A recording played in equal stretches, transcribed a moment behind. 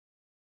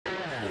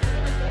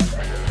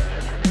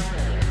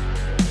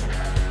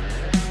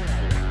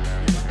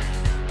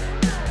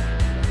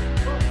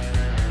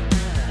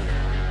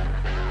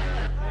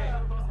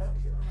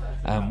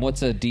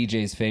what's a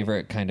DJ's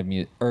favorite kind of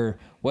or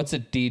what's a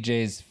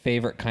DJ's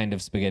favorite kind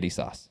of spaghetti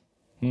sauce?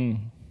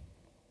 Remember?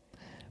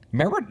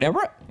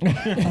 Oh, good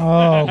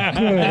hell.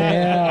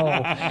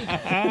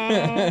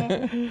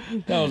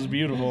 That was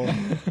beautiful.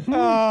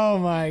 Oh,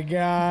 my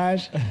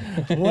gosh.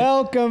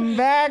 Welcome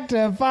back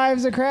to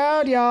Five's a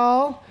Crowd,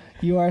 y'all.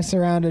 You are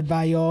surrounded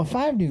by your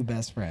 5 new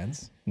best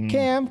friends.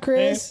 Cam,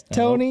 Chris,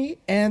 Tony,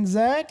 and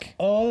Zach.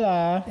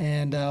 Hola.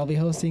 And I'll be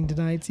hosting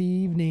tonight's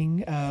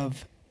evening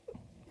of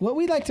what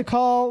we like to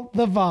call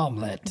the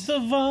Vomlet. The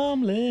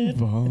Vomlet.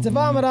 It's a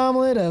vomit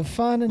omelet of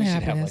fun and We should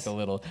have happiness. like a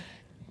little,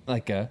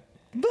 like a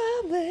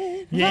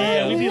Vomlet.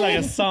 Yeah, we need like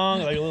a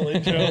song, like a little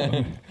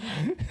intro.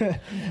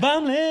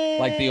 Vomlet.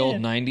 like the old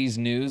 '90s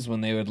news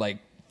when they would like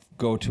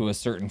go to a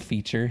certain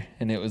feature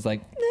and it was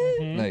like,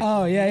 like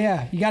Oh,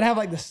 yeah. You got to have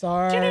like the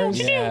stars.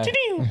 yeah.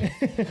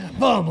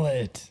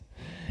 Vomlet.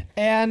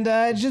 And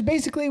it's just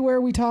basically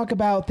where we talk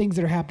about things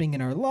that are happening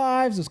in our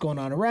lives, what's going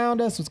on around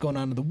us, what's going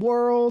on in the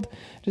world,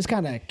 just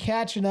kind of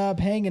catching up,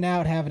 hanging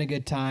out, having a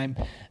good time.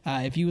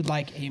 If you would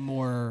like a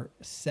more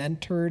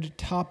centered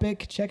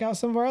topic, check out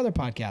some of our other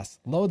podcasts.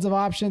 Loads of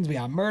options. We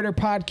got murder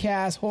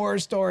podcasts, horror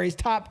stories,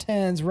 top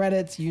 10s,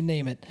 Reddits, you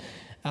name it.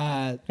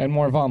 And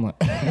more vomit.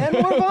 And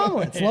more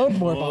vomits. Load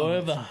more Boy,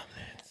 vomits.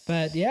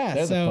 But yeah,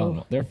 They're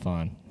so they're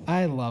fun.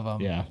 I love them.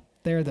 Yeah.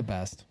 They're the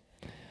best.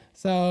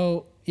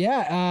 So,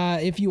 yeah,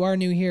 if you are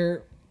new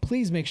here,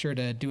 please make sure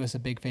to do us a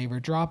big favor.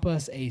 Drop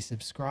us a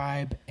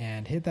subscribe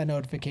and hit that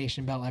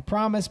notification bell. I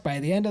promise by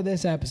the end of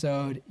this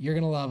episode, you're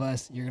going to love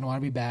us. You're going to want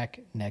to be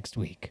back next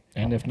week.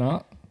 And if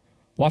not,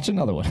 watch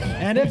another one.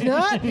 And if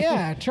not,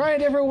 yeah, try a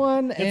different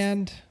one.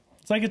 And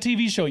It's like a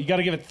TV show. You got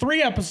to give it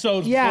 3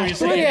 episodes. yeah, before you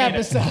say 3 you hate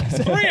it.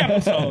 episodes. 3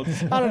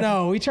 episodes. I don't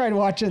know. We tried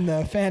watching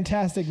the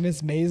Fantastic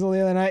Miss Maisel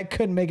the other night.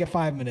 Couldn't make it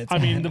 5 minutes. I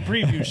mean, the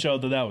preview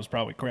showed that was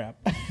probably crap.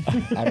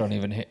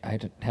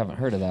 haven't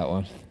heard of that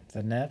one.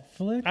 The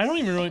Netflix? I don't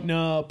even really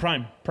know.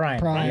 Prime. Prime.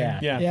 Prime. Yeah.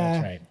 Yeah.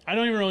 That's right. I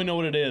don't even really know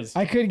what it is.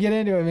 I couldn't get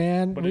into it,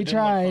 man. But We it didn't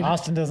look tried. fun.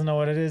 Austin doesn't know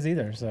what it is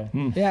either, so.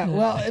 Yeah,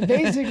 well,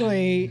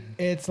 basically,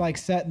 it's like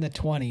set in the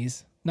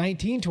 20s,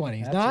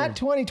 1920s, That's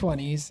not your-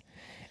 2020s.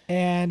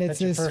 And it's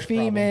That's your this first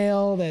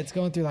female that's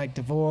going through like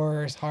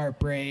divorce,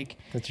 heartbay.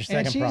 That's your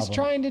And second she's problem.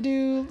 trying to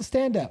do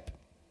stand up.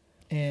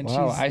 And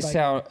Wow, she's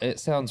like, it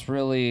sounds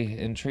really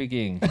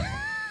intriguing.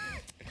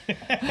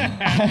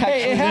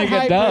 hey, it had think it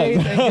high does.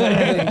 praise and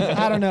good ratings.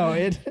 I don't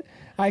know.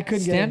 I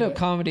couldn't get Stand into up it.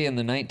 comedy in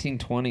the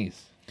 1920s.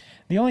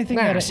 The only thing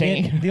Nah, that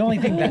see. the only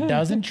thing that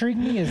does intrigue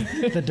me is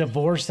the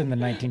divorce in the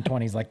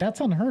 1920s. Like that's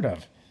unheard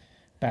of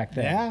back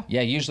then. Yeah.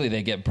 Yeah, usually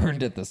they get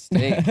burned at the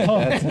stake. Oh,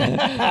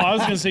 I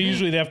was going to say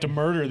usually they have to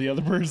murder the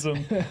other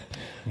person.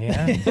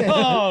 Yeah.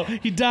 Oh,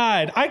 he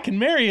died. I can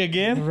marry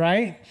again.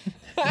 Right?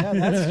 Yeah,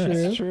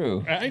 that's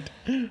true. That's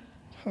true.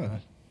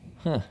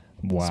 Right?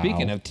 Wow.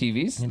 Speaking of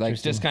TVs, like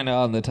Interesting. just kind of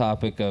on the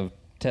topic of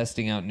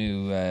testing out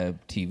new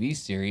TV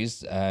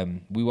series,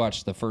 we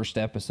watched the first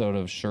episode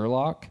of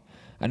Sherlock.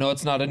 I know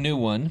it's not a new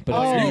one, but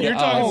Oh, it's You're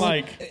talking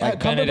like,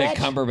 Benedict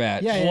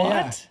Cumberbatch. Yeah, yeah,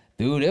 yeah. what?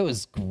 Dude, it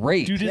was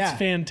great. Dude, it's Yeah.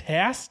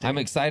 fantastic. I'm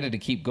excited to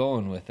keep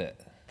going with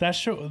it. That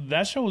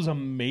show was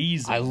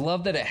amazing. I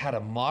love that it had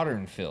a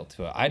modern feel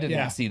to it. I didn't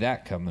Yeah. see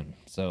that coming,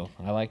 so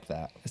I like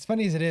that. As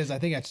funny as it is, I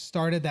think I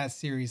started that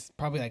series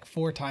probably like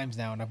 4 times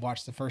now, and I've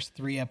watched the first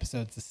 3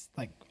 episodes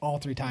like all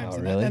 3 times. Oh,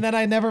 and, really? and then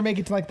I never make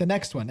it to like the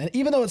next one. And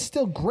even though it's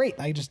still great,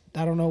 I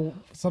don't know,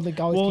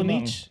 something always well, came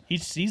and up.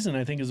 each season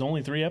I think is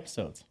only 3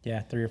 episodes.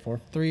 Yeah, 3 or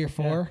 4. 3 or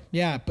 4.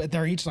 Yeah, but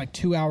they're each like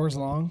 2 hours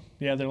long.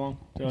 Yeah, they're long.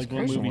 They're like The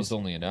little first one movies. was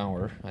only an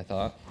hour, I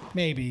thought.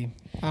 Maybe.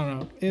 I don't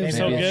know. It was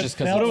So Maybe it's good. just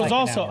 'cause But it's it was like an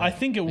also, hour. I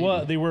think it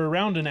was, they were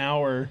around an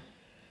hour,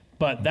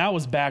 but that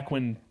was back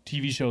when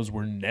TV shows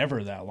were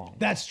never that long.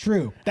 That's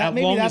true. That At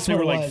maybe longest, that's they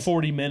what were it like was.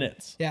 40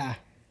 minutes. Yeah.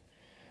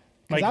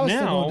 Like I was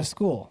still going now, to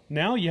school.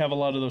 now you have a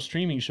lot of those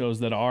streaming shows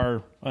that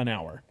are an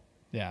hour.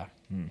 Yeah.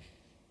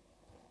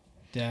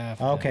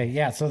 Definitely. Okay,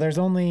 yeah. So there's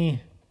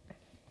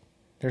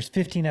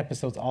 15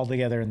 episodes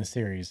altogether in the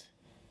series.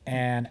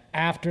 And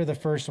after the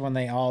first one,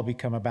 they all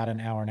become about an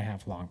hour and a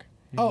half long.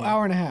 Oh,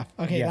 hour and a half.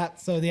 Okay, Yeah.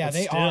 they But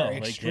still, are like,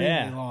 extremely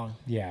yeah. long.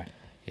 Yeah.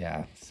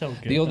 Yeah. So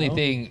good. The only though.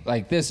 thing,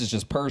 like, this is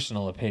just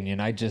personal opinion.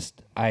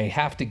 I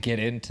have to get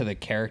into the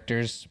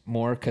characters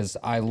more because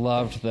I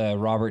loved the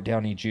Robert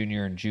Downey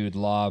Jr. and Jude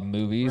Law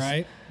movies.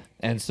 Right.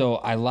 And so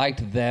I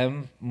liked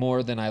them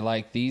more than I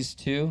like these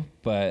two,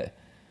 but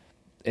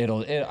I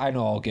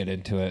know I'll get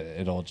into it.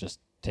 It'll just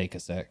take a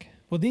sec.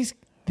 Well, these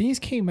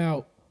came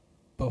out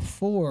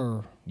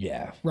before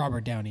Yeah.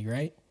 Robert Downey,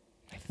 right?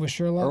 With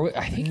Sherlock? Or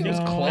I think it was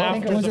No, close. I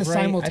think Or was it I think it was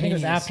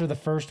simultaneous? after the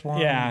first one,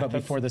 Yeah, but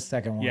that's- before the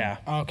second one. Yeah.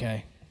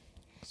 Okay.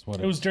 That's what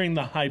It was during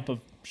the hype of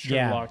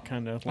Sherlock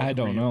kind of like I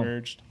don't know.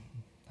 reemerged.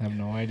 I have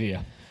no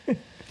idea.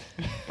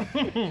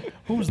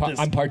 Who's this?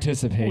 I'm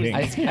participating.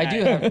 I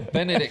do have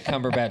Benedict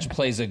Cumberbatch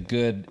plays a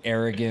good,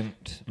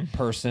 arrogant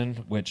person,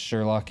 which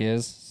Sherlock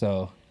is.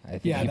 So I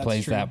think Yeah, he that's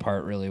plays true. that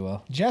part really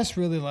well. Jess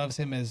really loves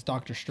him as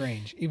Doctor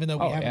Strange, even though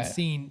we Oh, haven't yeah.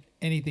 seen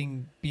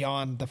anything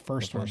beyond the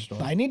first first one.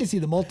 one. I need to see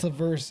the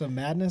Multiverse of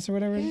Madness or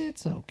whatever.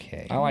 It's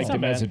okay. I liked not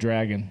him as bad. a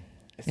dragon.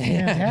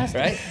 Fantastic.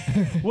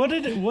 right? What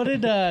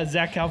did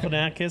Zach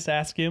Galifianakis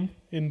ask him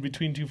in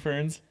Between Two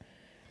Ferns?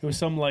 It was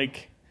some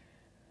like,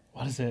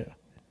 what is it?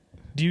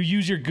 Do you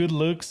use your good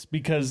looks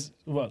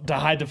to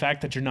hide the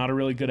fact that you're not a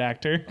really good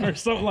actor or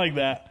something like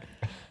that?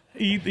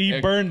 He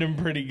burned him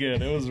pretty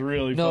good. It was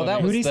really No, funny. that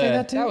Who was did he say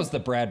that to? That was the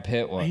Brad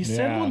Pitt one. He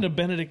said one to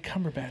Benedict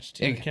Cumberbatch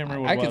too. I can't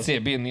remember what I it was. could see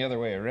it being the other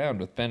way around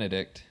with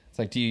Benedict. It's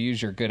like, do you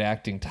use your good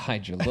acting to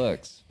hide your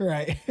looks?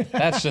 Right.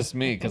 That's just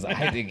me because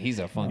I think he's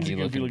a funky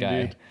looking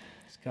guy. Dude.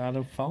 He's got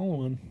a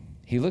following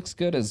He looks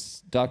good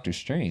as Doctor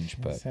Strange,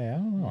 but Say, I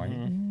don't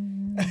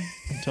know.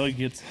 until he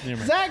gets.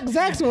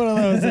 Zach's one of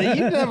those that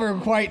you never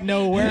quite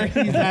know where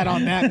he's at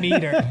on that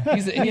meter.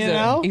 he's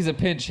a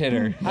pinch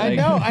hitter. I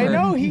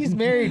know he's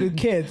married with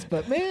kids,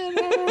 but man,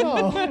 I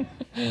don't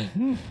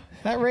know.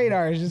 That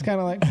radar is just kind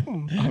of like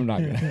I'm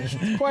not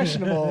gonna.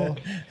 questionable.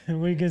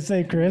 We can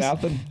say, Chris.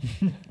 Nothing.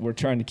 We're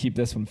trying to keep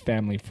this one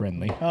family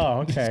friendly. Oh,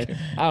 okay.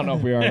 I don't know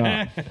if we are or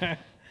not. I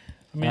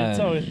mean, it's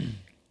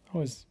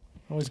always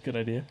a good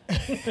idea.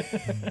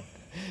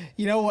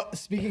 You know what?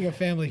 Speaking of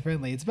family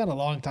friendly, it's been a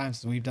long time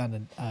since we've done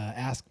an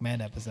Ask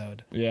Men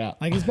episode. Yeah.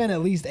 Like it's been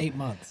at least 8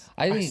 months.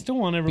 I think still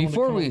want everyone to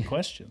come up with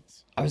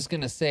questions. I was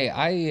gonna say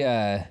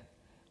I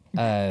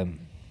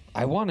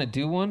want to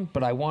do one,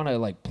 but I want to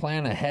like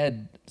plan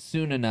ahead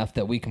soon enough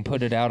that we can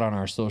put it out on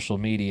our social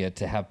media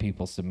to have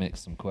people submit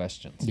some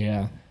questions.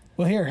 Yeah.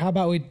 Well, here, how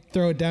about we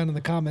throw it down in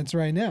the comments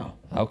right now?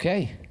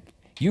 Okay.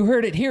 You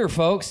heard it here,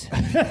 folks. You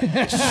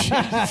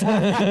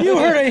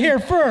heard it here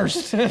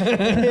first.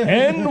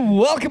 And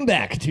welcome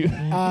back to.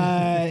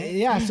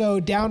 Yeah, so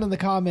down in the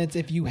comments,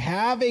 if you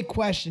have a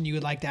question you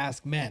would like to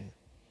ask men,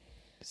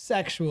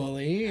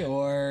 sexually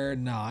or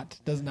not,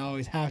 doesn't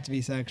always have to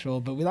be sexual,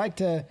 but we like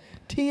to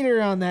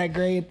teeter on that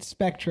great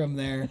spectrum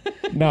there.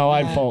 No,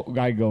 I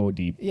go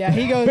deep. Yeah,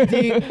 he goes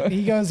deep.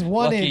 He goes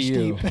 1 Lucky inch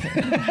you. deep.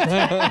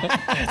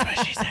 That's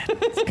what she said.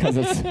 Because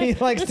it's He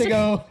likes to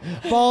go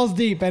balls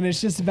deep, and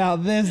it's just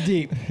about this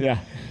deep. yeah.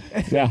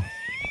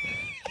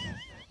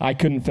 I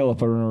couldn't fill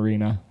up an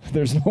arena.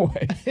 There's no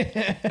way.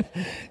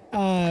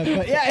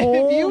 But yeah,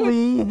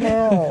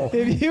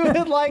 if you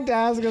would like to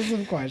ask us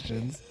some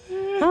questions,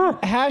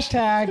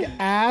 hashtag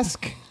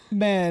Ask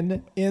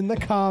Men in the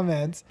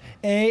comments.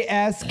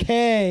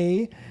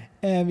 ASKMEN.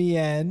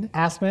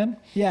 Ask men?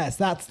 Yes,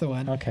 that's the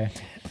one. Okay.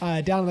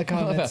 Down in the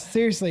comments.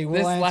 Seriously,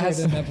 we'll This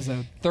answer it in an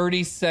episode.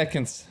 30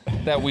 seconds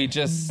that we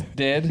just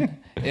did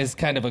is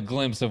kind of a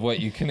glimpse of what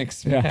you can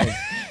expect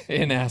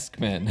in Ask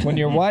Men. When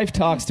your wife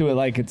talks to it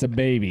like it's a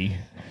baby,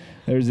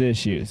 there's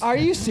issues. Are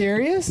you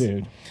serious?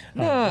 Dude.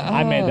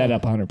 I made that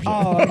up 100%.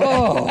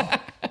 Oh.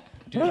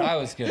 Dude, I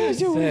was going to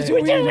say. Here's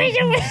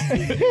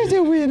a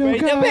weirdo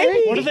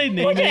guy. What do they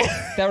name it?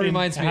 That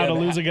reminds me How to of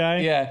Lose a Guy?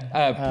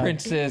 Yeah,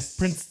 Princess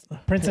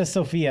Princess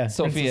Sophia.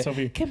 Sophia.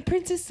 Sophia. Can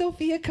Princess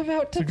Sophia come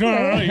out to Like, play?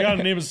 no, you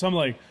gotta name it something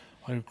like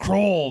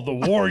Kroll, the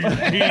Warrior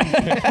King.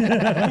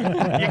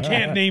 You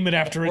can't name it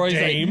after Or a he's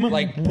dame.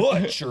 like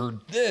Butch or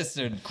this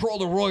and Kroll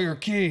the Warrior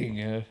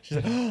King. She's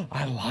like, oh,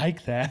 I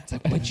like that.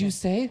 What'd you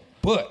say?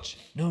 Butch.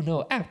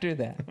 No, after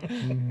that.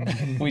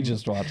 We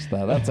just watched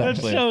that. That's That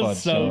actually a fun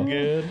show's so show.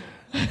 good.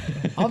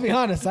 I'll be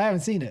honest, I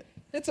haven't seen it.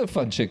 It's a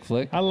fun chick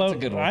flick. I love It's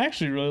a good one. I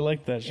actually really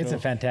like that show. It's a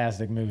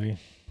fantastic movie.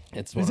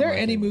 It's Is there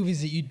any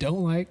movies that you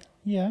don't like?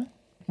 Yeah.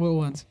 What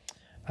ones?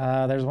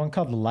 There's one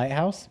called The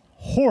Lighthouse.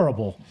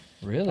 Horrible.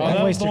 Really? Oh, that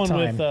was waste the your one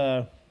time.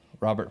 with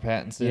Robert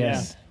Pattinson.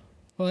 Yes.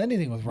 Well,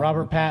 anything with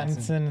Robert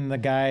Pattinson and the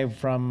guy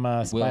from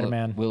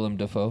Spider-Man. Willem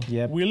Dafoe.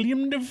 Yep.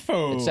 William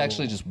Dafoe. It's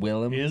actually just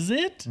Willem. Is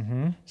it?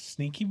 Mm-hmm.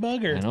 Sneaky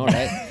bugger. I know,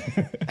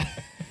 right?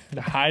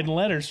 Hiding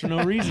letters for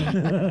no reason.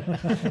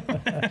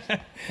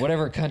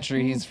 Whatever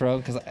country he's from,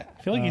 because I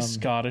feel like he's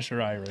Scottish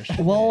or Irish.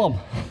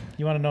 Well,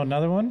 You want to know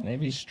another one?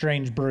 Maybe.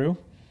 Strange Brew.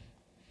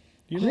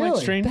 You like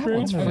Really? Strange that Brew?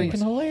 one's freaking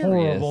hilarious.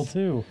 Horrible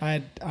too.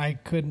 I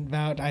couldn't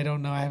vouch. I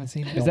don't know. I haven't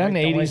seen it. Is that an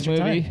Don't waste 80s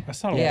your movie? time. I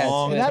saw it Yeah, a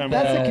long That, time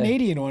that's ago. the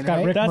Canadian one, Got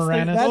right? Rick That's the-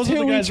 Moranis. those That's are who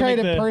the we guys that tried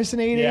make the-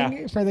 impersonating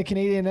Yeah. for the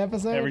Canadian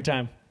episode. Every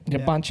time. A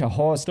bunch of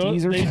horse They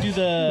teasers. do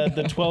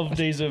the 12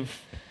 days of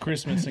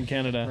Christmas in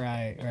Canada.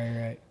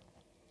 Right.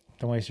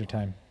 Don't waste your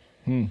time.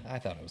 I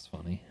thought it was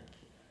funny.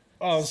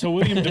 Oh, so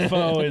William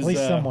Dafoe is At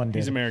least someone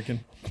he's did. American.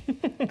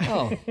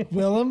 Oh,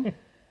 Willem.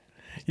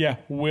 Yeah,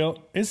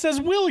 It says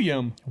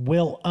William.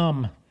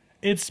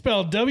 It's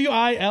spelled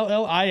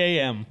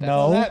William.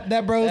 No.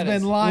 That bro's that been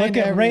is- lying Look to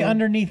at right everyone.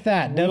 underneath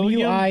that.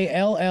 William?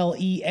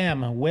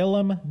 Willem.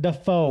 Willem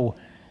Dafoe.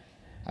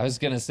 I was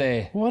gonna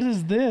say, What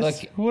is this?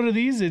 Look. What are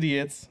these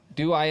idiots?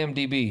 do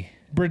IMDb.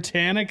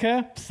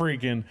 Britannica?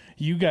 Freaking,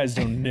 you guys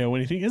don't know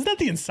anything. Isn't that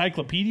the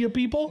encyclopedia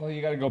people? Well,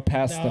 you got to go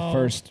past the No.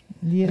 first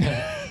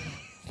Yeah.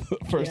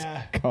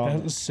 Yeah.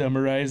 column.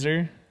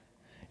 Summarizer.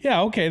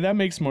 Yeah, okay, that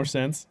makes more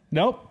sense.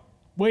 Nope.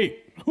 Wait,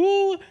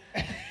 who?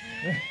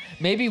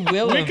 Maybe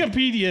Willem.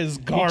 Wikipedia is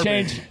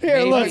garbage. Here,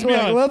 Maybe-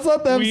 let's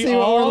let them we see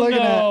what all we're looking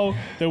at. know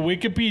that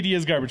Wikipedia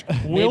is garbage.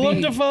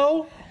 Willem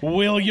Dafoe,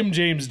 William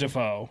James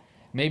Dafoe.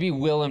 Maybe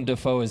Willem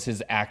Dafoe is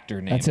his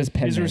actor name. That's his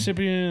pen He's a name.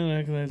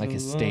 recipient like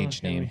his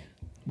stage name.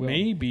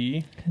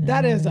 Maybe.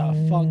 That is a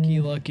funky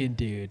looking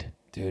dude.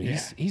 Dude,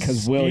 he's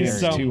Because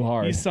William's too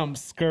hard. He's some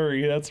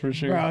scurry, that's for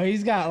sure. Bro,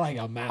 he's got like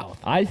a mouth.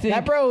 I think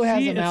That bro has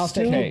See, a it's mouth that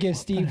still- could give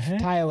Steve the heck?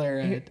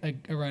 Tyler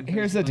a run. for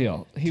here's his the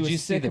deal. He Did was you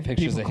see sick the of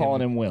pictures people of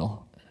calling him? him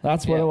Will.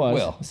 That's what Yeah, it was.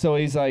 Will. So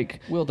he's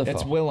like, Will Dafoe.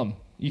 it's Willem.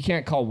 You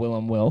can't call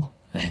Willem Will.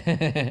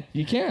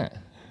 You can't.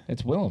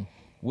 It's Willem.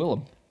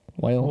 Willem.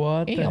 Will.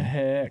 What the Am.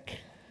 heck?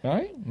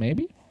 Right?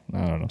 Maybe.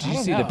 I don't know. Did you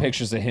don't see know. the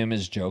pictures of him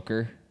as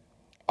Joker?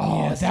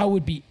 Oh, that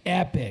would be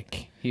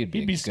epic. He'd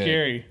be He'd be good.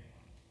 scary.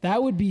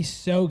 That would be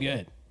so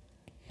good.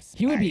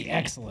 He would be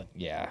excellent.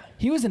 Yeah.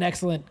 He was an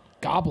excellent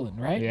goblin,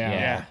 right?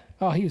 Yeah.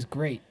 Oh, he was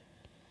great.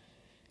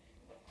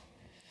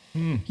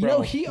 You Bro,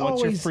 know, he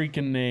what's always your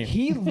freaking name?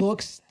 he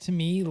looks to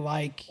me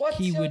like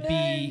he would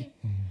be.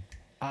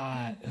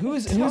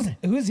 Who's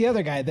the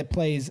other guy that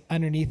plays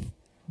underneath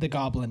the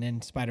goblin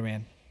in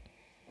Spider-Man?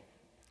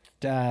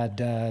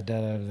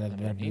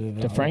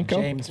 DeFranco?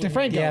 James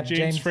DeFranco. Yeah,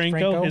 James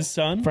Franco, his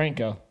son.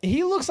 Franco.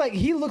 He looks like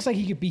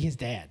he could be his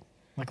dad,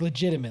 like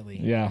legitimately.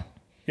 Yeah.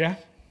 Yeah.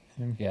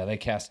 Yeah, they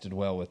casted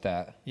well with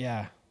that.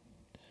 Yeah.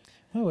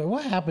 Oh, wait,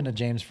 what happened to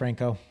James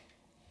Franco?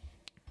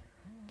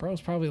 Bro's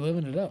probably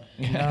living it up.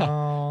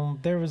 No,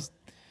 there was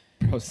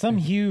some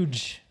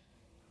huge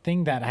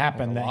thing that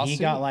happened Like a that he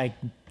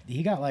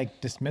got like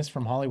dismissed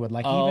from Hollywood.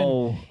 Like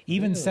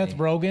even Seth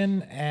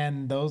Rogen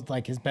and those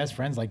like his best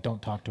friends like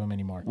don't talk to him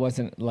anymore.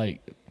 Wasn't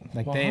like,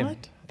 Like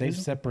What? they've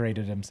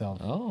separated himself.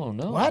 Oh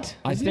no. What?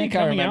 I Isn't he think I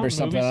coming out remember in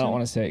something. movies I don't soon?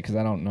 want to say it because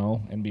I don't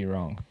know and be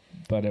wrong.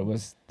 But there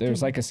was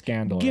like a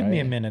scandal. Give me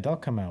a right? minute, I'll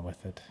come out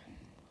with it.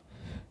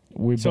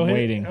 We've So been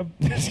hey, waiting.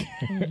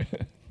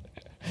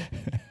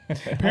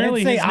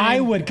 Apparently, I didn't say his I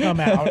name- would come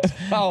out.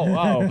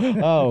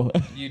 oh.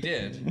 You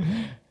did.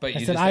 But you I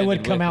just said I would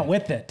ended come with out it.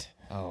 with it.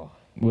 Oh.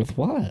 With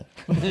what?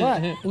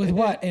 What? With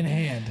what in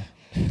hand?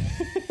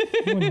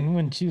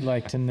 Wouldn't you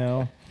like to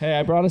know? Hey,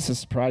 I brought us a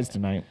surprise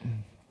tonight.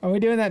 Are we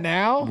doing that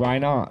now? Why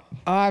not?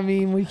 I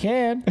mean, we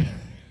can.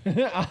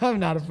 I'm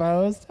not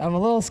opposed. I'm a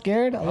little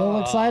scared, a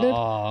little excited, a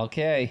Oh,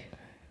 okay.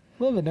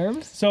 little bit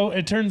nervous. So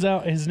it turns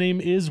out his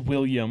name is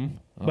William,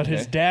 but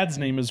his Okay. dad's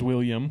name is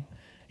William.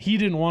 He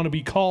didn't want to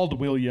be called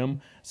William,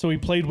 so he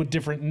played with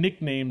different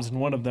nicknames, and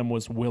one of them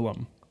was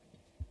Willem.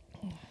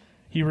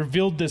 He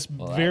revealed this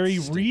very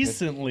that's stupid.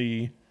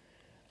 recently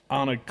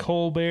on a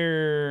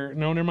Colbert.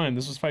 No, never mind.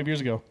 This was 5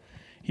 years ago.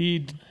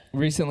 He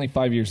Recently,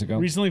 5 years ago.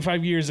 recently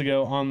 5 years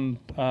ago on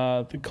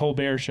the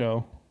Colbert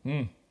show.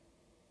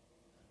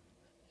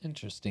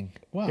 Interesting.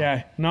 Wow.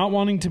 Yeah, not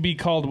wanting to be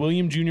called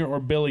William Jr. or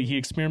Billy, he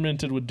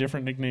experimented with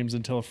different nicknames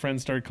until a friend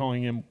started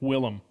calling him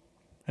Willem,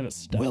 and it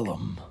stuck.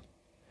 Willem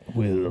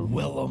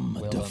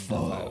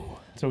Dafoe.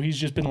 So he's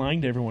just been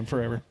lying to everyone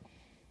forever.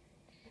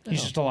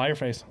 He's just a liar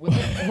face. What's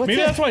Maybe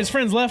that? that's why his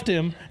friends left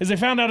him, is they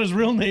found out his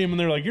real name and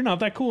they're like, "You're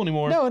not that cool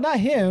anymore, No, not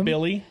him.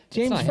 Billy."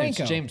 James It's not him,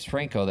 Franco. It's James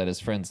Franco that his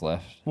friends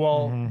left.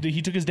 Well,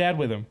 he took his dad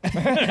with him.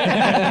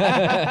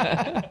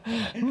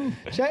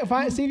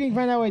 See if you can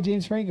find out why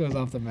James Franco is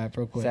off the map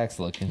real quick. Zach's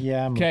looking.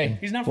 Yeah, I'm Okay. looking.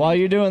 He's not. While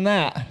you're doing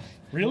that,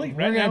 Really?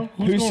 Right gonna- now?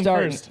 Who's going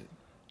starting? first?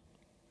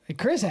 Hey,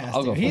 Chris has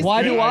I'll to. go He's- first.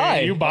 Why do I?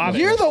 You bought it.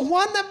 You're the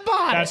one that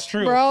bought it. That's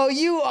true. Bro,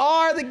 you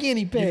are the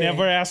guinea pig. You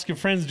never ask your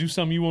friends to do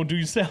something you won't do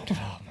yourself.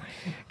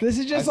 This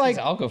is I just was like.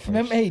 gonna say, I'll go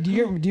first. Hey, do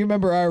you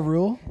remember our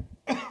rule?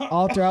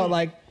 All throughout,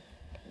 like,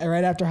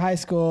 right after high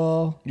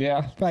school,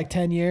 yeah, for like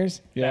 10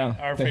 years. yeah,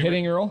 Our the favorite-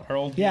 hitting girl. Our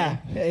old Yeah.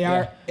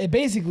 game. It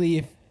basically,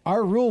 if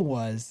our rule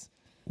was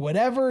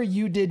whatever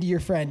you did to your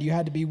friend, you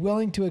had to be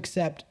willing to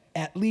accept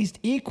at least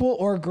equal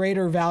or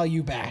greater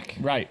value back.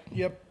 Right.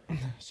 Yep.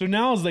 So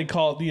now, as they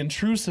call it, the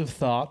intrusive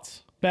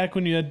thoughts. Back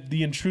when you had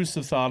the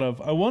intrusive thought of,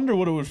 I wonder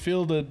what it would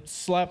feel to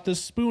slap this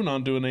spoon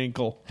onto an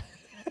ankle.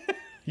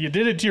 You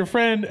did it to your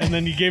friend, and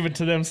then you gave it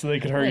to them so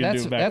they could hurry and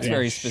do it back That's to you.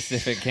 very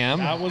specific, Cam.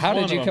 That was How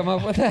one did you of come them.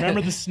 up with that? Remember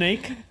the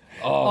snake?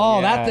 Oh,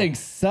 yeah. that thing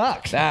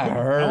sucked. That That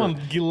hurt. one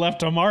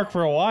left a mark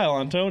for a while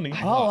on Tony.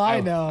 All I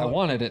I know.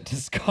 wanted it to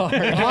scar.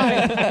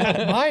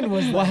 Mine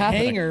was the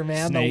hanger,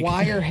 man. Snake. The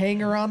wire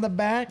hanger on the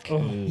back.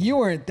 You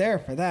weren't there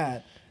for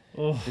that.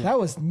 That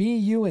was me,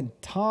 you, and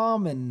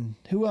Tom, and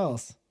who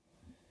else?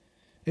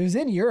 It was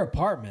in your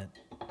apartment.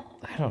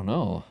 I don't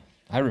know.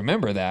 I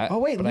remember that. Oh,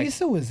 wait, but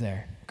Lisa was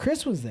there.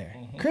 Chris was there.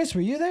 Chris,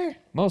 were you there?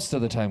 most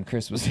of the time,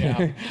 Chris was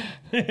there.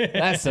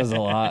 That says a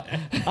lot.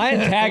 I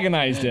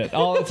antagonized it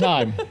all the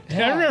time.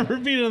 I remember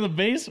being in the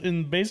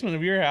basement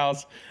of your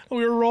house. And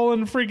we were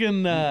rolling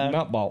freaking.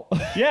 Nutball.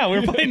 Yeah, we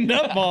were playing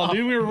nutball,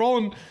 dude. We were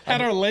rolling,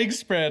 had our legs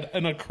spread,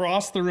 and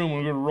across the room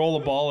we would roll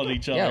a ball at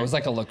each other. Yeah, it was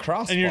like a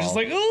lacrosse and you're ball. just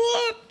like,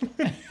 oh,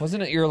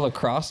 Wasn't it your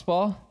lacrosse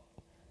ball?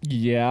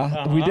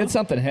 Yeah, we did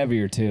something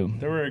heavier too.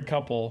 there were a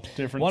couple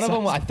different. One of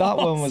them, I thought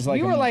one was like.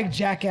 You were a- like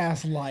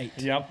Jackass Light.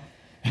 Yep.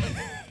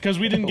 Because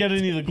we didn't get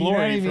any of the You know what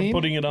glory I for mean?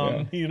 putting it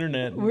on the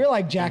internet. We were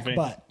like Jack Thanks.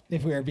 Butt,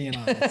 if we were being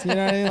honest. You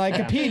know what I mean? Like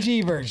a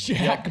PG version.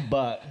 Jack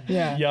butt.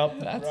 Yeah. Yep.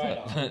 That's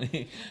not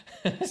funny.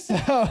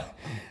 So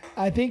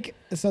I think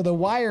so. The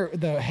wire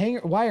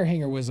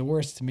hanger was the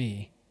worst to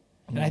me.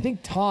 And I think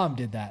Tom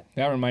did that.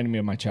 That reminded me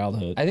of my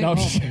childhood. I think No,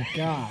 Oh my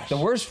gosh. the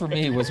worst for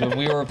me was when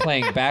we were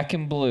playing Back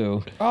in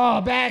Blue.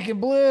 Oh, Back in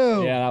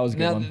Blue. yeah, that was a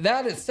good Now one.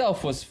 that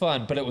itself was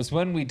fun, but it was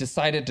when we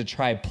decided to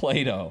try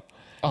Play-Doh.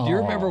 Do you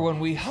remember when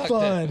we hucked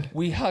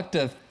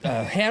a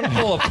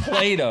handful of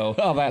Play-Doh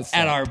Oh, that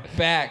at our sucked.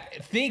 back,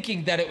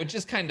 thinking that it would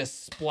just kind of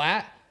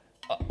splat?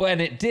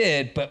 When it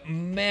did, but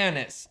man,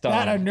 it stung.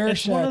 That It's one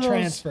inertia of those-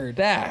 transferred.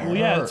 That Well,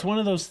 yeah, hurt. it's one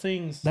of those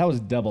things. That was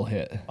a double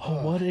hit.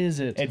 Oh, what is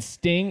it? It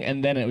sting,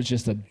 and then it was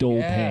just a dull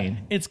Yeah. pain.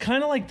 It's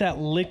kind of like that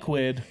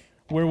liquid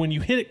where when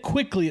you hit it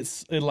quickly,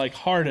 it like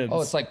hardens.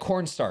 Oh, it's like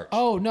cornstarch.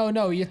 Oh, no.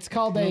 It's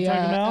called You know a. what I'm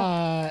talking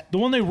about? The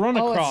one they run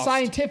Oh, across. it's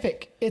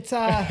scientific. It's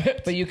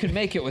But you can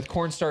make it with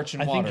cornstarch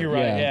and I water. think you're right.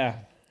 Yeah. Yeah.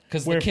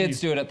 Because Where the if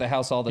kids you- do it at the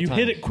house all the You time.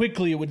 hit it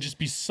quickly, it would just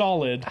be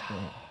solid,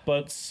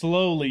 but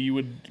slowly you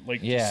would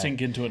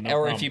sink into it. No or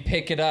problem. if you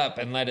pick it up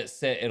and let it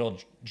sit, it'll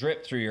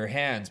drip through your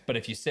hands. But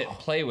if you sit and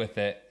play with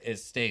it, it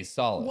stays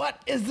solid. what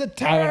is the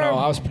term? I don't know.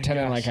 I was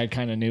pretending like I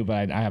kind of knew,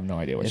 but I have no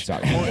idea what you're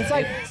talking about. It's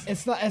like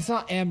it's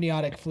not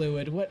amniotic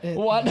fluid. What?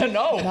 What? No,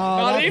 not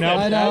that's- even.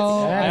 I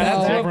know.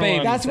 that's I know.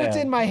 everyone. That's what's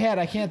in my head.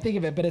 I can't think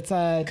of it, but it's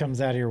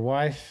Comes out of your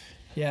wife.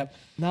 Yep.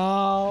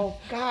 No.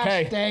 Gosh,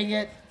 Okay. dang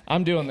it.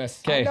 I'm doing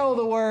this. I know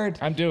the word.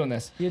 I'm doing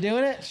this. You're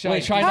doing it. Shall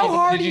I try How to-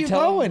 hard did are you you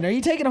tell him? going? Are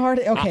you taking a hard?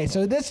 Okay,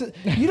 so this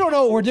you don't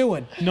know what we're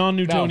doing.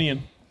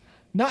 non-Newtonian.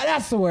 No,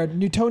 that's the word.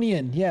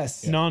 Newtonian.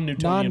 Yes.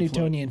 Non-Newtonian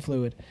Non-Newtonian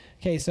fluid.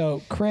 Okay,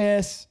 so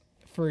Chris,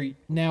 for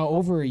now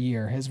over a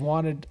year, has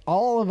wanted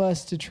all of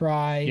us to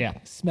try Yeah.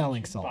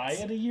 smelling salts. Buy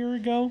it a year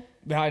ago.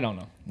 I don't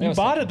know. You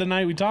bought it the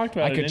night we talked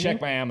about I it. could didn't check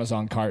you? my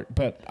Amazon cart,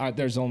 but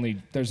there's only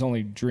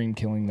dream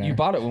killing there. You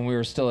bought it when we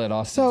were still at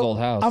Austin's So old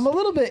house. I'm a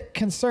little bit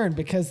concerned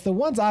because the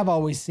ones I've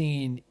always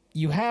seen,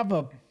 you have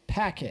a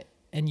packet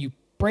and you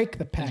break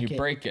the packet. you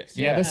break it.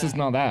 yeah, this is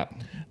not that.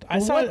 I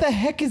Well, saw what the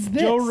heck is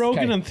this? Joe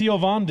Rogan Okay. and Theo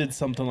Vaughn did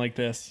something like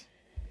this.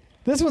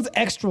 This one's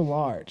extra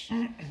large.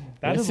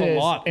 That This is a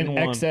lot in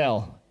in one. XL.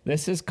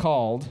 This is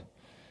called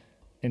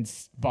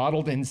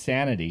bottled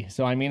insanity.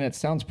 So I mean, it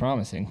sounds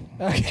promising.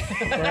 Are we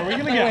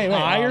gonna get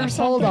high or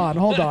something?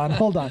 Hold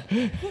on.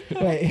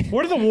 Wait,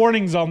 What are the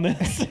warnings on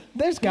this?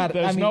 there's got.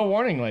 There's I mean, no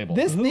warning label.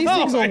 these Oh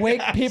things will my wake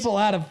gosh. people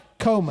out of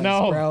comas,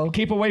 no, bro.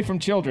 keep away from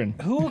children.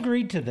 Who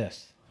agreed to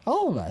this?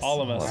 All of us.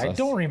 All of us. I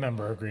don't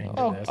remember agreeing to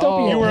Oh, this.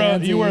 don't be a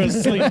You were pansy.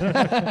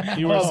 asleep.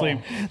 You were asleep.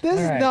 This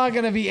is right. not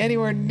going to be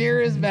anywhere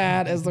near as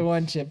bad as the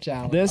one chip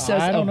challenge. This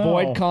says I don't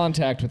avoid know.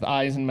 contact with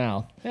eyes and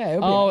mouth. Yeah, it'll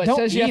be- Oh, it don't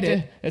says you have eat to.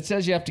 it. It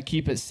says you have to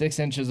keep it 6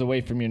 inches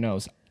away from your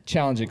nose.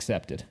 Challenge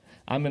accepted.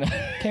 I'm gonna.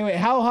 Okay, wait.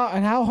 How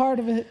hard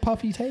of a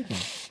puff are you taking?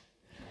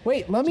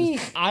 Wait, let me.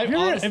 I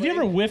Have you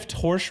ever whiffed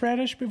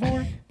horseradish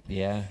before?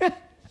 Yeah.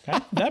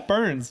 That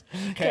burns.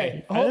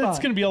 Okay, hold That's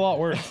on. gonna be a lot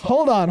worse.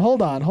 Hold on. What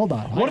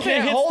if it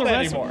can't hits hold the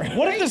rest? anymore.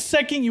 What if the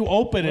second you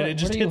open it, it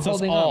just what are you hits us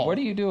holding all? on? What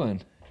are you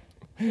doing?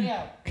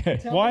 Yeah. Okay.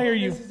 Why are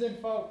you? This is in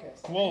focus.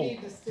 I Whoa!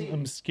 need to see.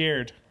 I'm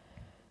scared.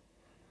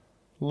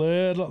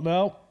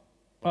 No.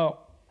 Oh,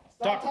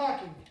 Stop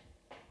talking.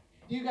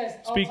 You guys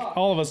speak. talk.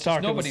 All of us talk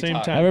at the nobody same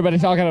talk. time. Everybody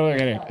talking over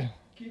here.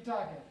 Keep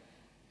talking.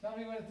 Tell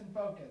me when it's in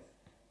focus.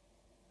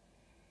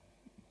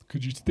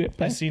 Could you step I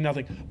back? see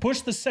nothing.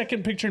 Push the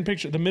second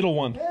picture-in-picture, the middle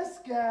one. This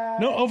guy.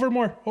 No, over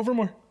more.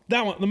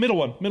 That one, the middle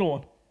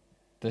one.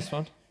 This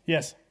one?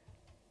 Yes.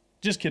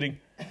 Just kidding.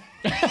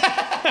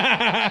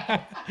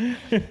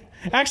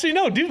 Actually,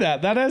 no, do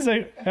that. That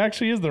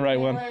actually is the right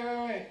one.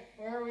 Wait.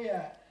 Where are we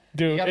at?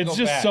 Dude, gotta it's go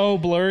just back. so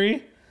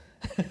blurry.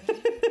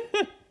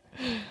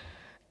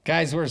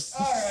 Guys, we're.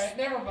 All right,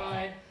 never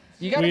mind.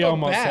 You gotta We go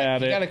almost back.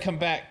 had You it. gotta come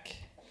back.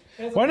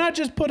 Why not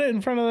just put it in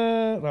front of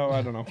the... No,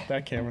 I don't know.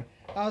 That camera.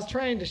 I was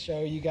trying to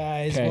show you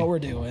guys Okay. what we're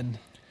doing.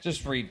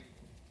 Just read.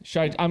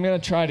 I'm gonna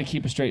try to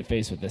keep a straight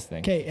face with this thing.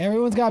 Okay,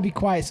 everyone's got to be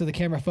quiet so the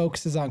camera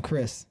focuses on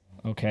Chris.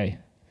 Okay.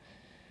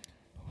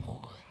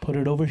 Put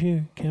it over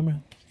here,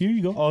 camera. Here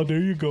you go. Oh, there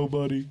you go,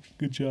 buddy.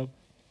 Good job.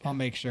 I'll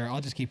make sure.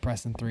 I'll just keep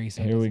pressing 3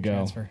 so Here it we doesn't go.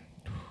 transfer.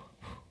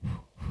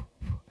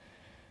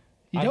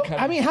 You I'm don't,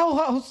 kinda- I mean,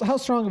 how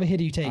strong of a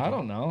hit are you taking? I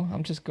don't know.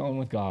 I'm just going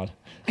with God.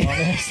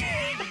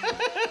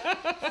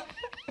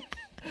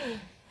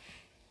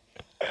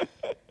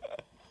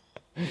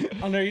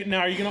 Now,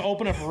 are you going to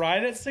open up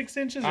right at 6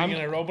 inches? Or are you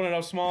going to open it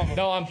up small?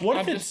 No, I'm. What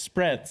I'm if it just.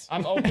 spreads?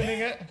 I'm opening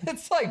it.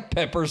 It's like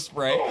pepper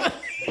spray.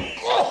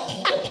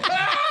 It's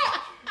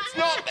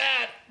not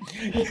bad.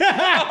 It's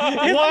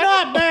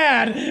not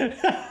bad.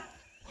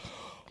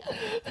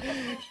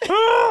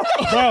 Bro,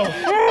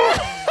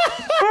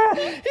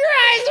 Your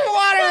eyes are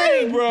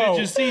watering! Bro. did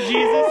you see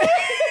Jesus?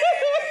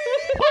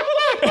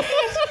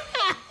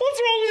 What's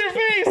wrong with your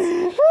face?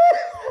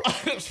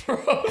 It's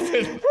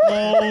frozen.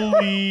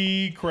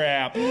 Holy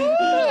crap.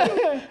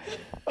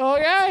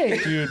 Okay.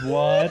 Dude,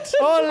 what?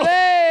 Ole!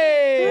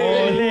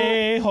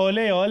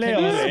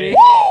 Ole.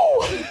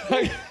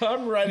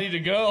 I'm ready to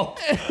go.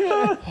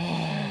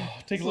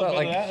 Take a little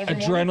bit of that every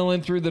morning.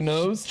 Adrenaline through the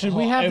nose. Should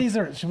we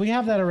have should we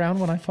have that around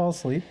when I fall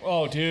asleep?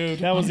 Oh, dude.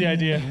 That was the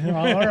idea.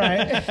 All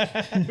right.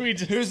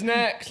 Who's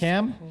next?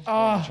 Cam?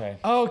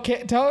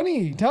 Okay,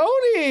 Tony.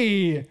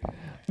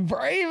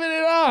 Braving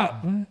it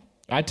up.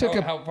 I took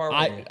How far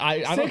were you? I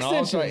don't 6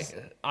 know. So inches.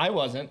 I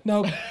wasn't.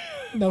 No,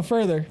 no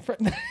further.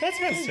 That's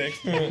about 6.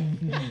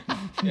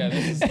 Yeah,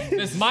 this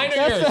is mine or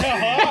yours.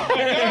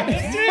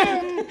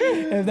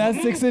 If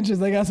that's 6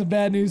 inches, I got some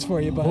bad news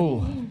for you, bud.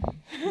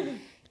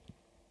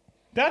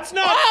 That's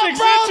not Oh, 6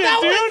 bro, inches, that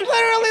dude. was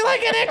literally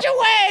like an inch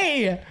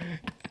away.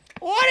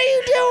 What are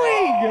you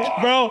doing?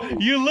 Bro,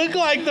 you look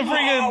like the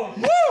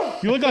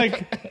freaking. You look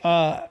like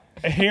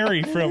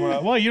Harry from.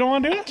 Well, you don't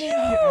want to do it?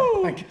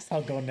 I guess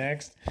I'll go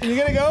next. You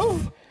gonna go?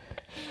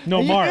 No,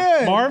 Are you Marv.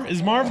 good? Marv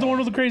is Marv the one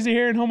with the crazy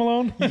hair in Home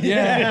Alone?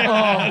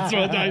 Yeah.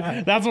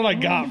 That's what I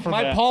got from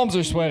My that. palms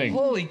are sweating.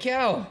 Holy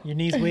cow. Your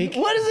knees weak?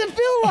 What does it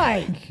feel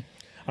like?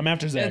 I'm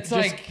after Zach. It's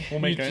like we'll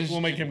make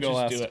him go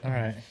last. Do it. All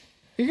right.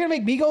 You're gonna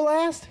make me go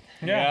last?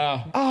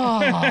 Yeah. Oh,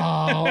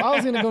 I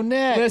was gonna go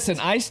next. Listen,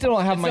 I still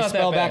don't have my not that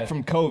spell back bad.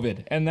 from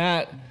COVID, and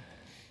that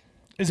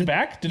Is it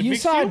back? Did it You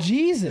fix saw you?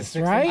 Jesus,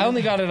 I right?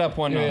 only got it up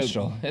one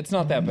nostril. It's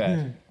not that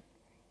bad.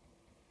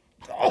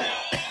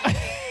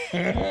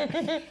 Give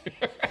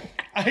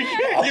me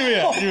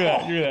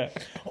that.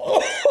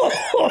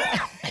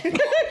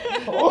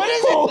 What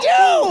does it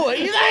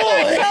do? You guys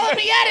aren't telling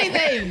me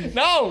anything.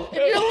 no,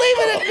 You're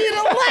leaving it to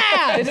the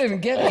last. It didn't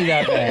get me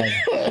that bad.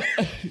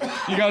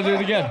 you gotta do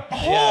it again.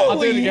 Yeah, I'll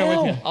do it again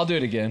hell. with you. I'll do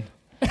it again.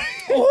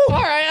 All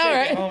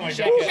right. Oh my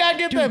god. We gotta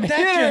get them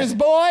hitters,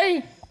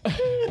 boy.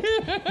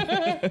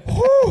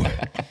 Whew.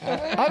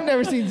 I've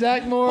never seen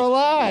Zach more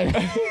alive.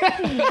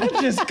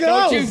 Just goes.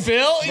 Don't you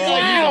feel?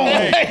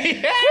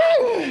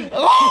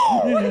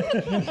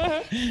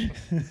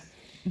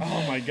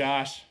 Oh my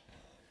gosh.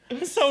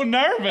 I'm so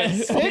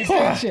nervous. 6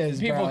 inches,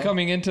 People bro.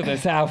 coming into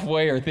this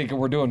halfway are thinking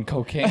we're doing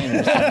cocaine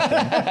or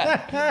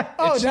something.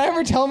 Oh, did I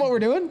ever tell them what we're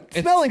doing?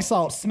 Smelling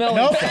salts.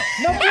 Smelling stuff.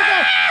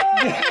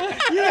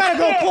 You gotta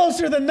go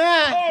closer than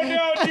that. Oh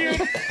no,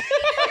 dude.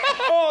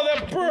 Oh,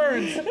 that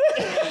burns.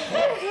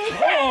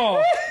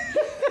 Oh.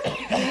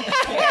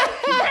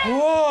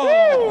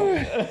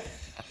 Whoa.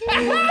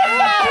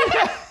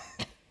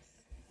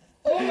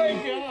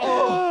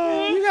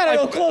 You gotta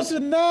go closer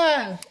than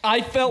that.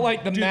 I felt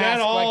like the Dude, mask,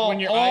 that all- like when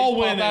your all eyes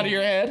went pop out in. of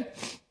your head.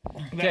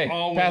 Okay,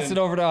 all pass went it in.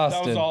 over to That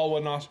Austin. was all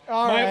one nostril.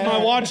 All right, My all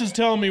right. watch is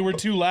telling me we're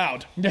too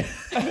loud. Like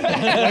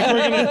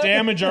we're gonna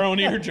damage our own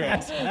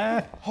eardrums.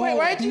 Wait,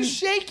 why'd you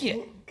shake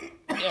it?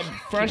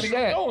 Fresh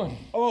set. Oh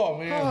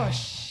man. Oh,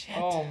 shit.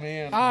 Oh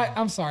man.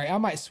 I'm sorry. I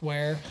might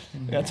swear.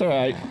 That's all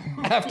right.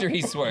 After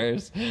he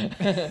swears.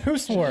 Who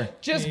swore?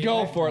 Just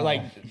go for it.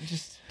 Like,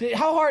 just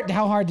How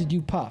hard did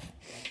you puff?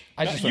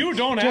 I just You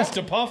don't have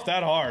to puff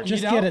that hard.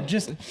 Just get it.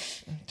 Just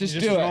just Just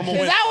do it. normal Is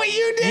wind. that what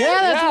you did? yeah,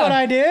 that's what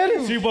I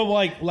did. See, but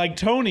like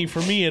Tony,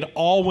 for me, it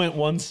all went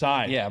one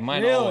side. Yeah,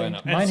 mine all Really? went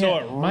up. And so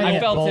it mine I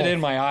hit felt both. it in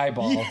my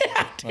eyeball.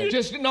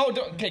 Just no.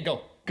 Don't, okay,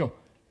 go.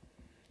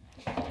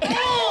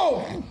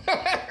 Oh!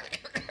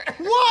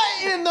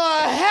 What in the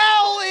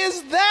hell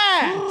is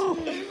that?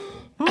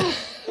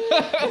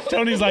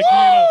 Tony's like,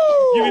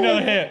 give me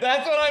another hit.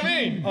 That's what I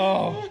mean.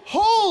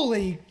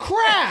 Holy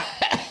crap!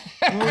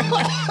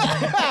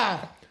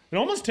 It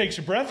almost takes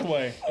your breath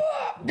away.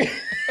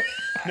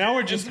 Now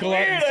we're just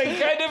Weird, I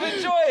kind of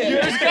enjoy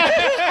it.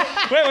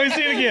 Wait, let me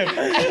see it again.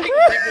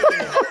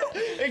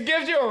 It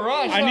gives you a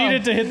rush. I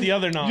needed to hit the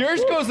other nostril.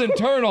 Yours goes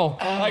internal.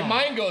 Like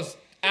mine goes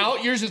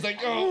out. Yours is like,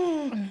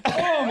 oh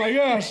my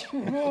gosh.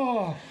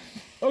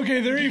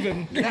 Okay, they're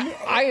even.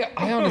 I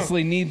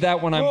honestly need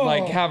that when I'm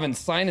like having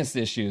sinus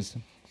issues.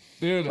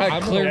 Dude,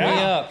 That cleared me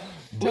Yeah. up.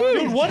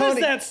 Dude, what is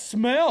Tony- that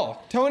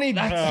smell? Tony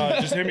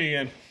Just hit me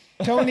again.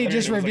 just It was,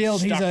 like,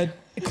 revealed he's stuck.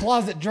 a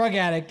closet drug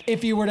addict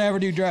if he were to ever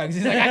do drugs.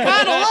 He's like, I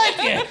kind of like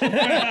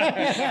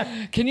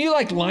it. Can you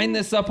like line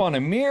this up on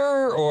a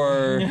mirror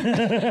or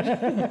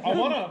I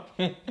wanna.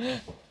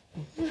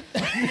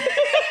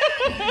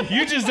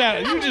 You just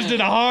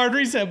did a hard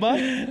reset, bud.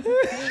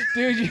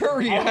 dude, your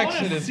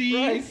reaction is see-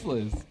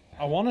 priceless.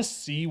 I want to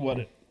see what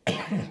it.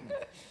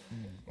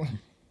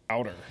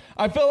 Outer.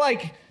 I feel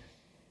like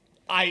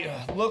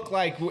I look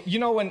like, you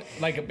know, when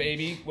like a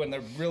baby when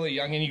they're really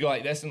young and you go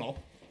like this and they'll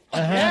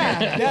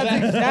Yeah,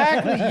 that's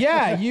exactly.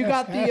 Yeah, you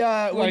got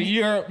the when, like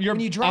you're when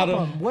you drop out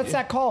of- them. What's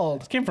that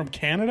called? Came from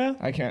Canada.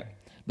 I can't.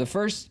 The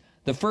first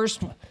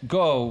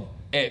go,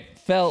 it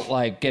felt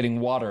like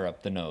getting water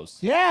up the nose.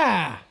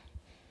 Yeah.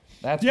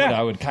 That's Yeah. what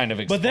I would kind of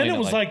explain. But then it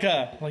was like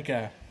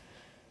a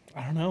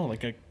I don't know,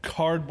 like a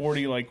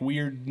cardboardy, like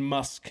weird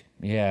musk.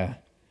 yeah.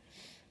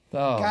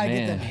 Oh Gotta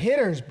get them man,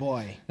 hitters,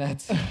 boy.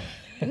 that's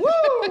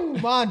Woo!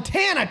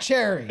 Montana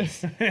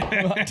cherries.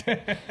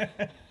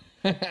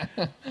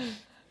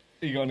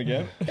 You going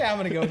again? Yeah, I'm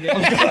gonna go get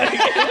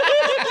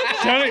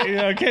Tony,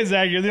 okay,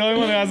 Zach, you're the only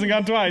one who hasn't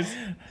gone twice.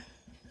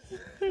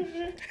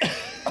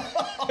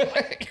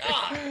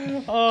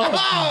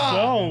 Oh,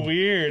 so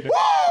weird.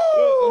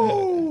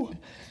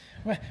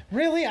 Woo!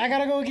 Really? I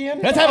gotta go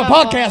again? Let's have a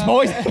podcast,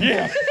 boys.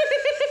 Yeah.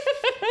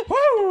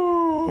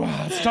 Woo!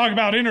 Let's talk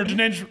about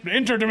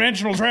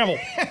interdimensional travel.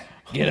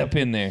 get up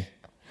in there.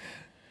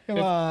 Come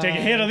on. Take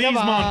a hit of these Come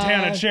on.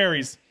 Montana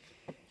cherries.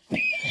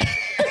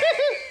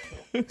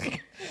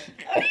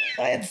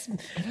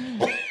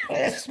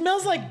 It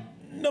smells like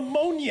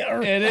pneumonia.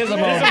 It is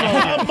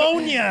ammonia.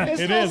 Ammonia. It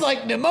smells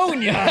like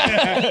pneumonia.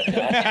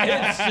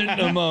 Instant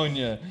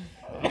pneumonia.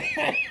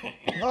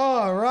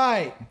 All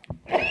right.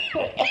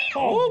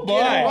 Oh boy.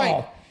 Get it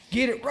right.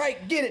 Get it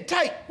right. Get it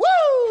tight.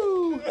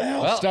 Woo!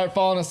 Well, Start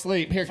falling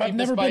asleep. Here, keep I've this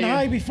never by been you.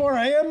 high before.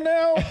 I am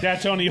now. Yeah,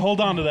 Tony, hold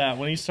on to that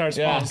when he starts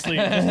Yeah. falling asleep.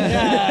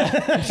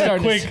 I'm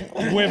starting Quick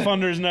To, whiff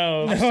under his I'm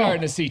nose.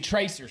 starting to see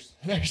tracers.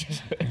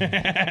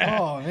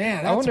 Oh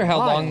man, I wonder how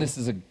wild. long this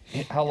is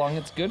how long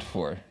it's good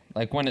for.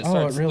 Like when it Oh, it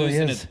starts really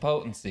losing is. its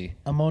potency.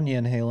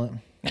 Ammonia inhalant.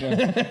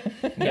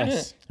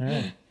 Yes. All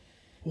right.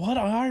 What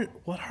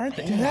are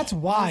they? Dude, that's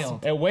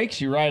wild. It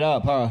wakes you right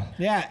up, huh?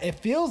 Yeah, it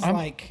feels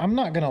like. I'm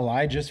not gonna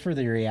lie. Just for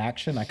the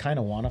reaction, I kind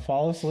of want to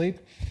fall asleep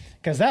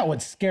because that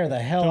would scare the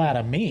hell out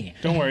of me.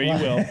 Don't worry, you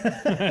will.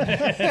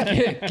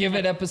 Give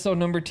it episode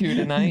number 2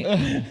 tonight.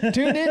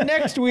 Tune in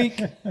next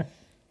week.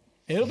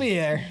 It'll be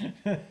there.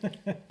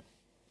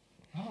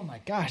 Oh my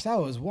gosh, that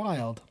was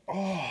wild.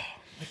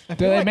 Do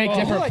they make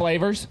different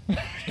flavors? I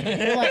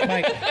feel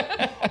like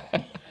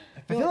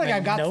I feel like I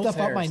got nose stuff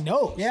up my hairs.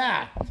 nose.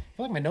 Yeah, I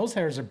feel like my nose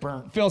hairs are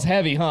burnt. Feels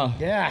heavy, huh?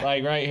 Yeah.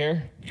 Like right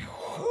here.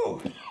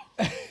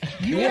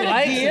 You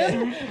like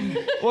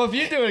it? Well, if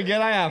you do it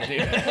again, I have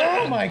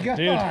to. Oh my god!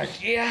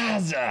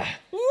 Yes.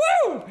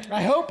 Woo!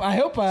 I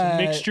hope.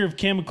 Mixture of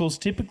chemicals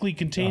typically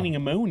containing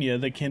ammonia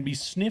that can be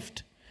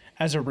sniffed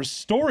as a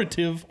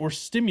restorative or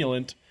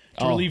stimulant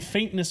to relieve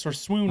faintness or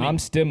swooning. I'm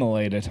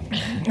stimulated.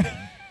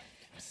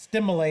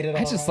 Stimulated.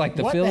 I just like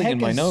the what feeling the heck in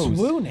my is nose.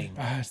 swooning?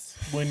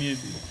 when you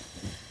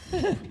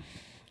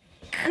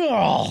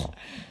girl.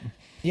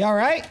 You all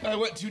right? I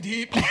went too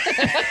deep.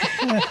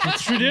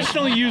 It's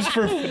traditionally used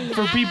for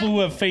people who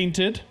have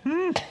fainted,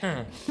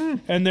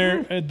 and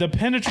they're the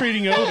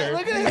penetrating odor.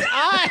 Look at his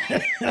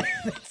eye.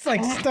 It's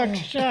like stuck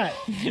shut.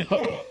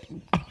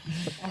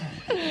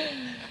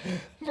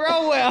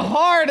 Bro went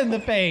hard in the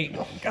paint.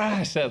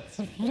 Gosh, that's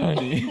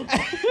funny.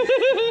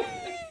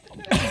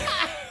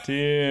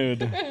 Dude,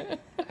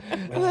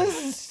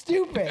 This is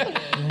stupid.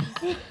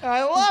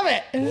 I love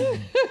it.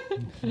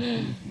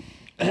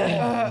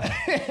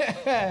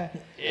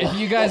 If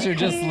you guys are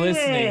just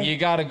listening, you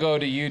got to go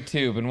to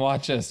YouTube and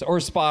watch us, or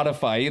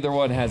Spotify. Either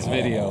one has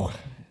video.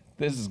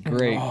 This is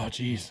great. oh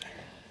jeez,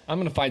 I'm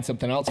gonna find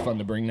something else fun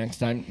to bring next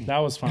time. that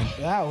was fun.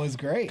 That was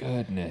great.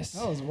 Goodness.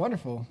 That was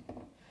wonderful.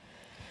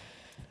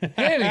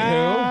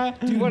 Anywho,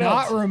 Do what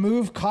not else?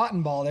 remove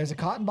cotton ball. There's a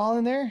cotton ball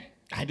in there.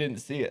 I didn't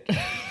see it.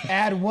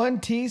 Add 1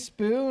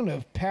 teaspoon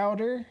of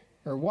powder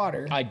or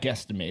water. I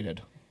guesstimated.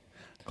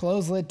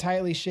 Close lid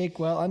tightly, shake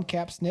well,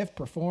 uncap, sniff,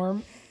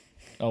 perform.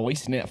 Oh, we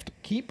sniffed.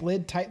 Keep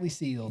lid tightly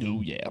sealed.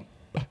 Oh yeah.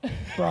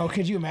 Bro,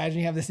 could you imagine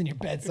you have this in your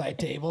bedside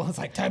table? It's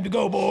like, time to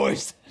go,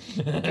 boys.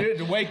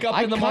 Dude, wake up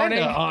I in the kinda,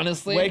 morning.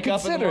 honestly, Wake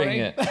up in the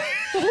considering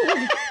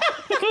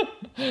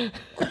it.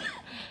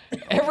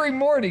 Every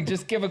morning,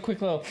 just give a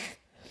quick little.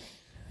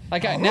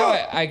 Like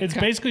I It's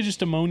basically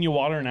just ammonia,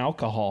 water, and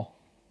alcohol.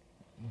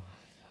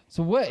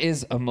 So what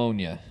is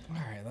ammonia? All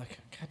right, look.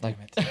 God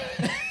damn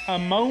it.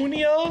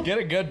 Ammonia? Get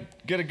a good.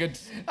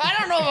 I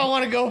don't know if I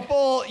want to go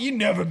full. You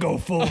never go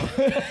full.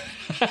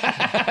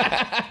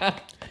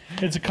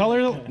 It's a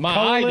color. My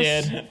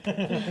colorless, eye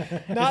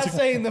did. Not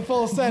saying the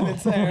full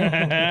sentence there.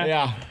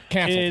 Yeah.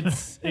 Cancel.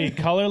 It's a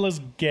colorless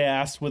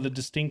gas with a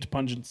distinct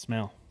pungent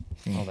smell.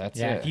 Oh, that's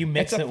Yeah, it. if you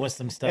mix It's a- it with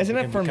some stuff, Isn't it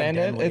it can become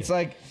fermented? deadly. It's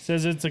like It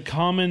says it's a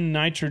common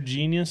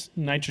nitrogenous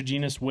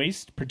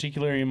waste,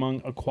 particularly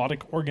among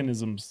aquatic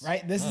organisms.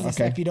 Right? This is the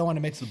stuff you don't want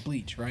to mix with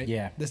bleach, right?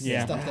 Yeah. This is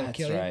Yeah. the stuff that'll That's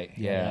kill you. right.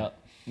 Yeah.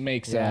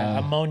 makes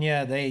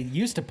ammonia. They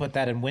used to put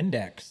that in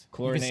Windex. You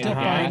chlorinated can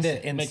still gas. find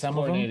it in Makes some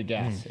of chlorinated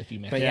them. gas if you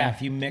mix But it. yeah,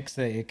 if you mix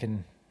it, it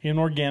can.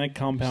 Inorganic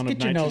compound Just of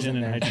get your nose nitrogen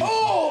in and there. hydrogen.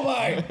 Oh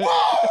my!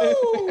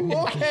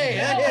 Whoa! Okay,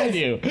 that is.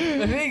 you.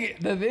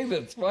 The thing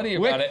that's funny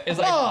about it is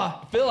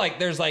I feel like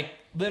there's like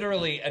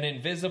literally an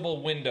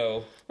invisible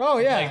window Oh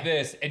yeah. like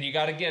this, and you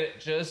got to get it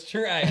just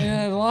right.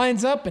 And it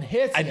lines up and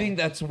hits. I you. think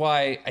that's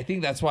why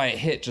it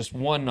hit just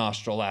one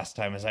nostril last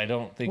time. Is I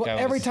don't think Well, I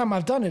was every time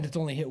I've done it, it's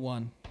only hit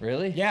one.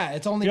 really. Yeah,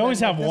 it's only. You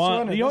always been have like this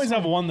one. or You always this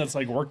have one that's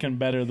like working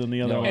better than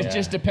the other one. It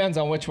just depends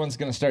on which one's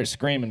going to start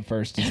screaming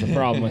first. Is the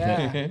problem with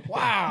it? Yeah.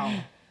 Wow.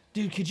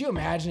 Dude, could you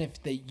imagine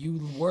if you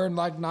were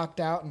like knocked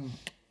out and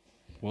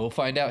We'll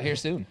find out here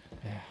soon.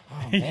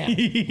 man,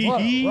 what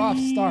a rough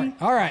start.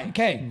 All right,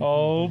 okay.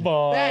 Oh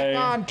boy. Back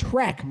on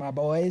track, my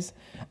boys.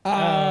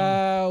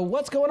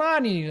 What's going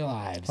on in your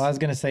lives? Well, I was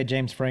gonna say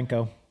James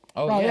Franco.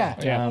 Oh, yeah.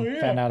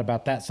 Found out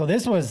about that. So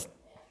this was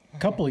a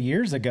couple of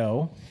years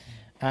ago.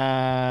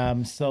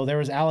 So there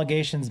was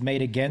allegations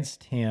made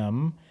against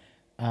him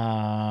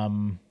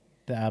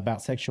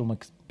about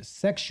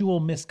sexual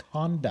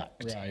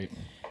misconduct. Right.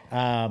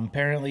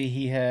 Apparently,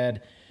 he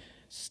had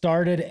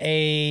started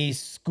a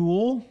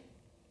school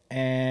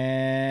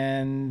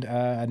and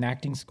an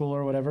acting school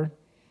or whatever,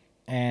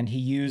 and he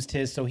used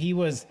his. So he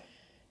was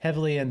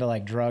heavily into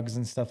like drugs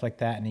and stuff like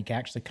that, and he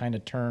actually kind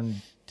of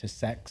turned to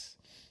sex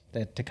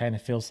to kind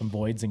of fill some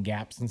voids and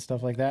gaps and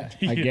stuff like that.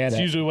 I get It's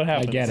it. usually what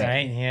happens. I get it.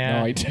 Right? Yeah.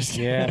 No, I just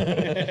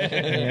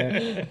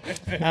Yeah.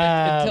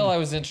 Yeah. Until I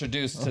was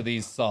introduced to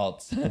these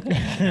salts.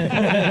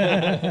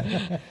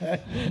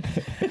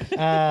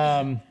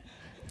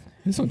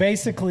 This one,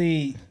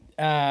 Basically,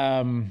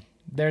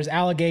 there's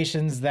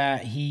allegations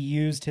that he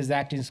used his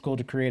acting school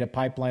to create a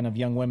pipeline of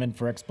young women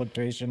for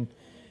exploitation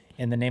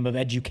in the name of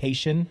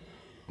education,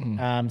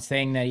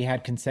 saying that he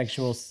had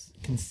consensual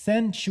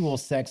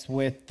sex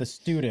with the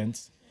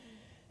students.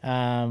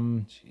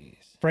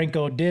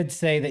 Franco did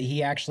say that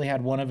he actually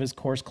had one of his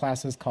course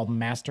classes called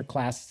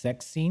Masterclass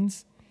Sex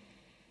Scenes.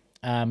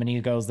 And he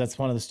goes, that's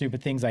one of the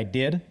stupid things I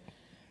did.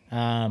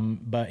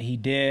 But he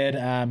did.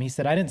 He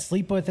said, I didn't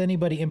sleep with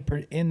anybody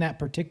in that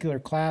particular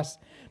class,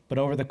 but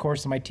over the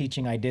course of my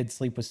teaching, I did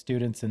sleep with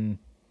students. And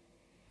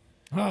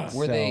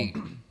Were they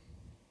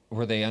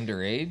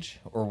underage,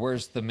 or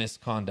where's the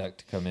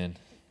misconduct come in?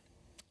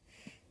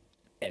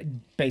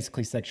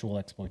 basically sexual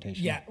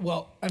exploitation. Yeah,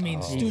 well, I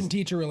mean,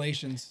 student-teacher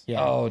relations.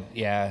 Yeah. Oh,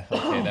 yeah.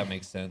 Okay, that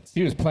makes sense.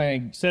 He was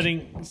playing Setting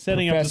up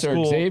the Professor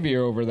school.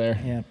 Xavier over there.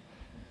 Yeah.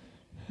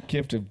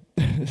 Gifted.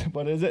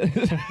 What is it?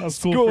 A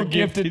school for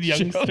gifted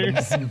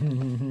youngsters.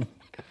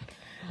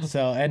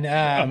 So, and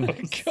Oh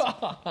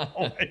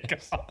my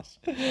gosh.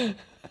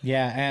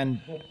 yeah,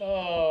 and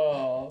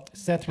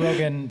Seth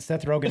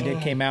Rogen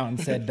did came out and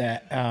said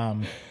that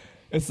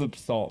It's the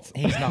salts.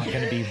 he's not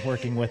going to be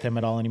working with him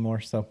at all anymore.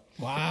 So,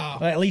 Wow.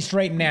 at least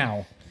right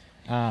now.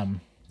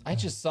 I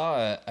just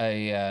saw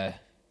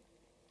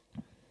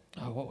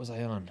what was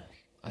I on?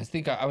 I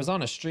think I was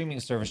on a streaming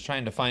service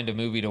trying to find a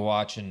movie to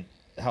watch, and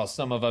how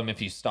some of them,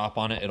 if you stop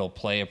on it, it'll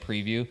play a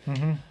preview.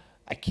 Mm-hmm.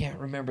 I can't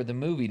remember the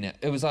movie now.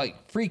 It was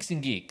like Freaks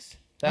and Geeks.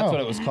 That's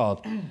what it was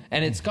called.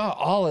 And it's got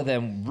all of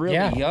them really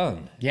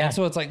young. Yeah. And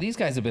so it's like these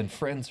guys have been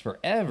friends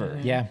forever.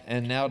 Yeah.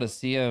 And now to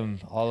see them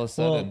all of a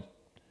sudden.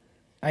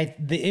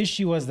 The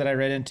issue was that I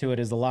read into it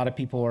is a lot of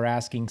people were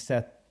asking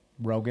Seth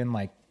Rogen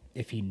like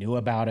if he knew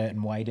about it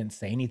and why he didn't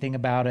say anything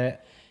about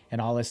it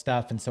and all this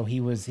stuff. And so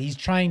he's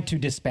trying to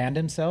disband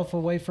himself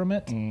away from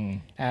it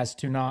as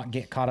to not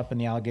get caught up in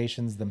the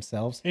allegations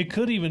themselves. It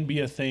could even be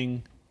a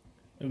thing,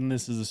 and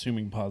this is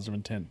assuming positive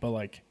intent, but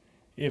like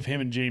if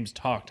him and James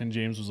talked and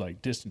James was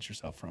like, distance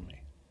yourself from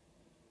me.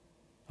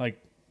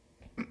 Like,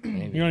 you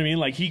know what I mean?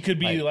 Like he could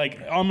be like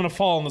I'm going to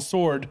fall on the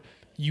sword.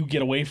 You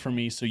get away from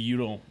me so you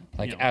don't.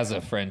 Like you know. as a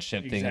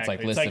friendship thing, it's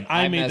like, Exactly. listen,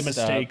 I made the messed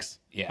up. mistakes.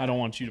 Yeah. I don't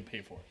want you to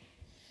pay for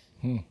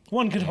it.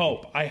 One could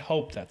hope. I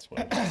hope that's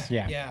what it is.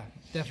 Yeah. Yeah,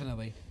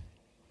 definitely.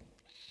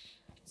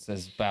 It's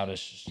as about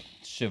as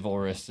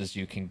chivalrous as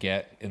you can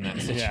get in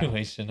that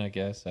situation, I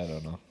guess. I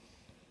don't know.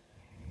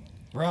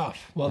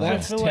 Rough. Well,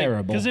 that's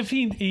terrible. Because if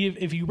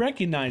he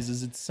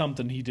recognizes it's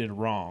something he did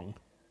wrong,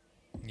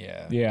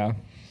 Yeah. Yeah.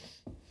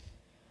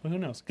 well, who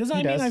knows? Because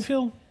He does. I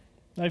feel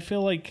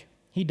like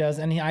He does,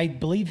 and I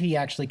believe he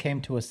actually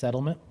came to a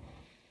settlement.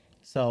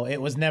 So it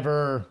was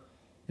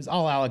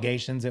all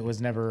allegations. It was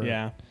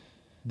never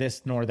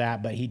this nor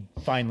that, but he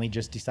finally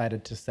just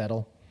decided to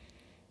settle.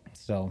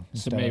 So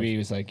Maybe he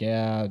was like,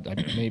 yeah,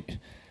 maybe.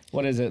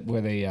 What is it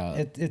where they?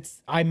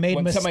 I made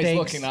when mistakes. somebody's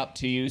looking up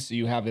to you, so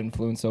you have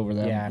influence over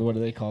them. Yeah. What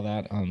do they call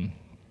that?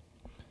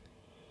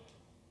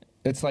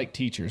 It's like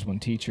teachers when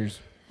teachers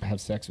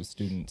have sex with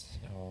students.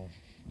 Oh.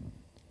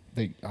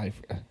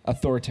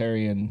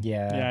 Authoritarian.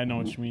 yeah, I know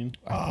what you mean.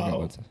 I forgot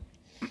what's.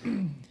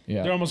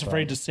 Yeah. They're almost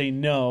afraid to say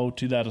no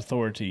to that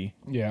authority.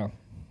 Yeah.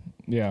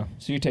 Yeah.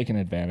 So you're taking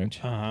advantage.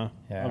 Yeah.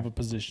 Of a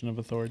position of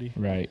authority.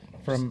 Right.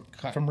 From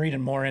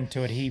reading more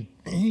into it, he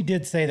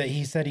did say that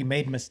he said he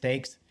made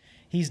mistakes.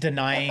 He's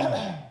denying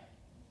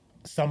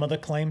some of the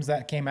claims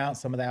that came out,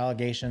 some of the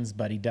allegations,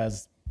 but he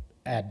does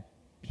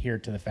adhere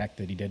to the fact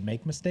that he did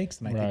make mistakes,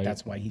 and I think Right.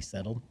 that's why he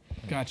settled.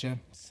 Gotcha.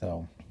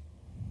 So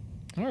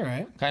All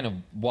right. Kind of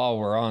while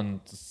we're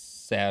on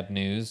sad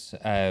news,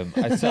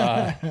 I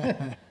saw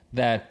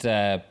that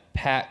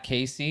Pat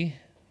Casey,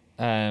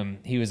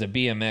 he was a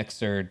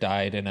BMXer,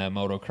 died in a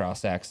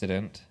motocross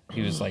accident.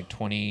 He was like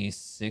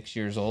 26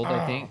 years old,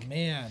 I think. Oh,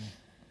 man.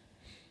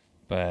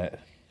 But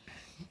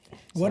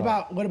What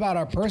about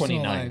our personal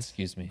 29, lives?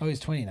 excuse me. Oh, he's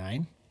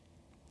 29.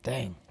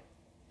 Dang.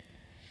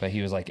 But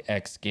he was like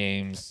X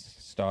Games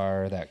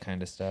star, that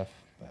kind of stuff.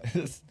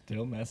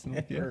 Still messing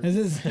with you.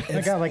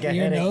 I got like a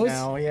your headache nose?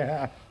 now.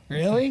 Yeah,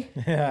 Really?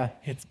 yeah,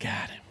 It's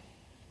got him.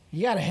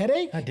 You got a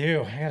headache? I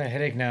do. I got a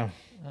headache now.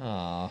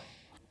 Aw.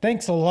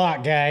 Thanks a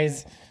lot,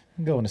 guys.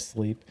 I'm going to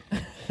sleep.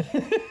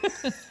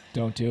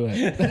 Don't do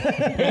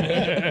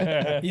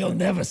it. You'll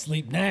never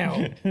sleep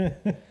now.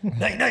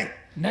 Night, night.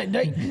 Night,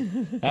 night.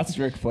 That's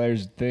Ric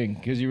Flair's thing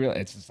because you realize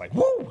it's just like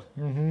woo.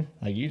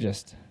 Like you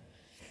just.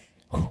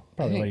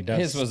 Probably what he does.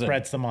 His was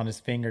Spreads them on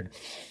his finger.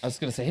 I was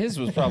gonna say his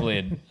was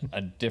probably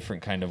a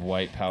different kind of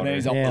white powder. And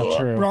he's all, Yeah,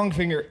 true. wrong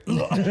finger.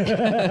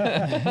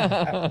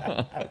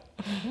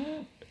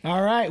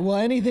 All right. Well,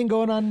 anything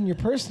going on in your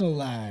personal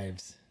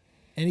lives?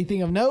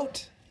 Anything of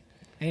note?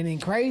 Anything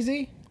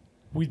crazy?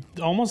 We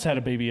almost had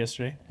a baby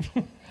yesterday.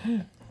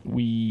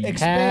 We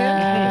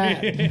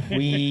Expand.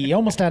 We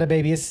almost had a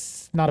baby.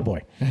 It's not a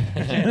boy.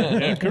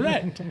 Yeah,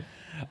 correct.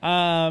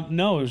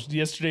 No,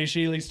 yesterday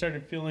Shaylee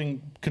started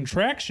feeling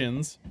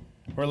contractions,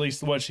 or at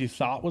least what she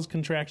thought was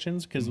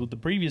contractions, because with the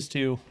previous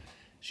two,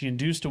 she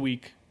induced a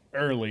week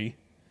early.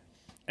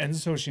 And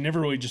so she never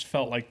really just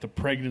felt like the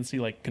pregnancy,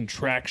 like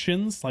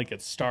contractions, like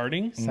it's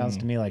starting. Sounds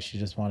to me like she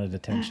just wanted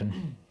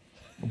attention.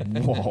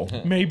 Whoa.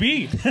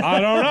 Maybe. I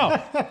don't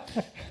know.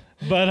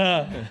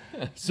 But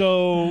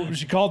so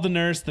she called the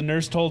nurse. The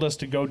nurse told us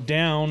to go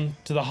down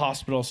to the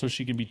hospital so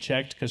she can be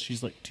checked because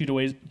she's like 2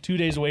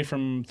 days away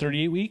from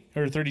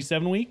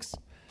 37 weeks.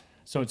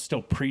 So it's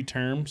still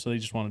preterm. So they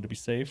just wanted to be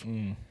safe.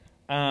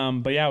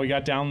 But yeah, we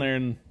got down there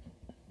and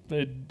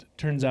it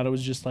turns out it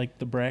was just like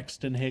the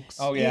Braxton Hicks.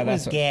 Oh yeah, It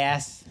was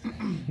gas.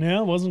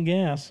 No, it wasn't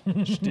gas.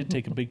 She did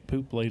take a big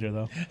poop later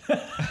though.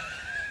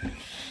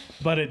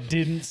 But it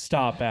didn't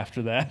stop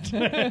after that.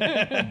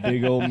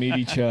 big old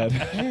meaty chud.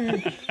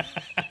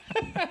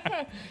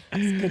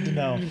 It's good to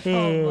know.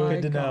 Oh my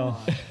Good to know.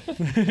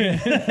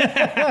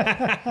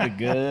 The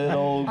good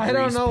old. I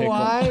don't grease know pickle.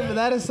 why, but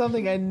that is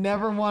something I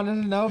never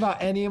wanted to know about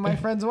any of my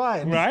friends'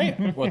 wives. Right?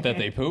 What, that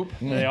they poop?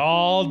 They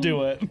all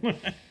do it.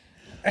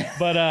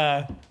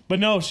 But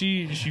no,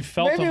 she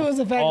felt Maybe them it was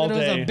the fact all that it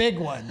was day. a big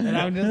one, and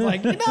I'm just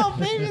like,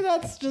 maybe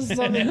that's just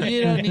something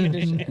you don't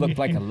need to. Looked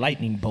like a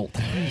lightning bolt.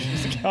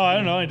 Oh, I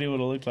don't know. I do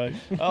what it looked like.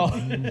 Oh,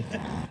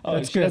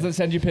 she doesn't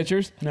send you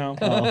pictures? No.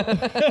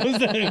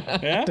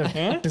 Yeah?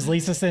 Huh? Does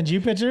Lisa send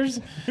you pictures?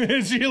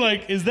 Is she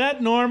like, is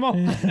that normal?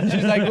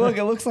 She's like, look,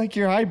 it looks like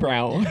your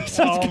eyebrow.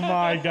 Oh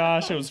my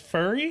gosh, it was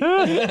furry?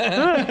 Looked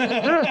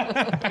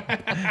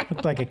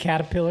like a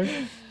caterpillar.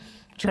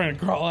 Trying to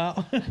crawl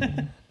out.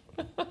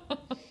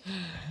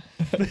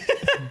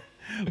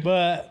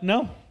 But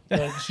no,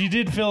 she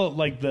did feel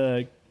like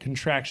the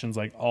contractions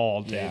like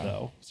all day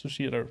though. So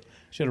she had a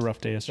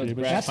rough day yesterday.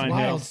 But she's That's fine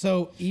wild. now.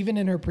 So even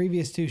in her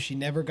previous two, she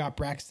never got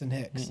Braxton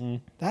Hicks.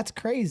 That's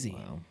crazy.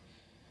 Wow.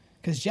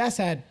 Because Jess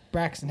had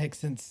Braxton Hicks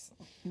since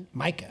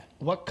Micah.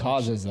 What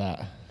causes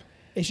that?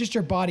 It's just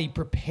your body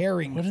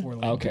preparing for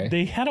labor. Okay.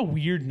 They had a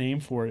weird name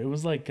for it. It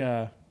was like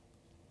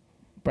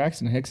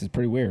Braxton Hicks is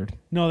pretty weird.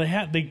 no,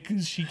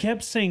 she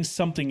kept saying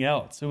something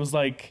else. It was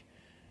like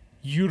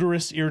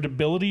uterus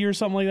irritability or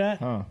something like that.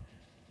 Huh.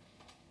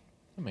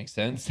 That makes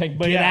sense. But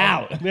Get yeah,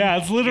 out. Yeah,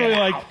 it's literally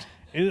like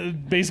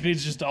basically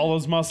it's just all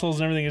those muscles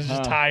and everything is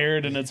just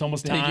tired and it's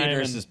almost The time.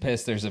 uterus and is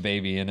pissed there's a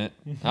baby in it.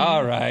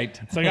 All right.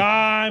 it's like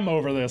I'm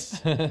over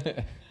this.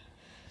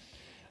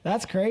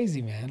 That's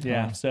crazy, man.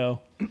 Yeah. So,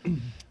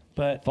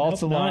 but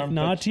False alarm,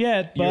 Not but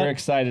yet. You were But,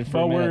 excited for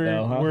but a minute,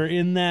 though, huh? we're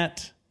in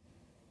that.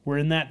 We're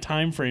in that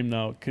time frame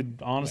though. It could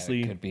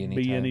honestly could be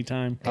be any any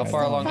time. time. How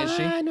far along is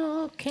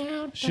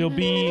she? She'll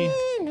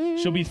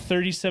be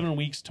 37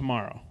 weeks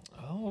tomorrow.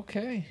 Oh,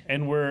 okay.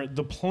 And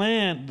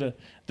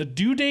the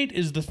due date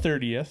is the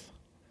 30th.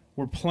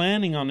 We're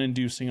planning on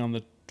inducing on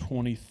the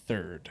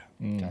 23rd.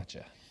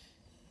 Gotcha.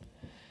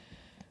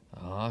 So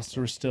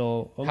Awesome. we're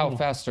still a How little-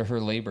 fast are her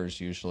labors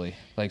usually?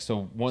 Like,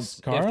 so once if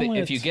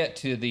Scarlett. you get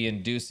to the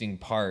inducing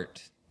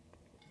part,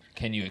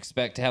 can you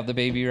expect to have the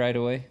baby right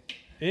away?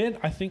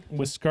 I think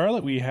with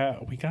Scarlett we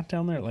got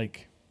down there at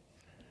like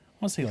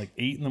I want to say like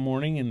 8 in the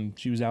morning and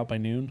she was out by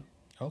noon.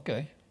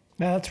 Okay.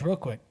 No, that's real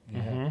quick.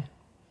 Nice.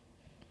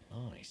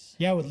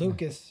 Yeah, with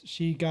Lucas,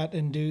 she got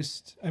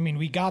induced. I mean,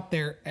 we got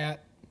there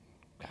at,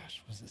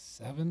 was it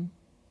 7?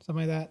 Something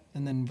like that.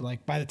 And then,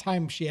 like, by the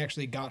time she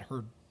actually got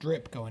her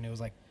drip going, it was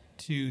like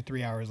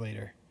 2-3 hours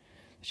later.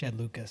 She had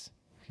Lucas.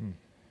 Yeah,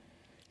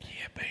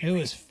 baby. It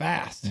was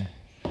fast.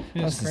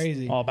 It was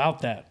crazy. All about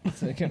that.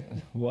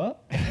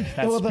 What?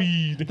 That Well,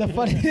 speed.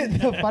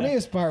 The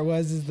funniest part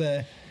was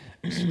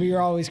we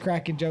were always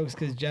cracking jokes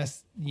because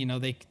Jess,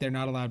 they're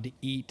not allowed to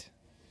eat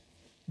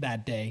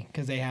that day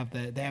because they have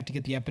to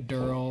get the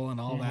epidural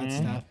and all that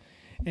stuff.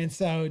 And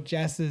so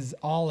Jess is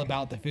all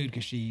about the food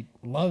because she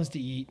loves to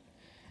eat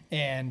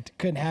and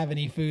couldn't have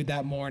any food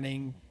that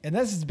morning. And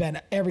this has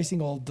been every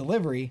single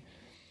delivery.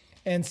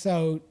 And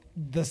so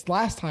this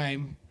last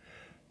time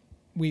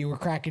we were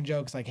cracking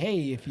jokes like,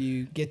 hey, if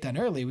you get done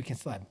early, we can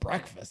still have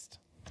breakfast.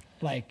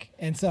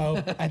 And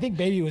so I think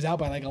baby was out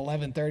by like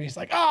 11:30. It's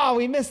like, oh,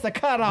 we missed the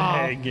cutoff,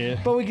 Dang it.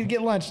 but we could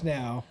get lunch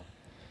now.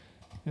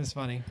 It was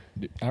funny.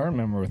 I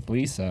remember with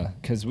Lisa,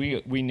 because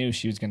we knew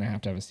she was going to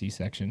have a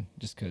C-section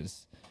just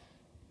because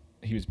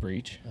he was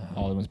breech.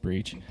 All of him was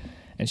breech.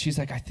 And she's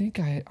like, I think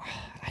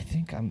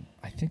I'm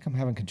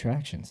having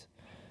contractions.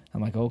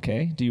 I'm like,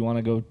 okay, do you want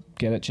to go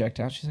get it checked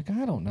out? She's like,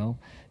 I don't know.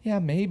 Yeah,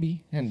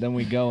 maybe. And then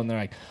we go and they're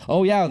like,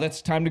 oh yeah,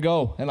 that's time to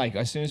go. And like,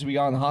 as soon as we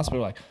got in the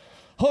hospital, like,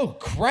 oh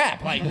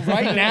crap, like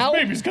right now?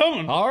 Baby's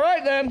coming. All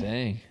right then.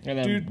 Dang. And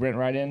then Dude. went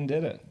right in and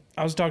did it.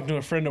 I was talking to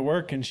a friend at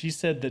work and she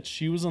said that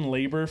she was in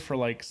labor for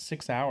like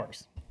 6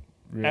 hours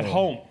at Really?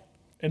 home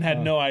and had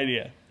no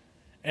idea.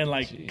 And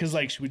because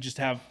she would just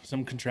have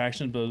some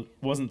contractions, but it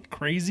wasn't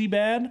crazy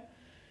bad.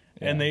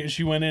 Yeah. And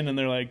she went in and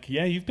they're like,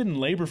 yeah, you've been in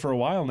labor for a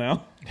while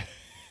now.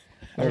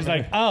 I was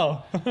like,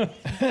 oh.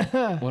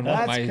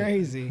 That's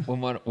crazy.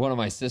 When one of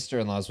my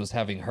sister-in-laws was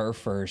having her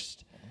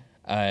first,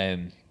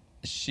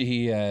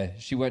 she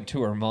went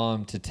to her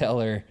mom to tell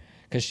her,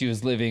 because she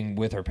was living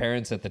with her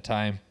parents at the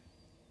time,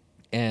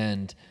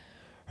 and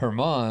her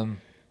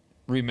mom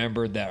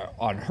remembered that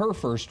on her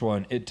first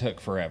one it took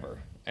forever,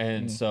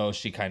 and so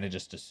she kind of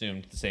just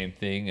assumed the same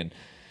thing, and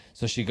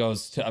so she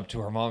goes up to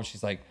her mom.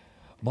 She's like,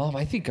 "Mom,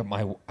 I think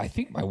my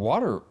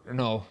water,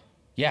 no,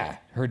 yeah,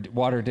 her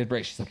water did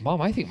break." She's like,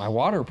 "Mom, I think my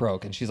water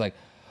broke," and she's like,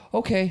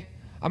 "Okay,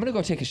 I'm gonna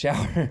go take a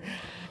shower."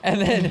 And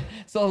then,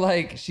 so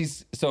like,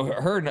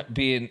 her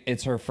being,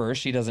 it's her first,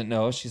 she doesn't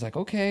know. She's like,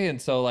 okay.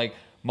 And so like,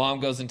 mom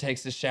goes and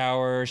takes a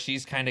shower.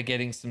 She's kind of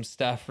getting some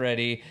stuff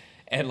ready.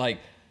 And like,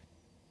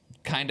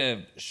 kind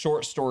of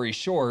short story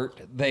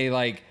short, they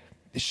like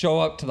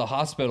show up to the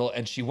hospital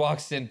and she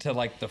walks into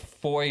like the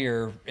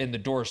foyer in the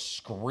door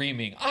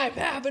screaming, "I'm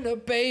having a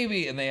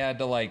baby." And they had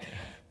to like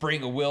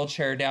bring a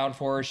wheelchair down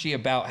for her. She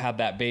about had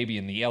that baby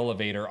in the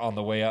elevator on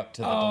the way up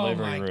to the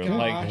delivery room. gosh.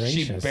 Like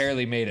she Gracious.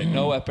 barely made it.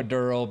 No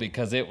epidural,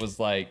 because it was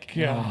like,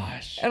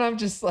 Gosh. and I'm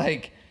just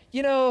like,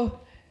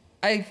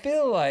 I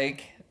feel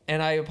like,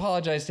 and I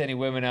apologize to any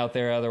women out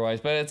there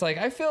otherwise, but it's like,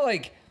 I feel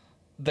like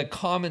the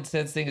common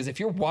sense thing is if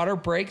your water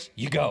breaks,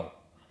 you go.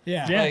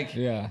 Yeah. Yeah. Like,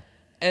 Yeah.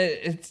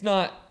 it's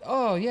not,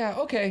 oh yeah,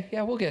 okay,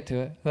 yeah, we'll get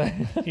to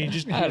it. You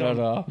just I don't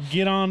know.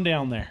 get on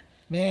down there.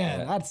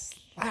 Man, I'd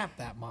slap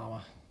that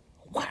mama.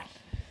 What?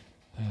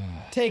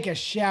 Take a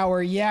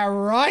shower. Yeah,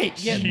 right.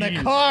 Get in the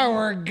Jeez. car.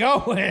 We're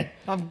going.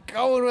 I'm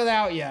going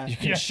without you. You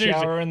can Yeah,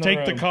 shower seriously, in the take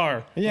room. the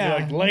car. Yeah.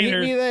 Be like,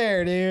 later. Meet me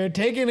there, dude.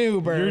 Take an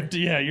Uber.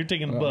 You're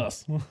taking the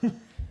bus.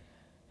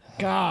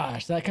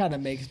 Gosh, that kind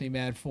of makes me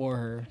mad for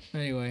her.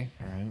 Anyway.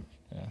 All right.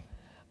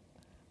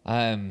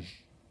 Yeah.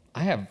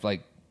 I have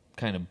like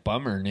kind of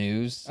bummer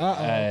news.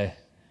 Uh-oh.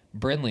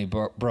 Brindley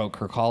broke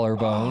her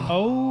collarbone.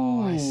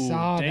 Oh, I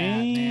saw that,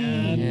 dang.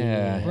 man.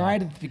 Yeah.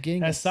 Right at the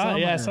beginning of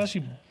summer. I saw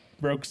she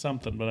broke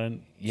something, but I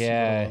didn't see what it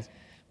Yeah, was.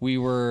 we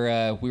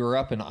were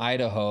up in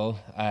Idaho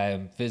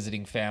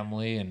visiting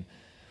family, and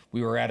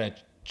we were at a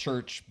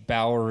church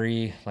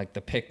Bowery, like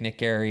the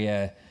picnic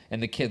area,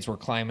 and the kids were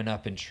climbing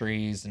up in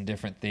trees and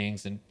different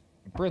things. And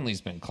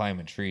Brindley's been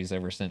climbing trees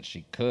ever since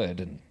she could,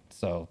 and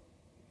so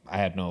I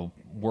had no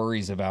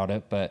worries about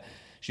it. But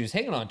she was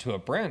hanging onto a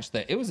branch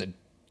that it was a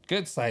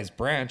good sized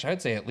branch.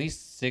 I'd say at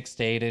least 6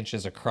 to 8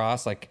 inches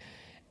across. Like,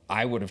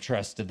 I would have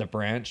trusted the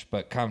branch,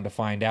 but come to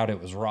find out it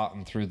was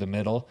rotten through the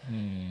middle.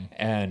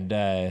 And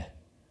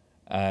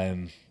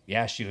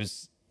yeah, she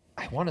was,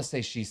 I want to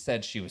say she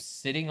said she was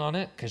sitting on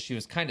it because she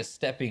was kind of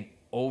stepping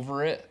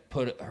over it,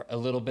 put a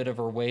little bit of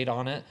her weight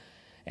on it,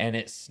 and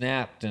it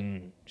snapped,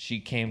 and she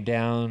came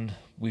down,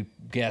 we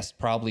guessed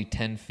probably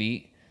 10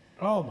 feet.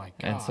 Oh, my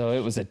God. And so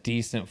it was a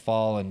decent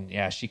fall, and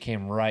yeah, she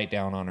came right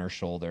down on her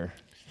shoulder.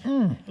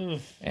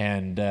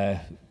 And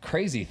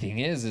crazy thing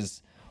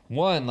is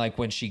one, like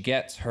when she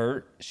gets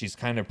hurt, she's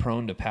kind of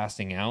prone to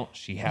passing out.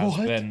 She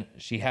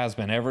has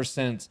been ever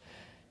since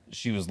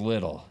she was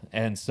little.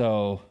 And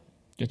so,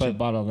 Get you a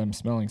bottle of them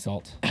smelling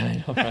salts.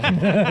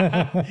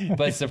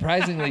 but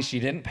surprisingly, she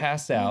didn't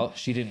pass out.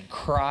 She didn't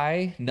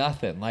cry,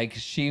 nothing. Like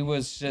she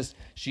just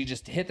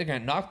hit the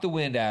ground, knocked the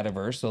wind out of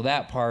her. So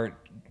that part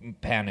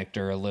panicked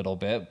her a little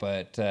bit,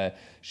 but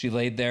she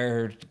laid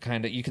there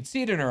kind of, you could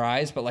see it in her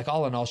eyes, but like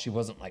all in all, she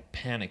wasn't like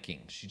panicking.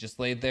 She just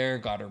laid there,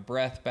 got her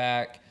breath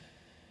back.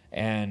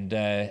 And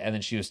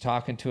then she was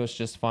talking to us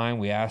just fine.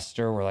 We asked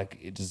her, we're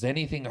like, does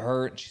anything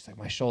hurt? And she's like,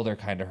 my shoulder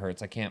kind of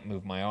hurts. I can't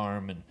move my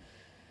arm.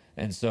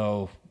 And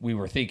so we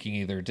were thinking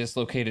either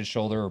dislocated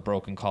shoulder or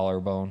broken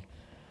collarbone.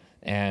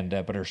 And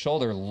but her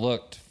shoulder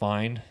looked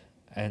fine.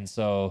 And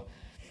so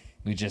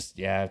we just,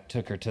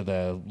 took her to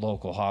the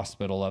local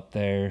hospital up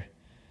there.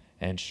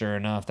 And sure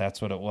enough,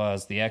 that's what it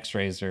was. The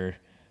x-rays are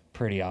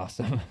pretty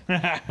awesome.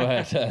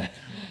 but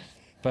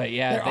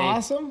yeah. They're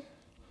awesome?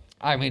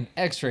 I mean,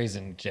 x-rays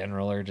in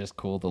general are just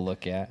cool to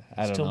look at.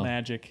 I don't Still know.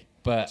 magic.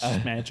 But It's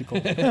just magical.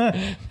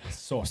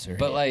 Sorcery.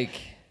 But like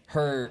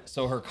her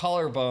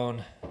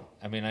collarbone,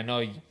 I mean, I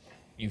know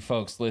you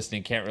folks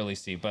listening can't really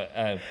see, but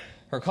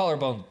her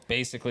collarbone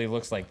basically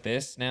looks like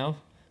this now.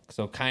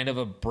 So kind of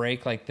a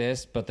break like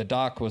this, but the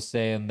doc was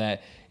saying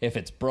that if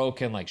it's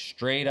broken like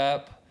straight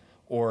up,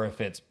 or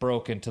if it's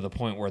broken to the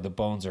point where the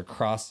bones are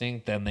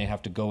crossing, then they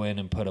have to go in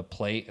and put a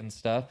plate and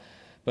stuff.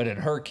 But in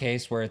her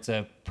case, where it's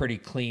a pretty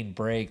clean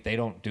break, they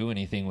don't do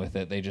anything with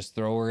it. They just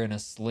throw her in a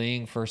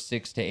sling for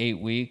 6 to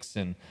 8 weeks,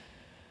 and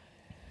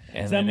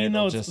Does that then mean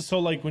it'll though? So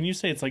like when you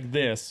say it's like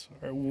this,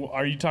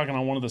 are you talking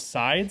on one of the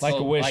sides? Like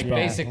a wishbone. Like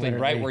basically right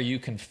literally. where you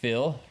can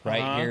feel,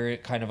 right here,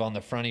 kind of on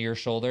the front of your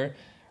shoulder.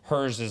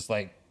 Hers is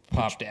like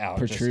popped out,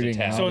 protruding just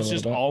a tad. out. so a it's little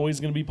just bit. always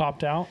going to be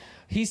popped out.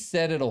 He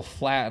said it'll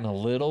flatten a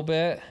little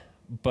bit,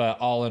 but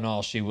all in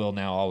all, she will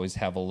now always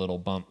have a little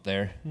bump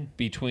there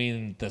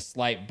between the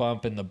slight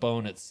bump in the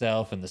bone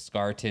itself and the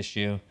scar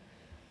tissue.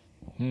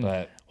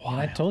 But And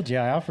I told you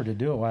I offered to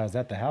do it while I was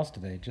at the house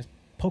today. Just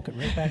poke it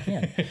right back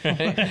in.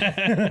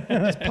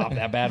 just pop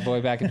that bad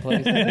boy back in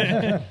place.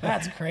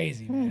 That's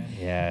crazy, man.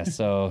 Yeah,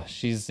 so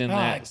she's in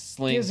that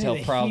sling gives me till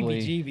the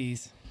probably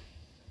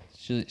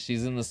heebie-jeebies.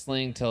 she's in the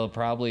sling till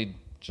probably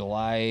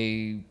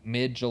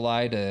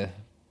mid-July to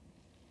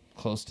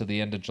close to the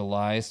end of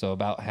July, so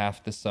about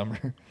half the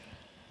summer.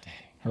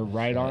 Her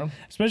right arm.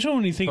 Especially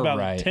when you think Her about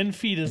right. 10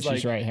 feet is She's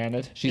like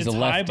right-handed. She's it's a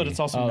lefty. high, but it's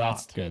also Oh, not.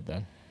 that's good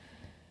then.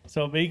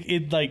 So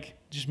it like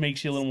just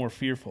makes you a little more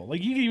fearful.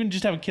 Like you can even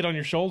just have a kid on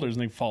your shoulders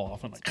and they fall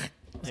off and like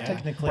It's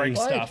technically break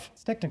stuff.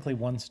 It's technically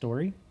one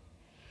story.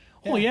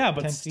 Oh yeah,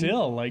 but 10 feet.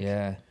 still, like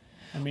Yeah.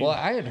 I mean, Well,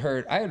 I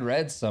had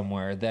read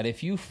somewhere that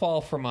if you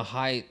fall from a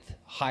height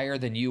higher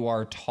than you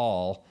are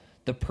tall,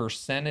 the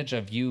percentage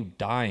of you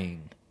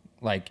dying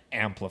like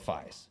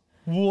amplifies.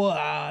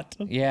 what?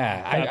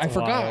 Yeah, I That's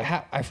forgot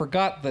wild. I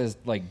forgot the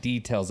like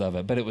details of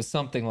it, but it was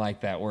something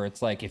like that where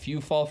it's like if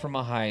you fall from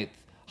a height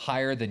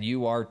higher than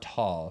you are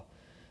tall,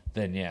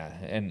 then yeah,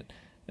 and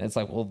it's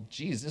like, well,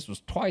 geez, this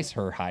was twice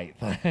her height.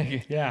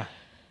 Yeah.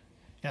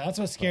 Yeah, that's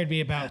what scared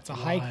me about the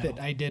hike that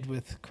I did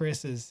with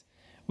Chris. Is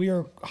we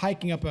were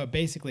hiking up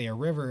basically a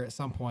river at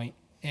some point,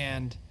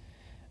 and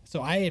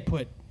so I had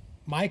put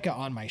Micah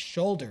on my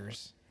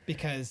shoulders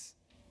because,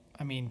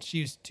 I mean,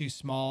 she was too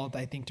small,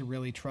 I think, to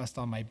really trust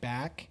on my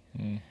back.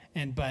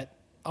 But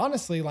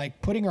honestly,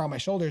 like putting her on my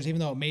shoulders, even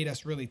though it made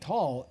us really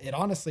tall, it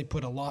honestly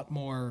put a lot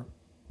more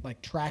like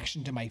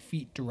traction to my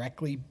feet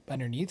directly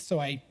underneath.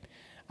 So I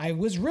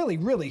was really,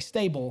 really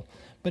stable,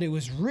 but it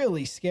was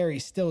really scary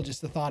still,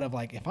 just the thought of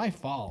like, if I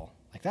fall,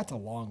 like that's a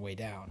long way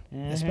down,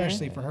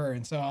 especially for her.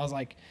 And so I was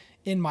like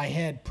in my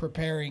head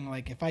preparing,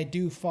 like if I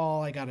do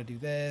fall, I got to do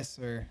this,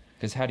 or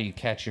Because how do you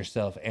catch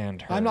yourself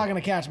and her? I'm not going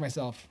to catch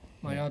myself.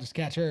 Like I'll just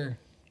catch her.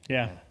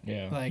 Yeah.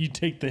 Yeah. Like, You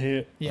take the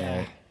hit. yeah.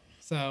 Right.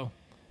 So,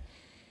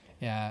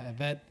 yeah,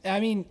 but I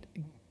mean,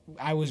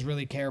 I was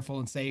really careful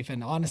and safe.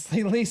 And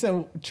honestly,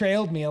 Lisa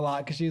trailed me a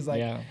lot because she was like,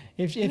 Yeah.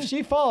 if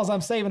she falls,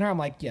 I'm saving her. I'm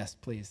like, yes,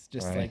 please.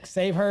 Just Right. like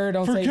save her.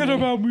 Don't save Forget me.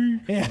 about me.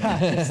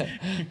 Yeah.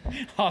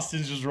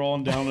 Austin's just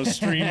rolling down a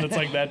stream that's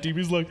like that deep.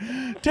 He's like,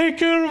 take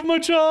care of my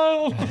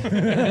child.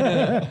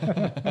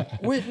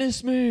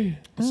 Witness me.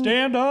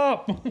 Stand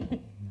up.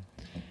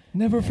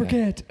 Never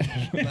forget.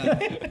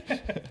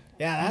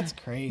 Yeah, that's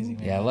crazy,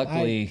 man. Yeah,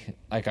 luckily,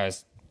 like I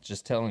was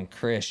just telling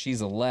Chris,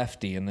 she's a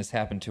lefty, and this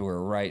happened to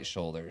her right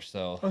shoulder.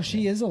 So Oh,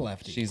 she is a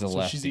lefty. she's a So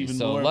lefty. she's even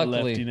so more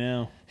luckily, lefty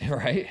now.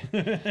 right?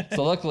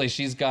 So luckily,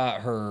 she's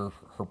got her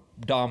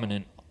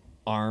dominant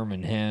arm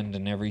and hand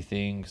and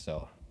everything.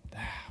 So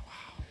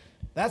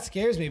That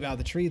scares me about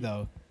the tree,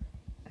 though.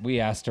 we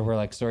asked her, we're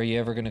like, so are you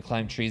ever going to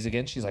climb trees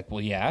again? She's like, well,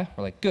 yeah.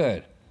 We're like,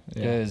 good.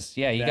 Because,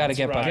 yeah, you got to That's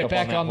get right. back Get up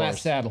Back on on that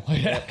horse. saddle.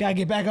 Yeah. Gotta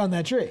get back on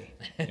that tree.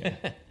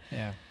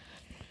 Yeah.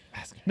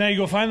 Now you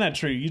go find that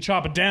tree, you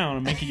chop it down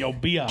and make it your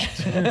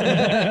biatch.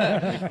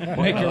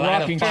 Make a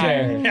rocking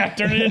chair. Yeah,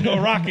 turn it into a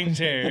rocking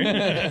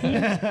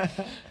chair.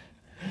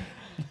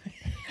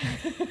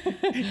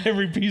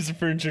 Every piece of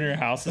furniture in your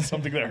house is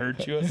something that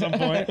hurt you at some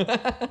point.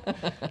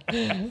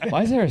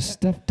 Why is there a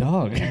stuffed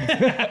dog?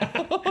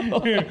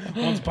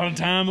 Once upon a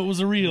time, it was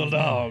a real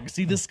dog.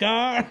 See the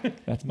scar?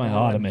 That's my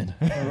ottoman.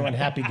 Remember when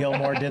Happy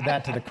Gilmore did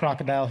that to the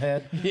crocodile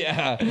head?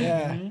 Yeah.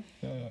 Yeah.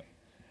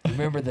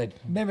 Remember that?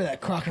 Remember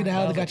that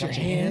crocodile that got your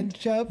hand,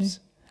 Chubbs?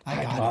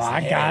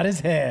 I got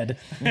his head.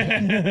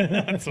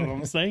 That's what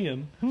I'm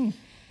saying.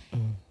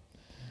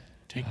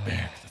 Take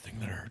back the thing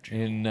that hurt you.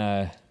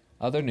 In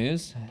other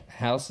news,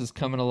 house is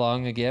coming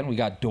along again. We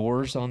got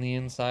doors on the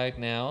inside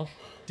now,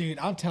 Dude,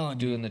 I'm telling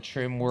you, doing the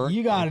trim work.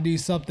 you got to do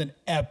something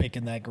epic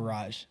in that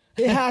garage.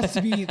 It has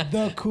to be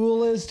the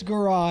coolest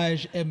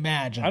garage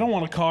imaginable. I don't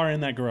want a car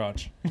in that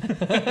garage.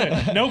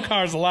 No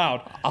cars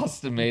allowed.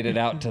 Austin made it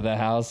out to the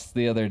house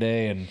the other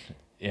day, and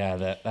yeah,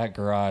 that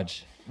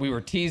garage. We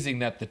were teasing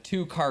that the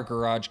 2-car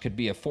garage could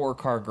be a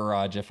 4-car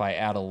garage if I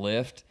add a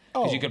lift,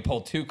 because Oh. you could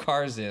pull 2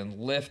 cars in,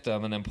 lift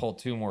them, and then pull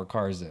 2 more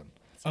cars in.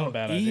 It's not a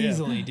bad idea.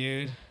 Easily,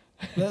 dude.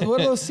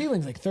 What are those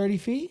ceilings, like 30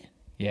 feet?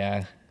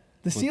 Yeah,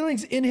 The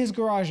ceilings in his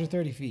garage are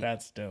 30 feet.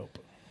 That's dope.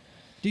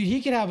 Dude,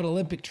 he could have an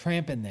Olympic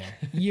tramp in there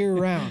year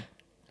round.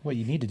 What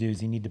you need to do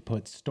is you need to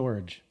put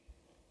storage.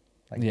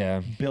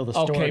 yeah. Build a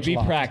storage Okay, be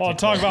loft. practical. Oh,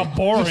 talk about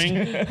boring.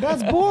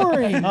 That's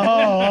boring.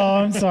 Oh,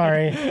 I'm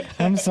sorry.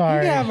 I'm You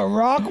sorry. can have a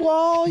rock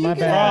wall. You My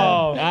can bad. have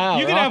Oh, Ah,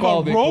 you can rock have wall a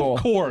would be rope cool.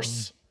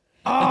 course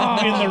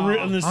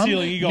in the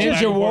ceiling. You go back and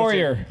Ninja forth.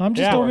 Warrior. I'm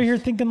just Yeah. over here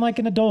thinking like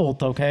an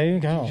adult, okay?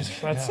 Go.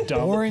 That's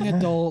dumb. boring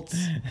adults.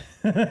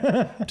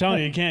 I'm telling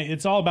you, you can't.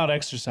 It's all about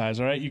exercise,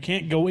 all right? You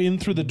can't go in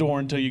through the door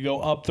until you go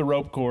up the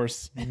rope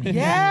course,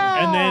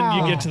 Yeah. and then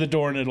you get to the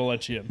door and it'll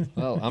let you in.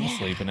 Well, I'm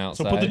sleeping So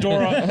outside. put the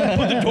door up.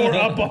 Put the door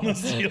up on the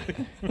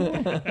ceiling.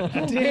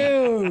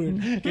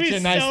 Dude. Get you a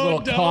nice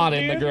little cot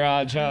in the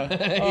garage, huh?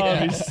 Oh,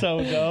 it'd be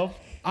so dope.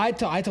 I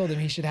told him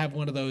he should have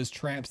one of those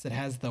tramps that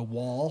has the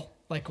wall,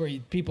 like where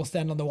people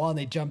stand on the wall and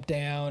they jump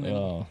down and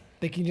Oh.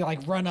 they can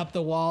like run up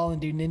the wall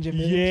and do ninja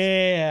moves.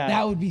 Yeah,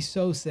 That would be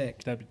so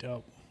sick. that'd be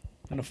dope.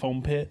 And a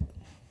foam pit.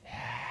 Yeah.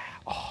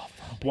 Oh,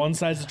 one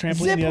side's the trampoline,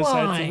 Zip the other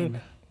side's the.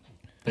 line.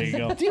 There you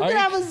go. You can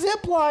have a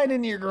zip line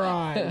in your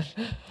garage.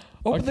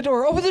 Open the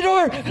door! Open the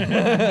door!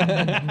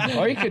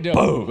 Or you could do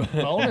a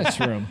bonus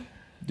room.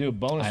 Do a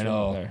bonus I room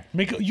know. up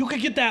there. You could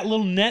get that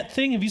little net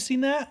thing. Have you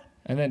seen that?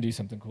 And then do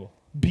something cool.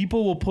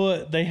 people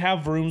will they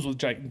have rooms with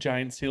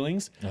giant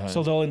ceilings,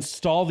 so they'll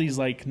install these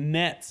like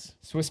nets,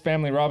 Swiss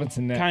Family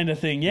Robinson net. kind of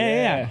thing.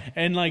 Yeah.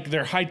 And like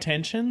they're high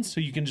tension, so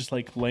you can just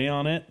like lay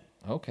on it,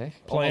 Okay.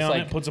 play Almost on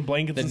like it, put some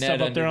blankets the and net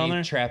stuff up there on there.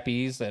 underneath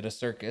trapeze at a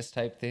circus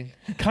type thing.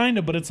 Kind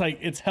of, but it's like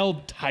it's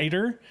held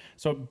tighter,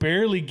 so it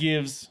barely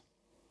gives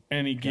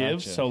any give.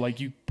 Gotcha. So like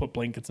you put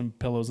blankets and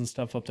pillows and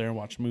stuff up there and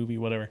watch a movie,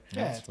 whatever.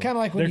 Yeah, it's kind of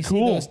like when They're you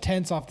cool. see those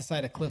tents off the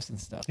side of cliffs and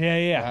stuff.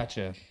 Yeah.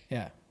 Gotcha.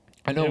 Yeah.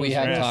 I know It we was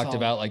had rad. talked Solid.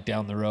 about like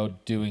down the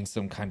road doing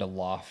some kind of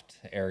loft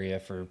area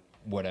for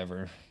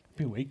whatever. It'd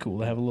be way cool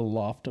to have a little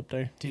loft up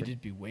there. Dude,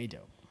 it'd be way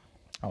dope.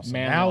 Oh, so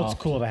Man now loft.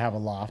 it's cool to have a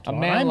loft. A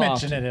When man I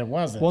loft. mentioned it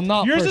wasn't. Well,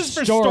 not Yours for is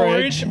for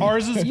storage.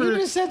 Ours is You for.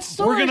 just said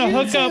storage. We're gonna you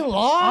didn't hook say up-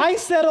 loft. I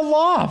said a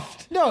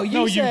loft. No, you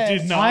No, you said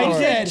did not. I Storage.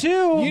 did too.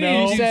 You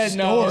No. didn't said do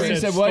no. storage. He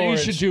said what you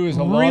Storage. should do is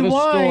a lot of Rewind,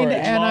 storage.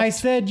 and I Loft.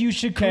 said you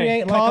should Okay,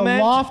 create like a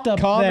comment- loft up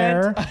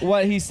comment there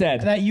what he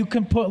said. that you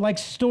can put like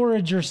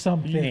storage or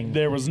something.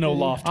 There was no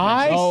loft.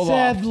 I No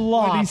said loft.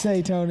 What did he loft.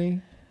 say,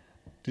 Tony?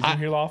 Did you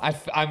hear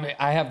loft?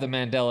 I have the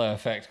Mandela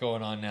effect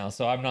going on now,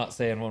 so I'm not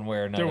saying one way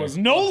or another. There was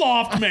no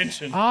loft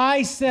mentioned.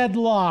 I said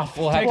loft.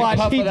 We'll Take have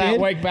a puff he of that,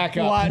 did. wake back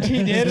up. Watch,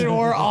 he did, and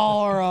we're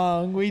all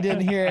wrong. We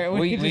didn't hear it.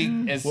 we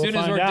as We'll soon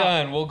as find we're out.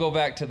 done, we'll go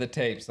back to the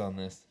tapes on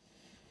this.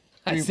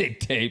 I say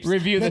tapes.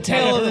 Review the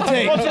tail of the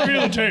tape. Let's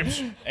review the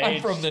tapes.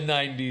 I'm from the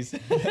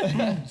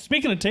 90s.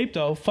 Speaking of tape,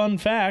 though, fun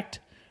fact: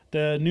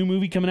 the new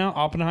movie coming out,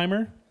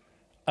 Oppenheimer.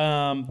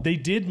 They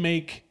did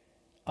make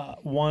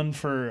one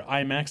for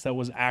IMAX that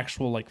was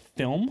actual like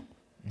film.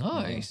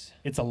 Nice.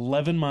 It's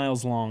 11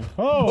 miles long.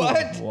 Oh,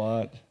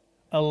 What?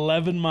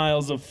 11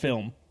 miles of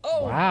film.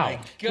 Oh Wow. my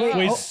god.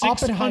 Weighs Oh,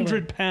 Oppenheimer.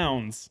 600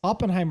 pounds.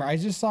 Oppenheimer. I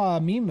just saw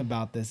a meme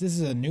about this. This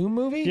is a new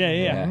movie.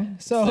 Yeah.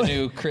 So the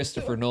new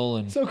Christopher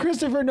Nolan. So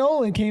Christopher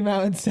Nolan came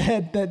out and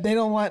said that they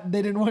didn't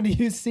want to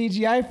use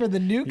CGI for the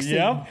nukes.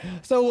 Yep.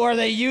 So are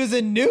they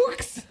using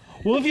nukes?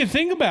 Well, if you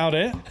think about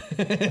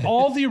it,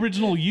 all the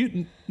original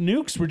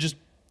nukes were just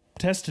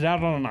tested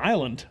out on an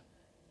island.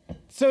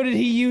 So did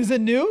he use a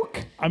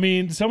nuke? I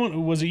mean,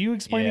 was it you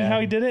explaining Yeah. how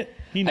he did it?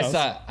 He knows.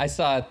 I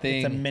saw a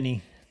thing. it's a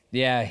mini.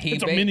 Yeah,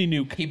 It's a mini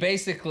nuke. He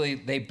basically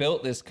they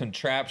built this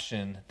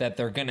contraption that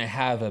they're gonna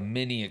have a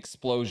mini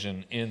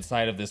explosion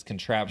inside of this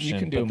contraption. You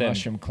can do but a then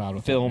mushroom cloud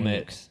with film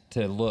nukes. it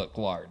to look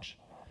large.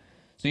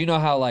 So you know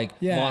how like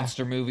Yeah.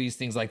 monster movies,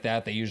 things like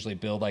that, they usually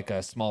build like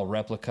a small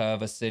replica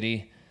of a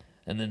city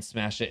and then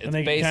smash it. It's And they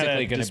can basically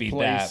kinda gonna be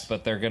displace.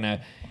 that,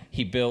 but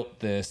he built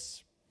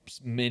this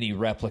mini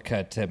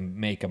replica to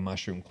make a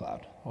mushroom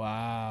cloud.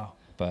 Wow.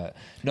 But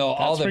no,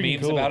 all the freaking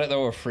memes cool. about it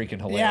though were freaking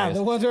hilarious. Yeah,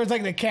 the ones where it's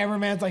like the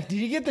cameraman's like, "Did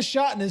you get the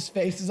shot?" And his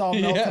face is all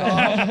melted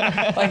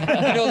off. Like,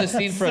 you know the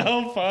scene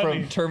So funny.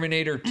 from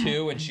Terminator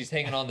 2 and she's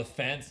hanging on the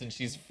fence and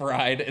she's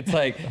fried. It's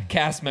like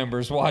cast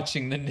members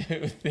watching the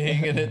new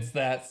thing and it's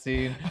that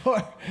scene.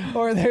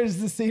 or there's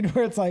the scene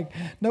where it's like,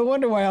 no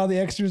wonder why all the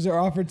extras are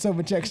offered so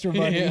much extra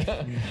money.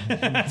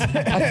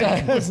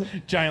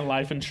 Giant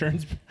life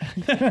insurance.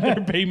 Their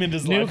payment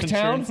is life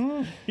Nuketown?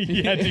 insurance.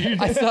 Yeah, dude.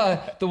 I saw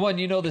the one,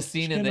 you know, the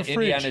scene in in the a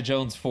fridge. Indiana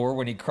Jones 4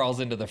 when he crawls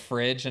into the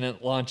fridge and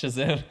it launches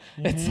him.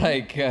 It's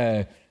like,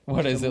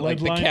 what is it? Like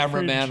the lead-lined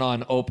cameraman fridge.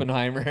 on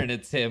Oppenheimer and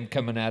it's him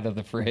coming out of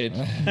the fridge.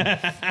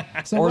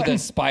 So Or what- the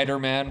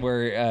Spider-Man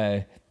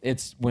where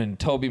it's when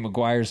Tobey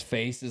Maguire's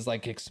face is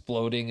like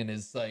exploding and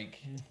is like,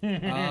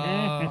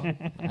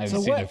 I've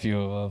So seen what- a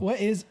few of them. what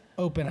is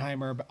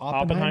Oppenheimer?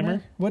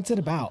 Oppenheimer? What's it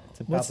about?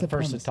 It's about What's the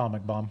first premise?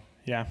 atomic bomb.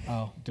 Yeah.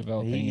 Oh,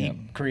 Developing He it.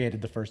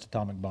 created the first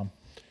atomic bomb.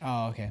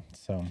 oh, okay.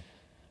 So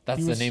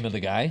That's the name of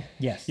the guy?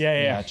 yes,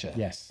 Yeah. Gotcha.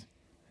 yes.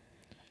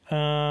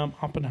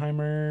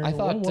 Oppenheimer. I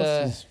thought, what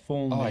was his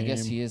full name? I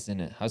guess he is in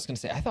it. I was going to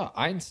say, I thought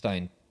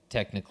Einstein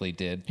technically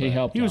did. He but-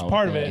 helped. He was out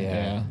part of with it.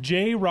 Yeah.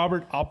 J.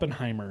 Robert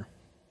Oppenheimer.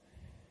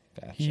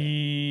 Gotcha.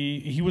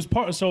 He was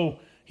part. So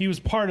he was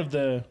part of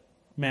the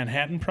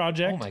Manhattan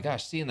Project. Oh my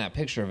gosh, seeing that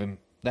picture of him,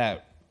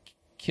 that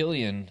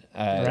Killian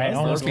Right,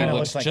 almost Murphy kinda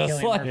looks looks like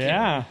just Cillian like Murphy. him.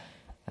 Yeah.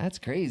 That's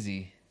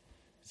crazy.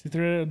 See,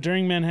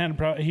 during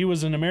Manhattan, he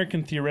was an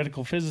American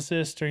theoretical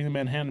physicist. During the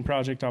Manhattan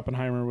Project,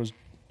 Oppenheimer was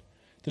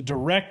the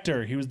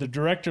director. He was the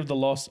director of the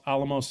Los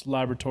Alamos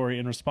Laboratory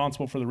and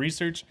responsible for the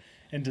research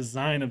and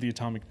design of the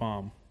atomic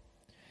bomb.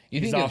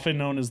 You He's think, often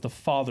known as the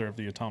father of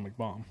the atomic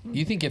bomb.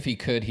 you think if he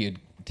could, he'd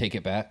take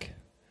it back?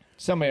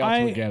 Somebody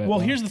else would get it. Well,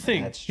 though. here's the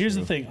thing. That's Here's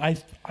true. the thing.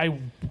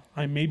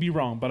 I may be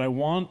wrong, but I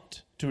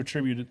want to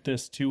attribute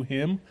this to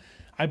him.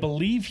 I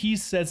believe he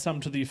said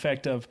something to the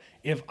effect of,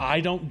 if I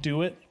don't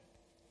do it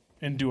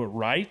and do it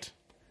right,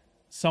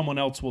 someone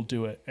else will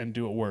do it and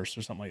do it worse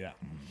or something like that.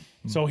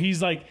 So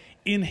he's like,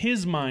 in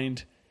his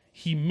mind,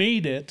 he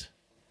made it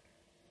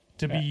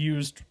to be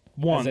used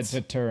once, as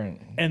a deterrent.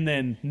 and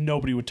then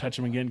nobody would touch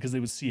him again because they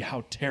would see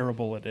how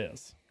terrible it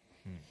is.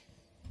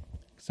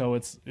 So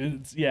it's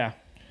yeah.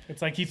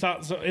 It's like he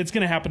thought, so it's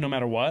going to happen no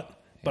matter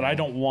what, but I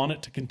don't want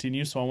it to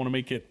continue, so I want to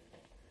make it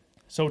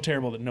so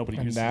terrible that nobody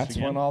And uses it that's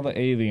again. when all the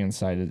alien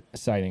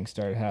sightings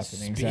started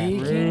happening.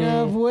 Speaking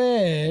of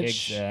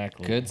which,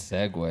 Exactly. Good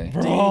segue.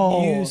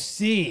 did you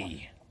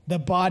see the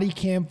body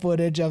cam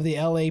footage of the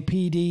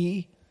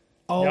LAPD.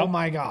 Oh Yep.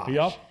 my gosh.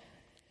 Yep.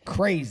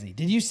 Crazy.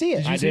 Did you see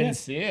it? I didn't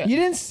see it. You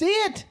didn't see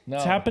it? No.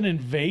 It's happened in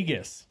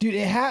Vegas. Dude,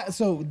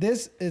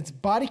 it's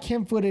body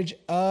cam footage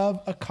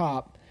of a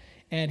cop,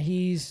 and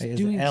he's Is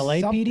doing it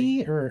LAPD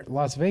something. or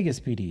Las Vegas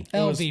PD?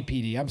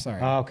 LVPD. I'm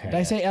sorry. Oh, okay. Did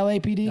I say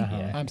LAPD?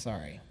 Yeah. I'm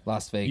sorry.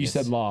 Las Vegas. You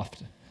said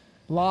loft.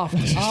 Loft.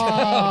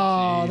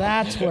 Oh,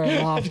 that's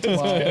where Loft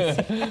was.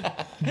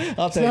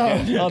 I'll take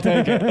it. I'll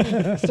take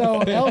it. So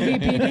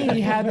LVPD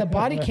had the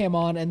body cam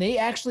on, and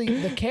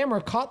the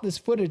camera caught this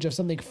footage of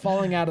something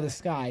falling out of the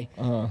sky.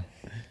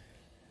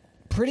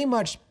 Pretty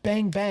much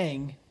bang,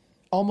 bang.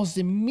 Almost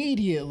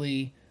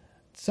immediately,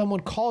 someone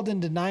called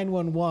into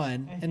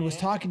 911 and was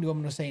talking to him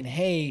and was saying,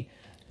 hey,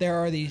 there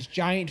are these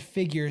giant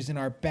figures in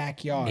our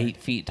backyard. 8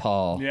 feet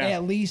tall. Yeah.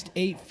 At least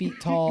 8 feet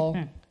tall,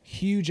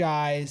 huge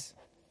eyes,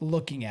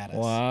 looking at us.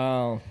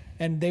 Wow.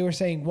 And they were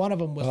saying one of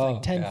them was Oh,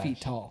 like 10 gosh. feet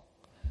tall.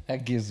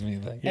 That gives me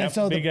the. And Yep,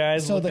 so big the,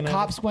 eyes so the looking at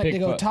cops went to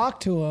go Bigfoot. talk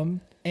to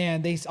him,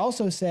 and they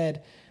also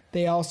said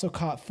they also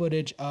caught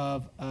footage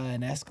of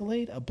an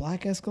Escalade, a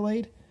black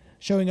Escalade,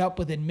 showing up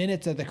within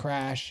minutes of the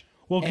crash.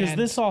 Well, because And-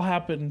 this all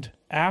happened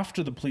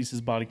after the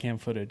police's body cam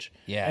footage.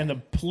 Yeah. And the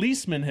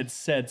policeman had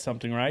said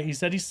something, right? He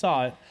said he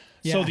saw it.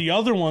 So Yeah. the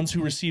other ones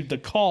who received the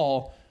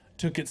call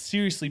took it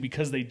seriously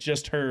because they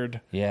just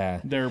heard Yeah.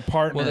 their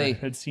partner Well, they-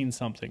 had seen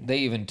something. They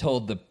even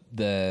told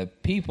the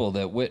people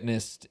that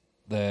witnessed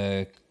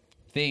the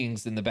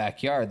things in the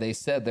backyard. They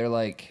said they're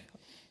like,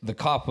 the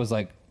cop was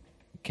like,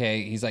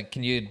 okay. He's like,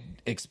 can you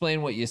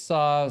explain what you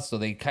saw? So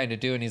they kind of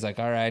do, and he's like,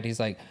 all right. He's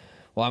like,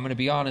 well, I'm going to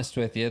be honest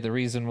with you. The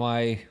reason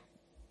why,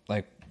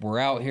 like, we're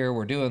out here,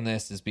 we're doing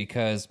this is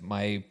because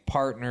my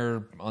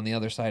partner on the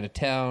other side of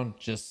town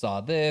just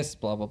saw this,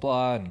 blah blah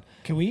blah. And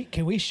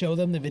Can we show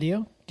them the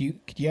video? Do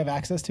you have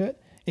access to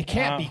it? It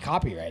can't be It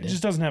copyrighted.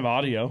 just doesn't have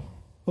audio.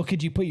 Well,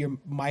 could you put your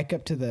mic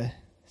up to the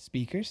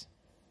speakers?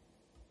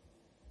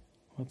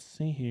 Let's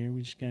see here.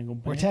 We just gotta go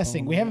back. We're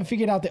testing. We haven't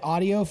figured out the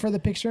audio for the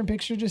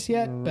picture-in-picture just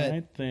yet, but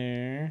Right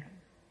there.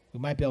 we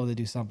might be able to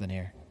do something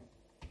here.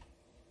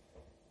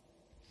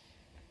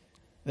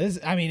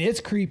 It's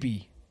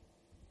creepy.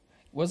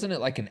 wasn't it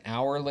like an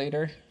hour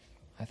later?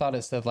 I thought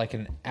it said like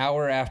an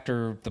hour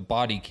after the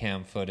body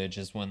cam footage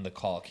is when the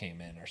call came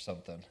in or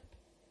something.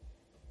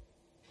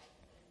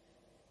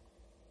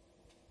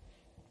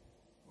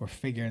 We're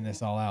figuring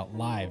this all out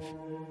live.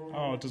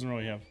 Oh, it doesn't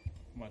really have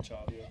much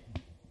audio.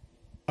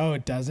 Oh,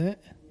 it doesn't?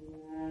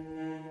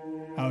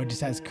 Oh, it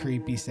just has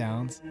creepy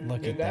sounds.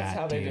 Look Dude, at that's that,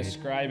 how they dude.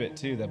 describe it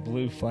too. The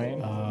blue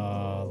flame.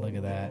 Oh, look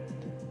at that.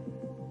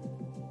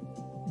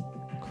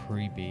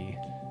 Creepy.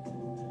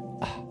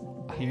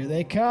 Here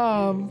they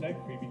come.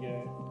 That creepy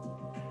guy.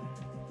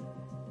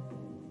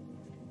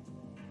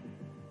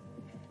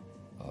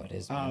 Oh, it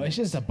is. Oh, it's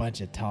just a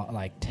bunch of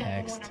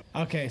text.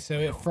 Okay, so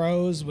it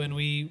froze when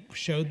we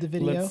showed the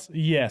video.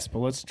 Yes, but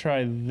let's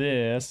try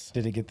this.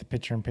 Did it get the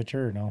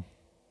picture-in-picture or no?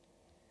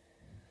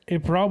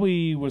 It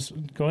probably was.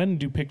 Go ahead and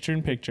do picture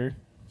in picture.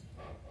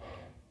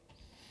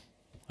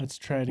 Let's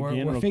try it again.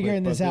 We're real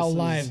figuring quick, this but out is-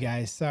 live,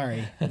 guys.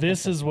 Sorry.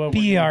 This is what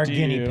Be we're our gonna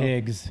guinea do.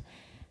 pigs.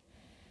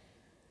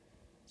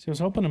 So I was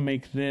hoping to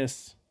make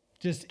this.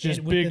 Just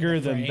Just within the bigger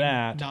than frame,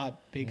 that.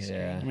 Not big screen.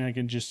 Yeah. I mean, I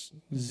can just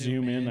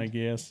zoom in, I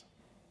guess.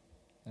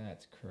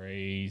 That's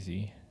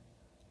crazy.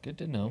 Good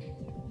to know.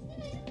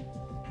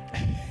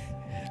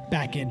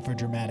 Back in for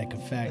dramatic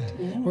effect.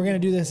 We're gonna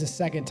do this a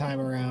second time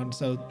around.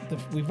 So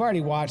we've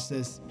already watched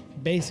this.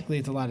 Basically,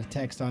 it's a lot of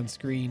text on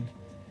screen,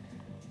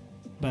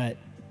 but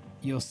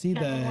you'll see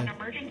the.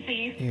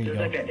 Emergency. Here you There's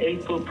go. like an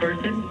 8-foot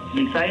person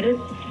beside it,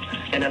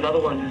 and another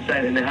one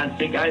beside it, and it has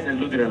big eyes and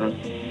looking at us,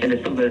 and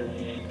it's still there.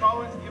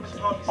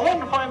 I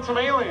wanted to find some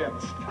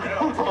aliens.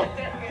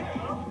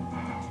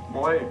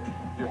 Well, hey,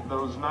 if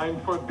those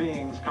 9-foot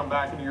beings come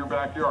back into your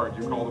backyard,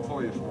 you call the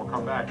police and we'll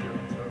come back here.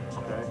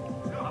 Okay?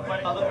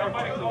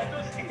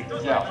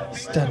 Yeah.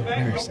 Stunned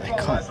nurse. I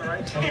caught.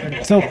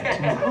 So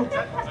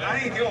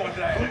I ain't dealing with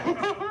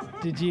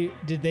that.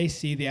 Did they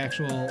see the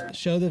actual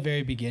show? The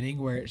very beginning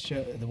where it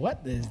showed.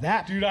 What is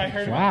that? Dude, I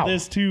heard Wow. about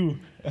this too.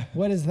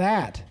 What is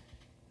that?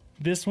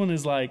 This one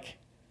is like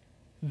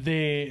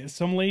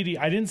some lady,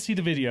 I didn't see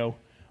the video,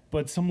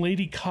 but some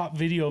lady caught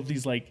video of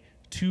these like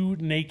 2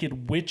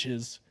 naked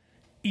witches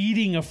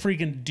eating a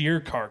freaking deer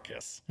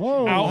carcass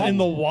Whoa, out what? in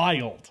the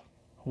wild.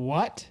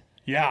 What?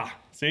 Yeah.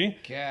 See?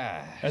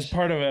 Gosh. As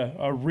part of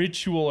a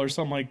ritual or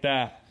something like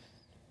that.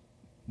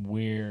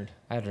 Weird.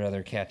 I'd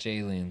rather catch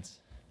aliens.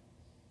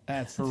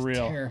 That's For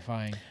real.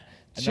 terrifying.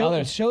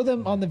 Another- Show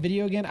them on the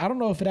video again. I don't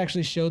know if it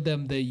actually showed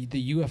them the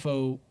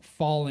UFO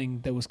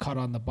falling that was caught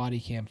on the body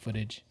cam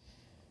footage.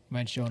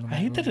 Mind showing them? I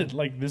hate that it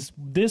like this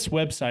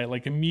website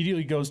like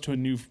immediately goes to a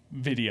new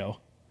video.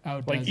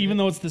 Oh, Like even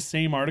though it's the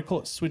same article,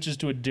 it switches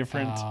to a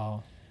different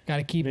got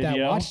to keep that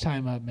video. watch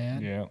time up,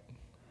 man. Yeah.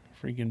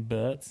 freaking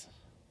butts.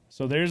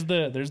 So there's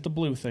the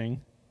blue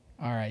thing.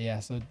 All right, yeah.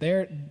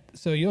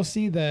 So you'll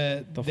see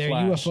their flash.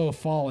 UFO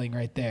falling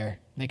right there.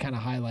 They kind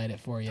of highlight it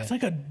for you. That's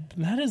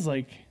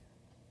like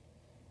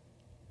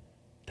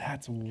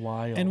That's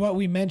wild. And what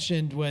we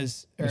mentioned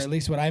was, or at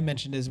least what I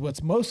mentioned is,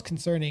 what's most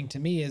concerning to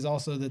me is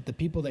also that the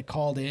people that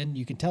called in,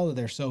 you can tell that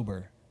they're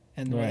sober.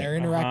 And when they're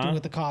interacting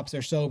with the cops,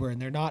 they're sober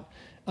and they're not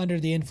under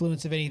the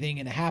influence of anything.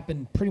 And it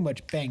happened pretty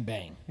much bang,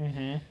 bang.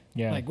 Mm-hmm.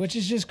 Yeah. Like, which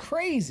is just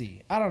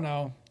crazy. I don't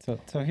know.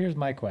 So here's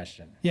my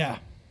question. Yeah.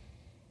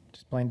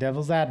 Just playing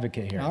devil's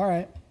advocate here. All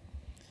right.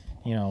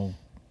 You know,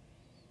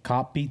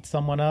 cop beats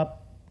someone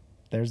up.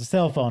 There's a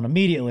cell phone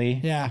immediately.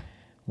 Yeah.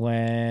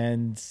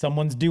 When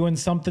someone's doing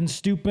something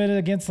stupid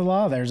against the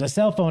law, there's a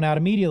cell phone out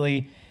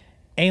immediately.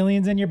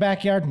 Aliens in your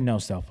backyard, no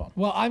cell phone.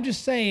 Well, I'm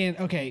just saying,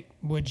 okay,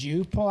 would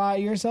you pull out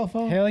your cell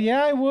phone? Hell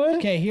yeah, I would.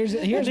 Okay,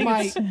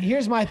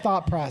 here's my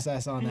thought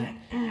process on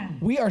that.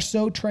 We are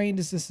so trained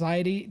as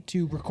society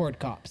to record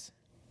cops.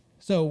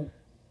 So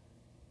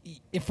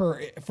if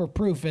for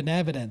proof and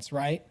evidence,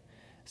 right?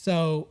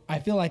 So I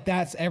feel like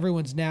that's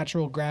everyone's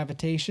natural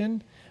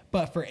gravitation.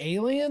 But for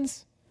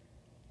aliens,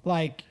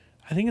 like,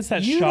 I think it's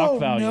that you shock don't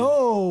value.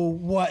 know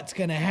what's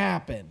gonna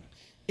happen.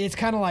 It's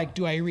kind of like,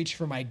 do I reach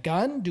for my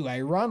gun? Do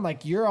I run?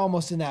 Like, you're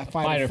almost in that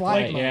fight or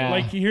flight mode. yeah.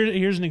 Like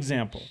here's an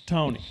example.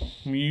 Tony, I'm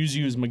gonna use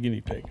you as my guinea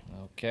pig.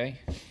 Okay.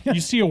 You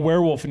see a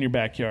werewolf in your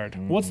backyard.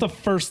 What's the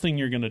first thing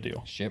you're gonna do?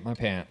 Shit my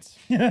pants.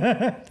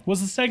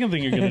 What's the second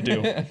thing you're gonna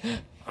do?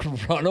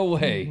 Run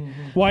away.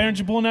 Why aren't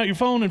you pulling out your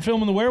phone and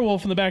filming the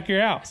werewolf in the back of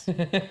your house?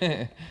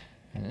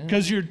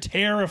 Because you're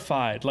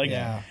terrified. Like,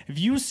 Yeah. if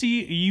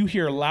you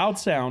hear a loud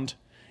sound,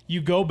 you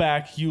go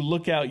back, you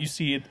look out, you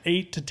see an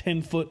 8 to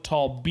 10 foot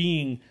tall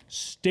being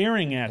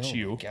staring at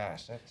you.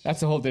 Gosh,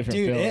 That's a whole different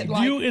Dude, feeling. it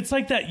like, It's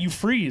like that. You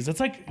freeze. It's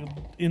like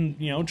in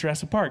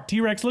Jurassic Park.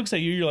 T-Rex looks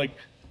at you. You're like,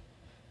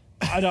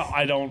 I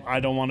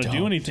don't want to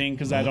do anything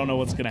because I don't know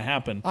what's gonna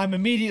happen. I'm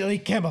immediately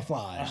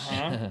camouflaged.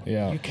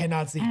 yeah. You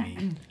cannot see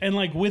me. And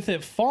like with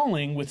it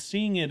falling, with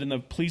seeing it in the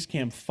police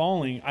cam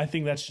falling, I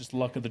think that's just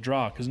luck of the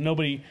draw because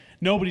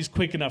nobody's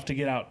quick enough to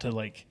get out to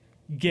like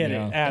get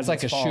Yeah. it as it's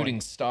like a falling.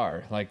 shooting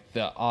star. Like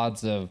the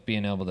odds of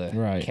being able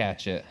to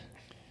catch it.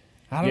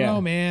 I don't Yeah.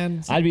 know,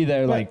 man. I'd be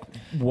there like,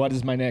 what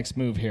is my next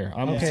move here?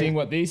 I'm Okay. seeing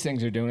what these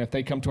things are doing. If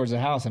they come towards the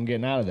house, I'm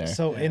getting out of there.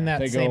 So in that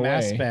They go same away.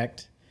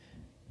 aspect,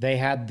 they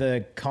had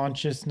the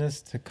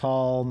consciousness to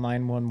call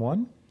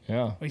 911.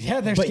 Yeah. Yeah,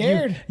 they're But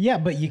scared.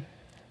 but you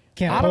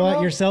can't I pull don't out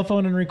know. your cell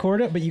phone and record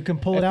it, but you can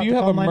pull it out If you to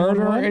have call a murderer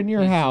 911. in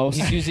your house,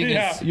 He's using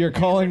his you're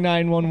calling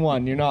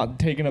 911. You're not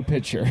taking a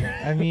picture.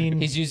 I mean,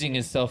 he's using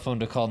his cell phone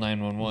to call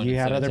 911. you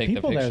had instead of other take the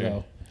people there picture.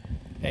 though.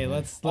 Hey,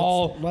 let's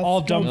All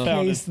go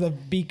dumbfounded. case the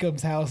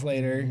Beacom's house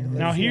later.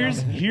 Now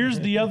here's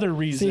the other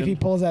See if he reason.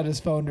 pulls out his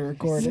phone to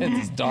record Sends it.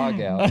 his dog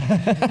out.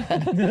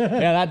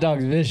 Yeah, that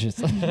dog's vicious.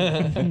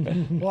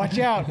 Watch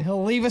out,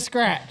 he'll leave a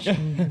scratch.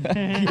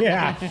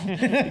 Yeah.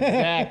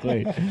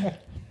 Exactly.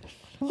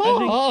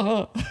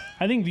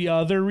 I think the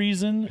other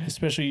reason,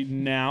 especially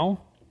now,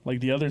 like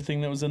the other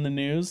thing that was in the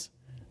news,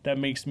 that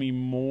makes me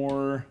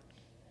more,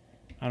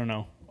 I don't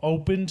know,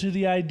 open to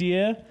the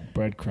idea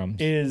Breadcrumbs.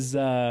 is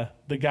the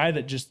guy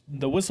the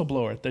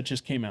whistleblower that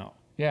just came out.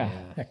 Yeah.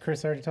 Yeah,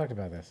 Chris already talked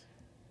about this.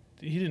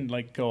 He didn't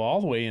like go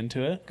all the way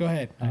into it. Go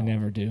ahead. I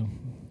never do.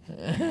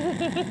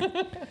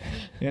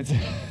 It's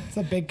It's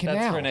a big canal.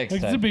 That's for next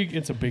Like, time.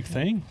 it's a big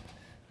thing.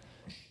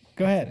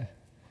 Go ahead.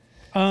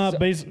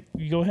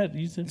 Basically, go ahead.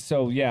 You said.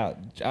 so yeah.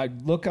 I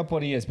look up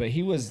what he is, but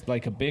he was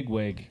like a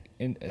bigwig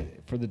in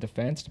for the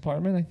Defense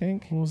Department, I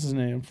think. What was his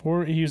name?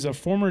 He was a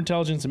former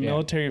intelligence and Yeah.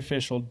 military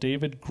official,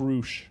 David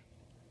Grush.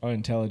 Oh,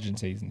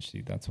 intelligence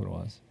agency. That's what it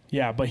was.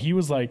 Yeah, but he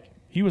was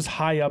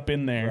high up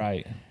in there,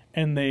 Right.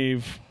 and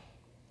they've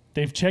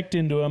checked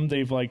into him.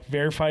 They've like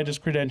verified his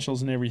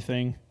credentials and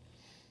everything,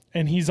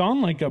 and he's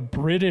on like a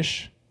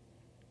British.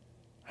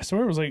 I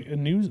swear it was like a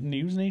news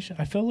nation.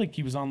 I felt like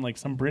he was on like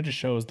some British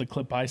shows. The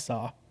clip I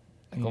saw,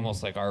 Like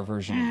almost like our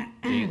version of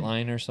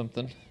Dateline or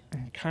something.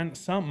 kind of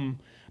something.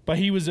 But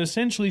he was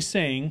essentially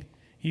saying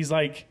he's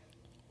like,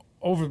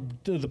 over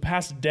the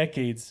past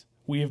decades,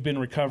 we have been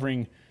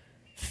recovering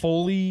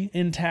fully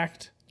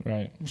intact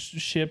Right.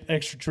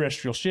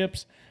 extraterrestrial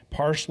ships,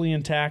 partially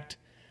intact.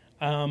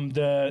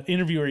 The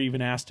interviewer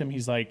even asked him,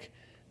 he's like,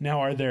 now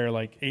are there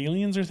like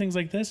aliens or things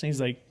like this? And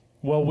he's like,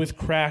 well, with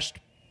crashed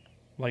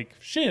like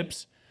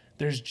ships,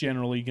 there's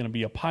generally going to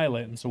be a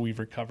pilot. And so we've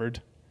recovered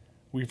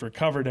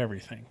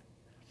everything.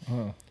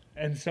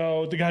 And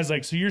so the guy's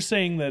like, so you're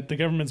saying that the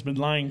government's been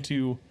lying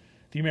to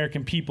the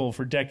American people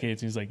for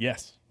decades? And he's like,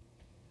 yes.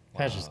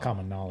 That's just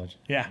common knowledge.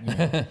 Yeah.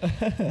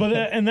 But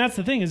and that's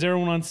the thing is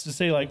everyone wants to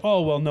say like,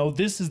 oh, well, no,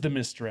 this is the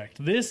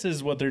misdirect. This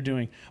is what they're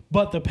doing.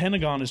 But the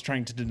Pentagon is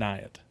trying to deny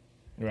it.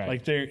 Right.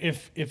 Like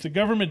if the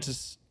government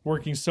is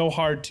working so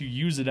hard to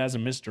use it as a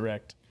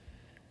misdirect,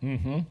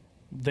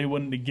 they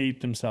wouldn't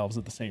negate themselves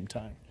at the same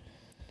time.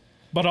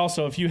 But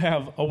also, if you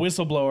have a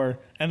whistleblower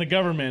and the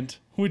government,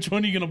 which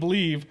one are you going to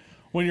believe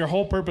when your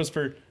whole purpose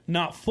for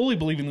not fully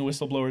believing the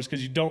whistleblower is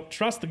because you don't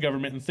trust the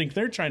government and think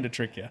they're trying to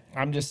trick you?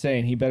 I'm just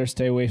saying he better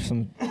stay away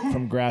from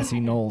grassy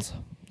knolls.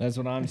 That's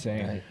what I'm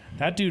saying. Right.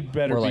 That dude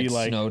better Or be like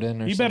like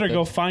Snowden or he better something.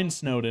 go find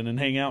Snowden and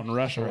hang out in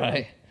Russia.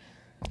 Right.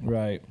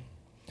 Right.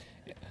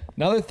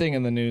 Another thing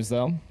in the news,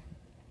 though,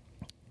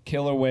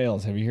 Killer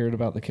whales. Have you heard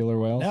about the killer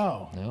whales?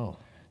 No. No.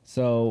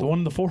 So The one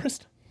in the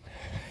forest?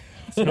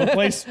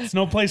 It's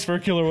no place for a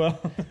killer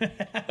whale.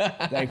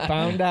 they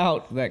found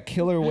out that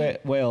killer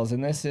whales,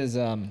 and this is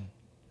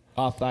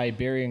off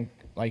the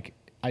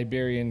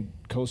Iberian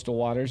coastal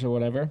waters or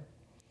whatever.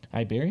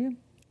 Iberian?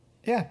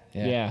 Yeah.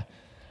 Yeah.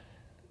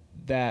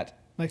 That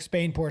Like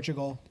Spain,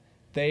 Portugal.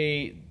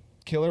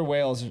 killer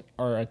whales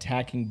are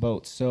attacking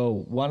boats.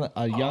 So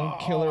a young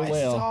killer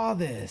whale. I saw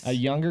this. A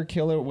younger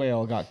killer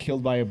whale got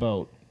killed by a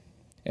boat,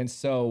 and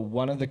so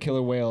one of the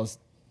killer whales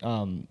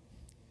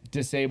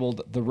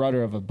disabled the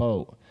rudder of a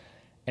boat,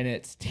 and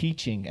it's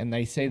teaching. And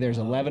they say there's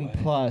 11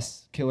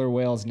 plus killer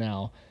whales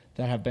now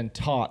that have been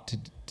taught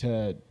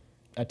to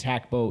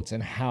attack boats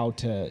and how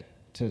to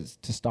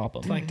stop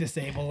them, Like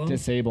disable them.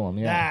 disable them.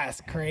 Yeah,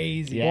 That's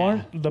crazy.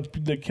 Yeah.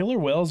 The killer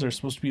whales are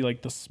supposed to be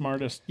like the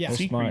smartest Yeah.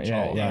 sea Smart, creature.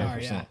 yeah, They yeah. are,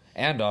 yeah.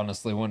 And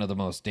honestly, one of the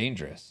most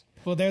dangerous.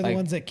 Well, they're the Like-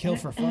 ones that kill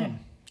for fun.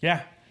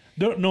 Yeah.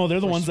 They're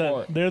the ones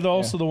sport. that they're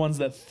also the ones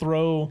that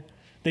throw.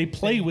 They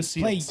play with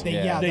seals. They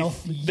Yeah. they'll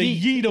They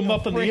yeet them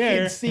up in the freaking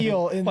air,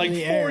 seal into like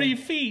the 40 air.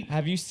 feet.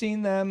 Have you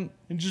seen them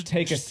And just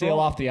take a seal throw-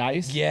 off the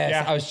ice? Yes,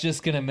 Yeah. I was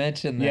just gonna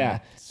mention that. Yeah.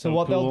 So So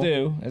what cool.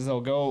 they'll do is they'll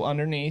go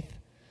underneath.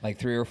 Like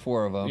 3 or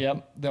 4 of them.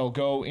 Yep. They'll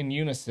go in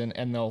unison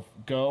and they'll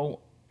go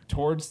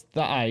towards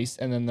the ice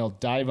and then they'll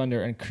dive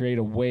under and create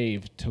a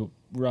wave to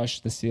rush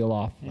the seal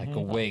off. Like a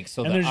wake,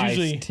 so And the there's ice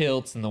usually-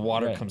 tilts and the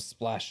water Right. comes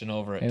splashing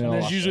over it. And to it'll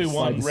there's wash usually us.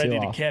 slide one the ready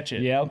seal to off. catch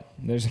it. Yep.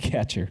 There's a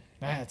catcher.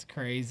 That's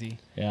crazy.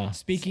 Yeah.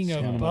 Speaking of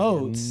Some them are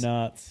boats,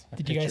 nuts.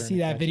 did you guys see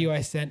that video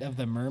I sent of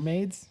the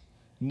mermaids?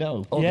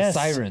 No. Oh, Yes. the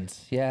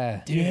sirens.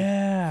 Yeah.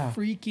 Yeah.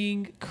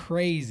 Freaking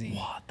crazy.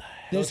 What the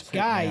hell? This freak me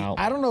guy, out.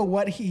 I don't know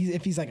what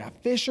if he's like a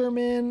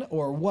fisherman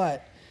or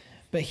what,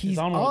 but he's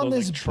on one of on those,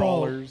 this like, boat.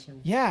 trawlers or-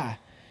 Yeah.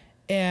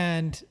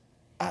 And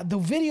the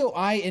video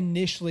I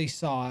initially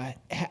saw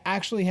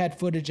actually had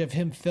footage of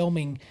him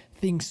filming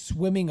things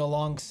swimming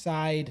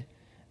alongside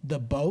the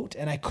boat,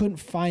 and I couldn't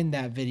find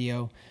that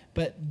video.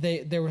 But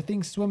there were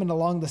things swimming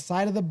along the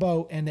side of the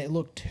boat, and it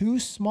looked too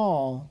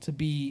small to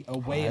be a I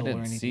whale or didn't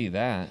anything. see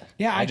that.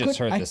 Yeah, I just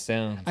couldn't- heard the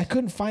sound. I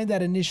couldn't find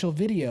that initial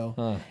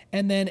video,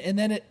 and then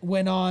it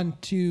went on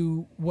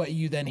to what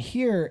you then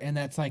hear, and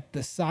that's like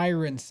the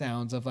siren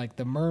sounds of like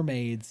the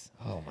mermaids,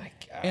 Oh my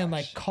gosh. and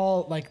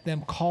like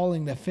them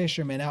calling the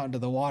fishermen out into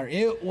the water.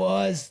 It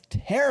was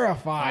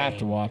terrifying. I have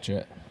to watch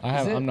it.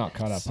 I'm not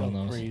caught up So on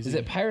those. crazy. Is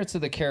it Pirates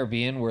of the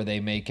Caribbean where they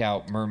make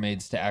out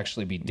mermaids to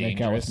actually be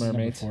Make out with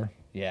dangerous? mermaids.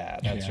 Yeah,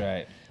 that's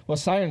right. Well,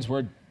 sirens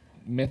were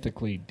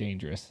mythically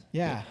dangerous.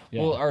 Yeah.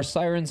 Yeah. Well, are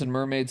sirens and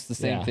mermaids the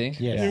same Yeah. thing?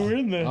 Yes. They were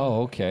in the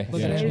Oh, okay.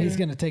 Look at him. He's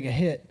gonna take a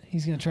hit.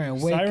 He's gonna try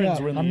and wake sirens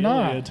up. were in the I'm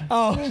not. Iliad.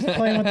 Oh,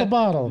 Playing with the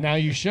bottle. Now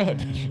you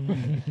should.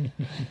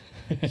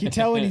 you can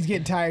tell when he's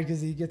getting tired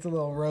because he gets a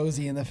little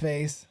rosy in the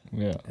face.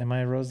 Yeah. Am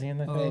I rosy in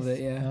the A little face? bit,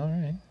 yeah. All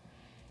right.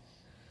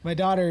 My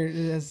daughter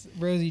has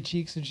rosy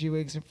cheeks when she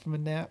wakes up from a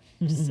nap.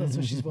 So that's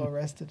when she's well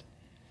rested.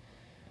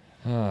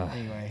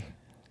 Anyway,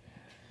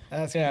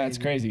 that's Yeah, it's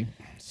crazy.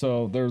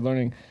 So they're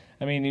learning.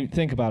 I mean, you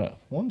think about it.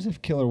 What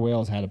if killer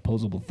whales had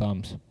opposable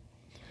thumbs?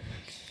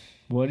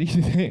 What do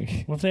you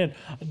think? What if they had?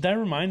 That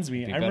reminds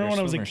me. Be I remember better when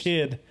I was a swimmers.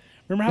 kid.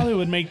 Remember how they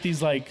would make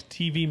these like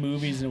TV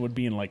movies and it would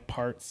be in like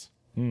parts.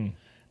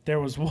 There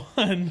was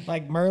one.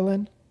 Like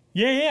Merlin.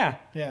 Yeah.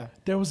 Yeah.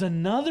 There was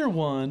another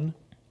one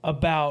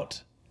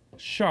about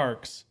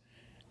sharks,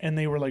 and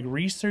they were like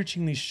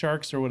researching these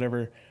sharks or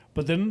whatever.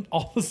 But then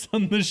all of a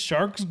sudden, the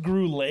sharks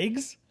grew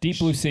legs. Deep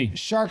blue sea.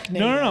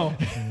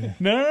 Sharknado.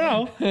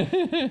 No.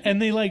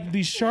 And they like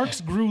these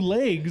sharks grew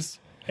legs,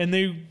 and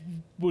they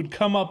would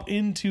come up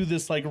into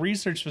this like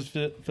research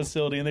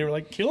facility, and they were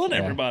like killing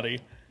everybody.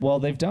 Well,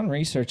 they've done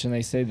research and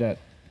they say that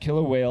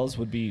killer whales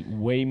would be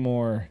way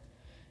more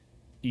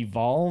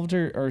evolved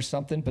or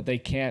something, but they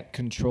can't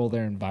control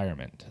their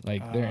environment.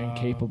 Like they're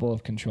incapable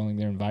of controlling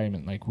their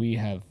environment like we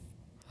have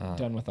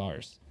done with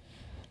ours.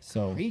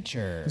 So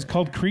Creature. It's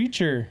called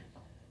Creature.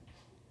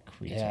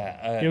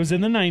 Yeah. It was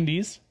in the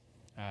 90s.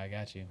 I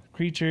got you.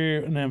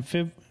 Creature, an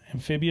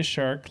amphibious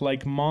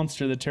shark-like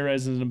monster that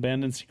terrorizes an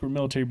abandoned secret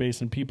military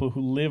base and people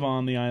who live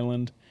on the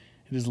island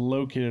it is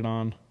located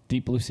on.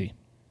 Deep blue sea.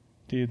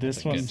 Dude,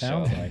 this one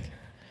Sounds like.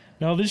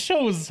 No, this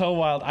show was so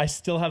wild. I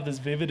still have this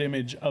vivid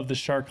image of the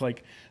shark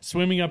like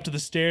swimming up to the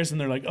stairs, and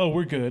they're like, "Oh,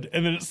 we're good,"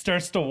 and then it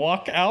starts to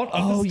walk out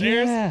of the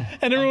stairs,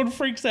 and everyone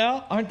freaks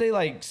out. Aren't they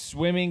like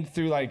swimming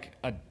through like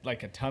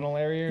a tunnel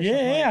area or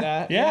something Yeah, like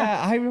that?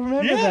 yeah. I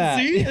remember Yeah, that.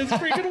 see, it's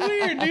freaking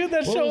weird, dude.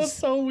 That show was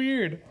so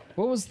weird.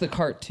 What was the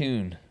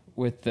cartoon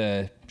with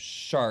the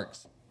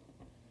sharks?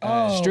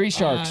 Street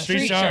sharks.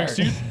 Street Sharks,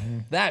 dude.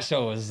 That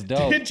show was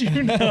dope. Did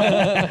you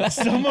know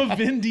some of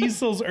Vin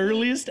Diesel's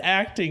earliest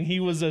acting? He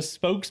was a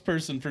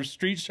spokesperson for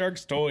Street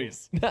Sharks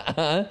toys.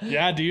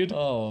 Yeah, dude.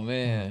 Oh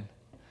man.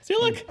 See,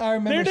 look, I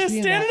remember they're just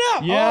seeing standing that.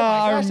 up. Yeah, Oh my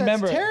I gosh,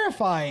 remember. That's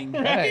terrifying.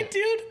 Right,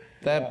 dude.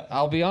 That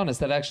I'll be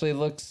honest, that actually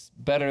looks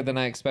better than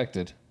I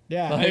expected.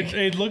 Yeah.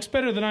 It looks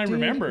better than I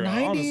remember,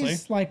 90s, honestly.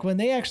 like when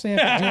they actually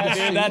had to do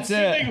the Dude, that's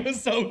This it. thing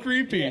was so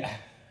creepy.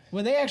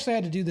 when they actually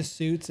had to do the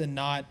suits and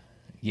not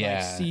Yeah.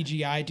 like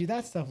CGI. Dude,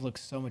 that stuff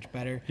looks so much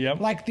better. Yep.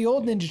 Like the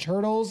old Ninja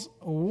Turtles,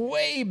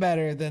 way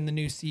better than the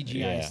new CGI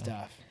Yeah.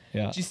 stuff.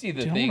 Yeah. Did you see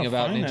the Dude, I thing wanna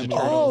about find Ninja that movie.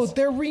 Oh, Turtles?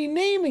 they're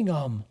renaming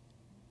them.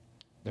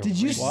 Did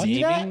you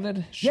see that?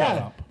 renaming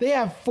Yeah, they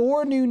have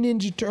 4 new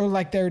Ninja Turtles.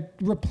 Like they're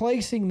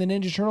replacing the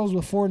Ninja Turtles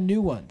with 4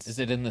 new ones. Is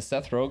it in the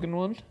Seth Rogen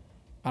one?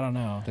 I don't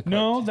know.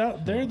 No,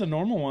 they're the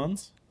normal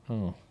ones.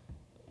 Oh.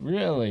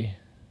 Really?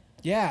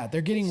 Yeah, they're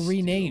getting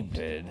renamed,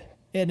 Stupid.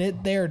 and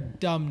they're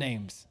dumb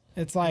names.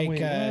 It's like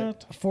Wait,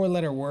 what?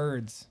 4-letter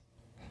words.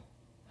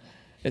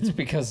 It's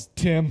because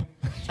Tim.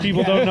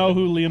 People don't know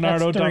who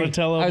Leonardo, That's 3.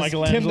 Donatello, I was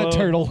Michelangelo. Tim the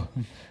Turtle.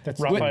 That's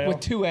Raphael. With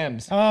 2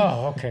 M's.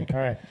 Oh, okay. All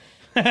right.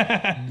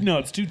 No,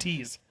 it's 2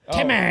 T's.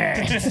 Tim.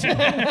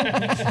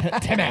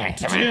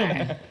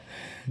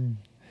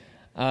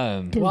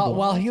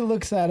 While he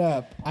looks that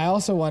up, I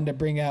also wanted to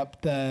bring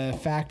up the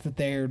fact that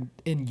they're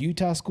in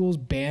Utah schools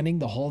banning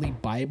the Holy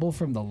Bible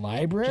from the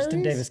library. Just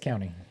in Davis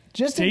County.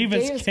 Just in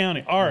Davis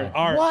County. Art.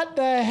 What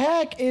the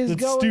heck is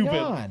That's going stupid.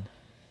 on?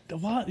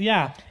 What?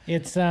 Yeah.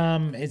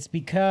 It's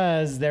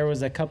because there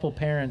was a couple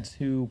parents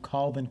who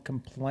called and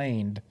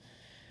complained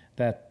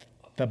that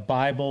the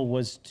Bible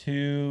was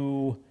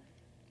too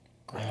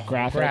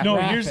Graphic. No,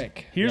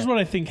 Graphic. here's what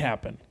I think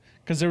happened.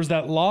 Because there was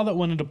that law that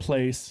went into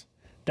place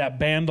that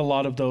banned a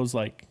lot of those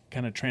like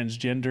kind of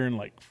transgender and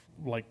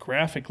like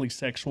graphically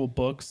sexual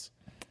books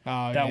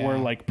that were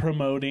like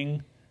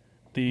promoting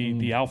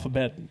the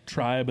alphabet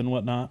tribe and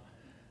whatnot.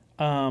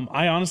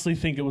 I honestly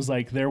think it was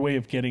like their way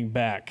of getting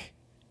back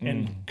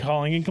and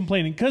calling and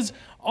complaining. Because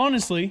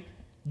honestly,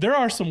 there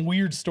are some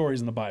weird stories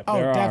in the Bible. Oh,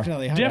 There are.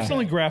 definitely. 100%.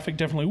 Definitely graphic,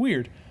 definitely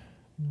weird.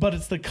 But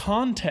it's the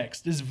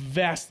context is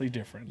vastly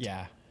different.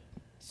 Yeah.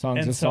 Songs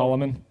And of so-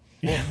 Solomon.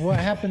 What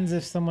happens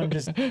if someone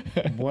just?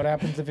 What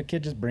happens if a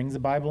kid just brings the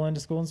Bible into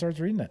school and starts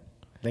reading it?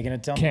 They gonna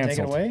tell them to take it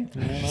Canceled. away?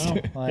 I don't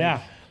know. Like,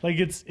 Yeah. Like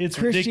it's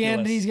Christianity's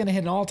ridiculous. going to hit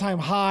an all-time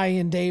high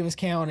in Davis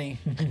County.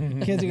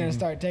 Kids are going to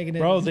start taking it.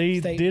 Bro, as they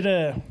state. did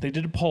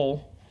a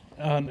poll,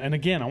 and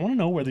again, I want to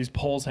know where these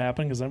polls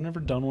happen because I've never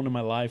done one in my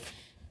life.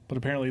 But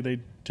apparently, they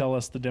tell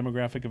us the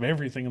demographic of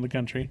everything in the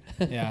country.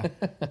 Yeah.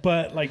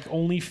 But like,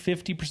 only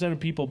 50% of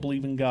people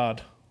believe in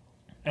God,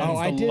 and Oh, it's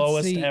I the did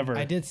lowest see. ever.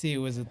 I did see it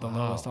was at the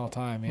lowest all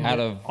time. Yeah. out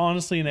of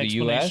Honestly, an The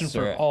explanation US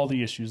for or- all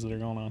the issues that are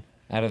going on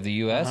the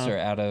U.S. Uh-huh. or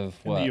out of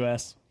in what? the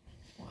U.S.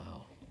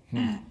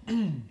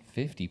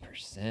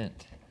 50%.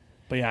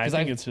 But yeah, I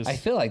think it's just I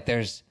feel like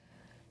there's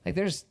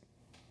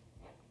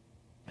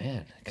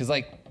man, because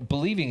like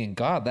believing in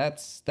God,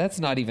 that's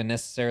not even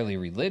necessarily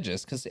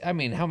religious. Because I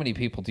mean, how many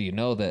people do you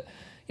know that?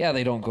 Yeah,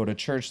 they don't go to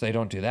church, they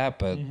don't do that,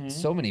 but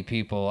so many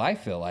people, I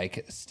feel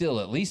like, still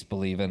at least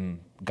believe in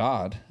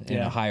God in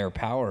Yeah. a higher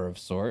power of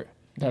sort.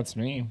 That's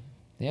me.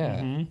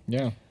 Yeah,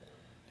 Yeah.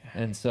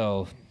 and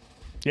so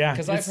yeah,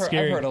 because it's I've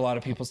scary. heard a lot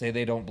of people say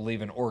they don't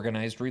believe in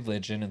organized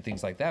religion and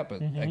things like that,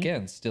 but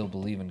again, still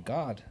believe in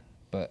God.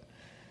 But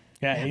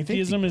Yeah, Man,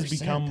 atheism has 50%,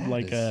 become that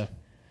like is-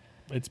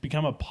 it's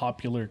become a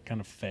popular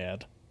kind of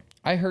fad.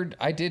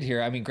 I did hear,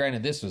 I mean,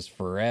 granted, this was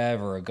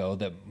forever ago,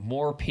 that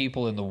more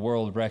people in the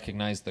world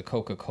recognize the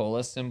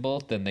Coca-Cola symbol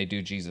than they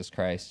do Jesus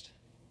Christ.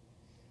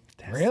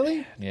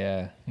 Really?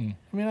 Yeah. I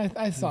mean,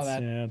 I saw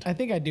that. Sad. I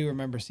think I do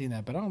remember seeing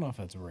that, but I don't know if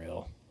it's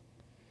real.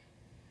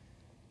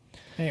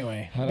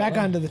 Anyway, back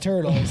onto the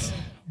turtles.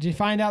 Did you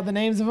find out the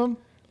names of them?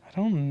 I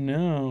don't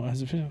know.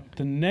 As if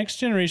the next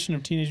generation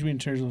of Teenage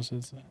Mutant Turtles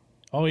is.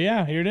 Oh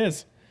yeah, here it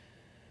is.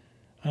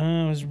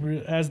 As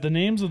the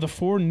names of the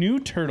 4 new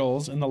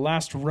turtles in the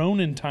Last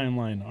Ronin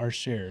timeline are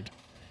shared.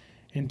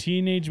 In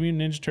Teenage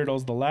Mutant Ninja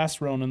Turtles, The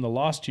Last Ronin, The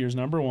Lost Years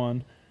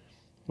 #1,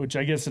 which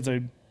I guess it's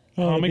a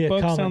comic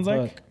book, sounds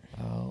like.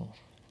 Oh.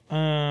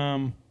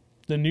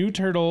 The new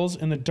turtles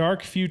in the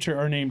dark future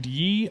are named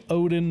Yi,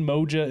 Odin,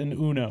 Moja, and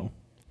Uno.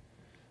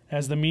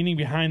 As the meaning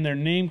behind their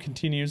name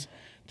continues,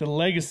 the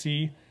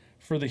legacy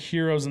for the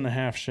heroes in the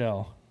half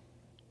shell.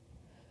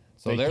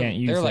 So They they're can't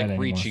use they're that like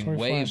anymore. reaching Story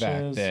way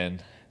flashes. back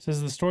then. Says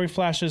the story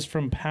flashes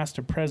from past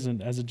to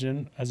present as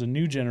a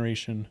new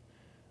generation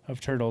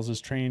of turtles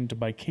is trained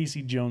by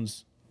Casey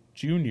Jones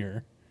Jr.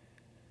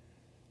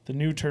 The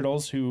new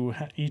turtles, who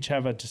each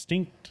have a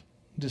distinct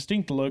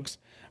looks,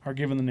 are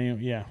given the name.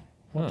 Yeah,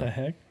 what the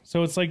heck?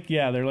 So it's like,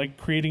 yeah, they're like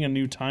creating a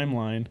new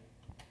timeline.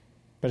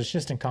 But it's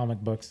just in comic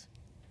books.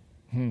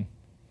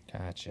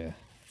 Gotcha.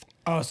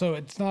 Oh, so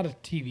it's not a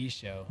TV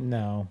show.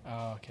 No.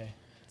 Oh, okay.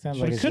 Sounds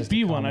But like it it's could just a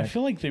be one. I comic.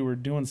 feel like they were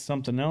doing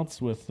something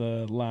else with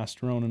the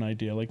Last Ronin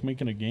idea, like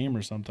making a game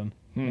or something.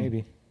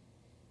 Maybe.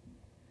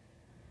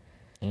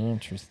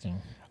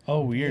 Interesting.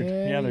 Oh, weird.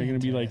 Yeah, they're going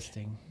to be like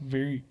Interesting.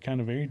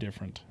 very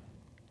different.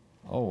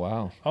 Oh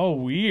wow. Oh,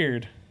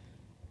 weird.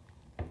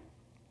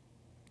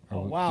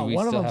 Oh, wow. Do we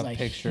One of still them's have like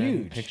picture?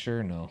 huge.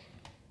 Picture? No.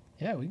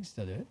 Yeah, we can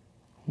still do it.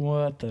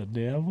 What the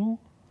devil?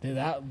 Dude,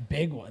 that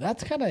big one.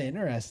 That's kind of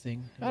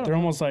interesting. I don't They're know.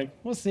 almost like,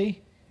 We'll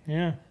see.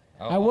 yeah.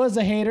 I was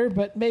a hater,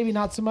 but maybe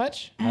not so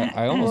much.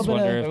 I almost little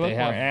bit wonder of- if They they look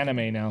more have.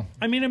 anime now.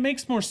 I mean, it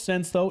makes more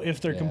sense, though,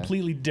 if they're Yeah.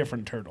 completely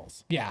different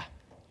turtles. Yeah.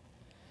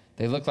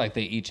 They look like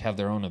they each have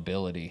their own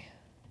ability.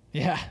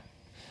 Yeah.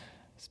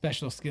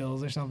 special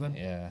skills or something.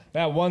 Yeah.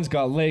 That one's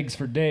got legs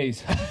for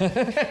days.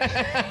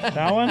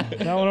 That one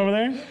over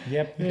there.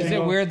 Yep. Is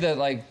it weird that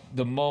like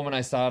the moment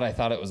I saw it, I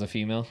thought it was a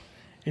female?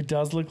 It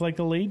does look like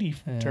a lady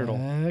turtle.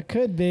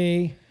 Could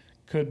be.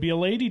 Could be a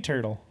lady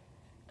turtle.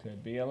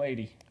 Could be a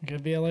lady.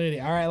 Could be a lady.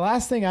 All right,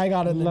 last thing I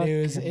got in the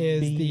news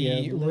is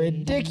the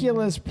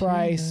ridiculous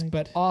price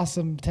but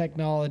awesome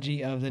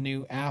technology of the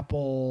new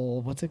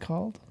Apple, what's it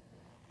called?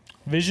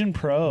 Vision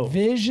Pro.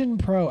 Vision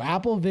Pro.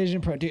 Apple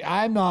Vision Pro. Dude,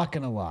 I'm not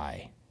going to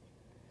lie.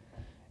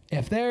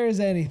 If there is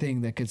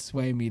anything that could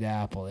sway me to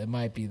Apple, it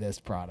might be this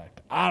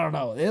product. I don't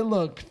know. It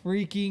looked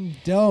freaking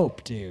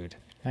dope, dude.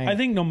 I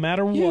think no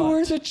matter what. You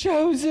were the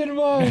chosen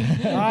one.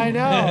 I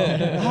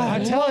know.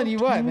 I'm telling you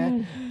what,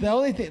 man.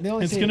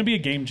 It's going to be a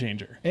game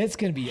changer. It's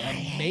going to be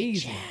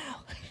amazing.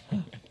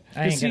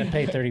 I ain't gonna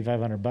pay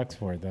 $3,500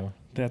 for it though.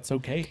 That's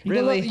okay.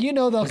 Really? You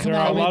know they'll come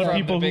there are out a with lot of From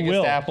people the who biggest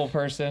will. Apple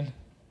person.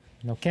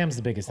 No, Cam's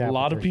the biggest. A Apple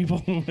lot of person. people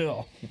who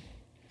will.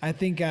 I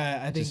think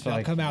Just they'll feel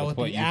like come out with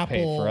what the you paid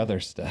Apple for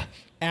other stuff.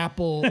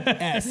 Apple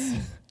S.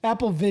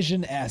 Apple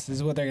Vision S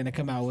is what they're going to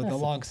come out with That's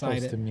alongside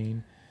supposed to it.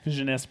 mean.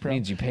 Vision S Pro.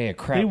 Means you pay a They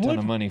crap ton would-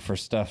 of money for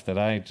stuff that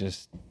I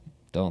just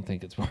don't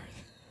think it's worth.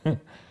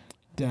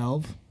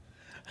 Delve.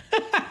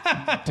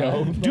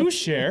 Do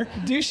share.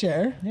 Do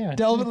share. Yeah.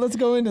 Delve. Let's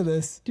go into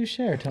this. Do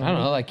share, Tony. I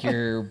don't know, like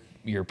your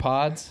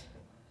pods,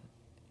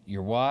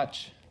 your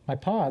watch. My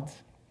pods.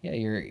 Yeah,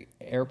 your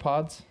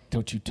AirPods.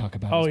 Don't you talk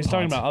about Oh, his he's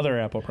talking pods. about other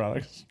Apple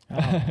products.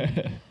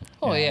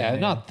 Oh yeah,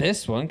 not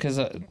this one because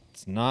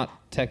it's not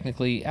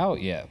technically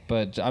out yet.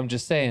 But I'm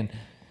just saying,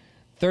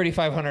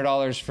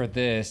 $3,500 for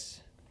this.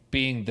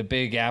 Being the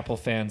big Apple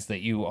fans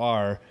that you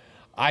are,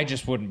 I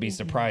just wouldn't be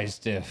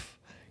surprised if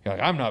you're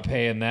like, I'm not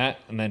paying that,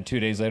 and then 2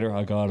 days later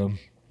I got them.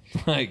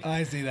 Like,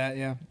 I see that.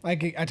 Yeah, I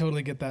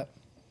totally get that.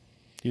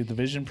 Dude, the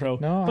Vision Pro.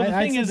 No, but the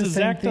I thing said is the same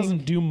Zach thing.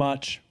 doesn't do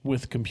much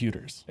with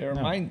computers. It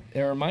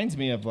reminds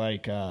me of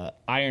like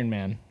Iron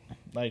Man,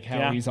 like how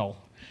Yeah. he's all.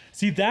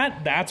 See,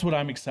 that's what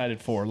I'm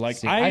excited for. Like,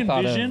 see, I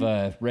thought envision.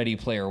 of Ready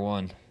Player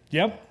One.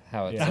 Yep.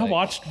 How it's I like-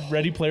 watched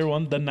Ready Player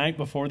One the night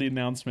before the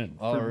announcement,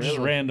 just really?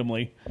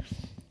 randomly.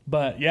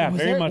 But yeah, was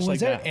very there, much was like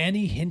there that.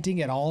 any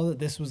hinting at all that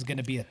this was going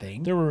to be a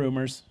thing? There were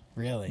rumors.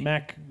 Really?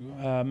 Mac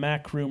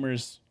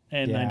rumors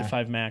and Yeah. 9 to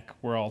 5 Mac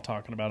were all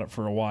talking about it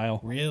for a while.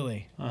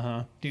 Really?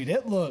 Uh-huh. Dude,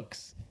 it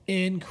looks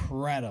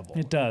incredible.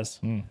 It does.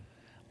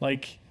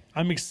 Like,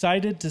 I'm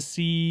excited to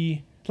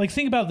see. Like,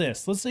 think about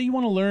this. Let's say you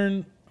want to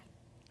learn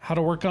how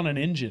to work on an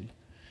engine.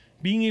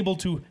 Being able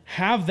to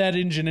have that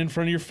engine in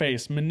front of your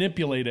face,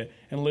 manipulate it,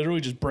 and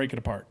literally just break it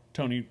apart.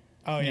 Tony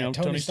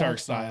Tony Stark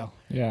style.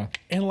 Yeah.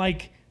 And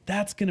like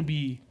that's gonna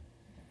be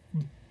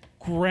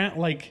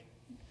like,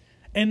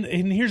 and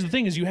here's the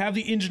thing: is you have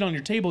the engine on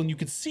your table and you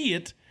can see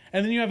it,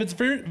 and then you have its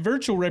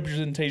virtual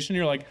representation.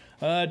 You're like,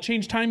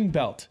 change timing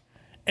belt,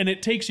 and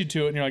it takes you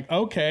to it, and you're like,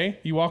 okay.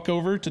 You walk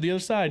over to the other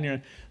side,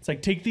 and it's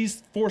like, take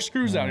these 4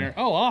 screws out, and you're like,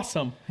 oh,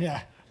 awesome.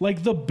 Yeah.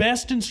 Like the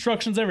best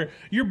instructions ever.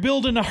 You're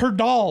building a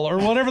herdal or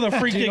whatever the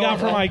freak they got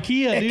from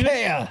IKEA, dude.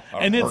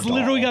 And it's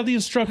literally got the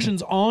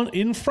instructions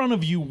in front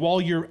of you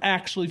while you're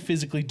actually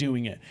physically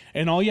doing it.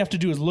 And all you have to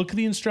do is look at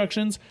the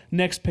instructions.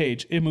 Next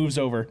page, it moves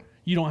over.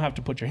 You don't have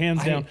to put your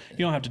hands down. You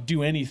don't have to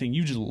do anything.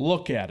 You just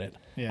look at it.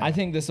 Yeah. I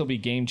think this will be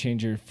game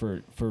changer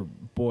for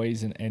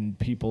boys and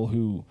people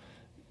who,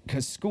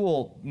 because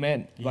school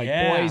meant like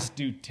Yeah. boys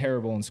do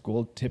terrible in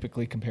school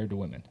typically compared to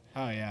women.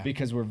 Oh, yeah.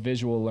 Because we're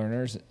visual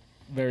learners,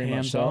 very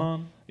much so.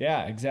 Hands-on.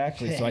 Yeah,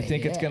 exactly. So I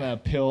think it's gonna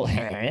appeal.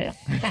 I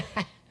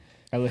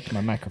licked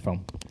my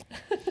microphone.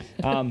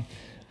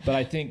 But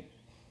I think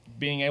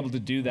being able to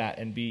do that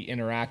and be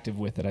interactive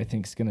with it, I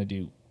think is gonna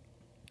do.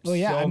 Well,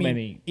 yeah, so I mean,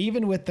 many.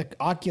 even with the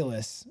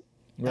Oculus,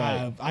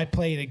 Right. I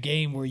played a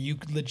game where you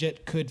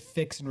legit could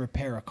fix and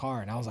repair a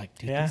car, and I was like,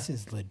 dude, Yeah. this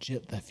is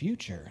legit the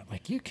future.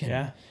 Like, you can,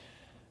 Yeah.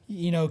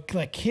 you know,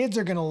 like kids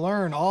are gonna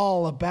learn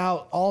all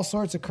about all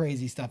sorts of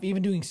crazy stuff.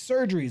 Even doing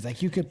surgeries,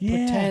 like you could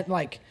Yeah. pretend,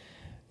 like,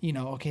 you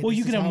know, okay. Well, this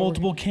you is can have how we're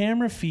multiple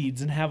camera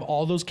feeds and have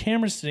all those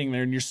cameras sitting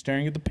there, and you're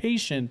staring at the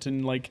patient,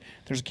 and like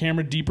there's a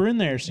camera deeper in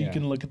there, so you Yeah.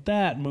 can look at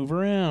that, and move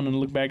around, and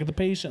look back at the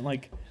patient.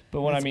 Like,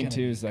 But what That's I mean gonna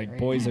too be is like great.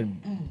 boys are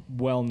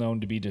well known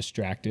to be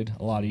distracted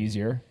a lot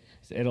easier.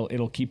 So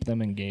it'll keep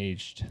them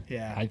engaged.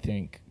 Yeah. I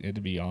think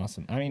it'd be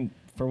awesome. I mean,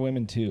 for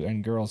women too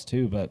and girls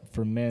too, but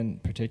for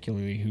men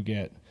particularly who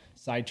get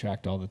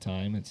sidetracked all the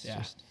time, it's Yeah.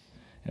 just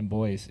and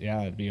boys,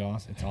 yeah, it'd be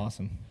awesome. It's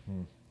awesome.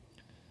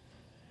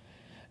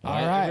 All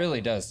It right.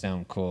 really does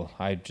sound cool.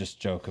 I just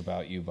joke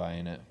about you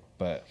buying it,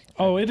 but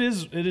oh, it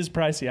is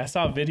pricey. I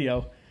saw a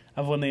video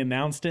of when they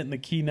announced it in the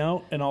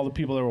keynote, and all the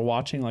people that were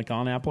watching, like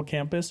on Apple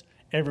campus,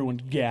 everyone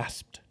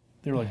gasped.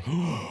 They were like,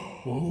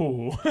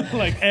 "Whoa!"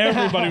 Like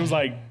everybody was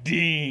like,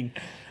 "Ding!"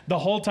 The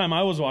whole time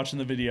I was watching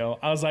the video,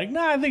 I was like,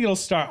 "Nah, I think it'll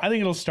start at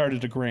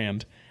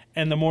 $1,000."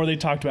 And the more they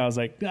talked about it, I was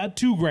like,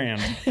 $2,000.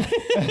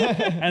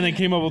 And they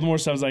came up with more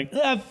stuff. I was like,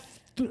 like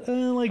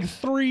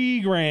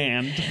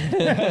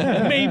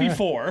 $3,000, maybe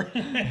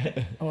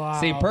 $4,000. Wow.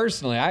 see,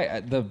 personally,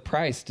 the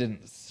price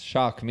didn't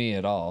shock me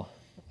at all,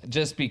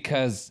 just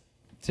because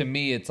to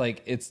me, it's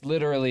like it's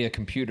literally a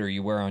computer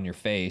you wear on your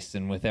face,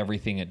 and with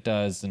everything it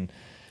does, and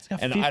It's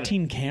got and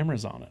 15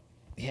 cameras on it.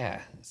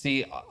 yeah.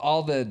 See,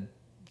 all the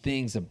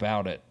things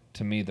about it,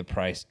 to me, the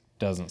price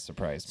doesn't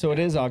surprise me. So it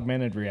is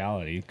augmented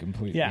reality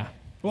completely. Yeah.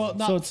 Well,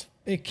 not, So it's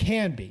it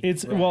can be.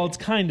 well, it's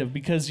kind of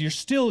because you're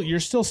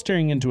still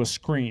staring into a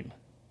screen.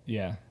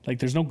 Yeah. Like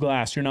there's no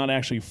glass. You're not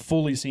actually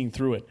fully seeing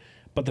through it.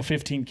 But the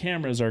 15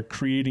 cameras are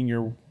creating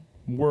your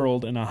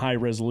world in a high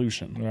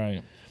resolution.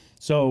 Right.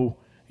 So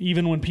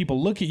even when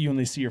people look at you and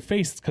they see your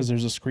face, it's because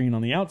there's a screen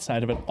on the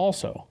outside of it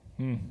also.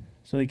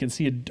 So they can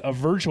see a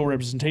virtual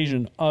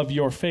representation of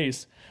your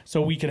face.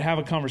 So we could have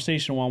a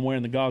conversation while I'm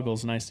wearing the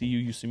goggles and I see you,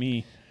 you see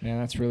me. Man,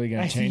 that's really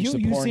going I to see change you,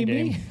 the you porn see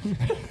game.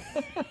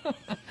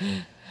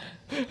 me.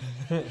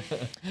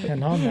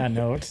 And on that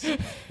note,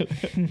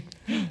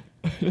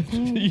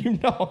 You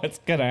know it's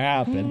going to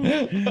happen.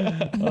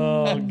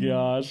 Oh,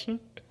 gosh.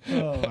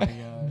 Oh my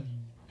god.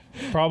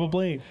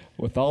 Probably.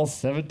 With all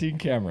 17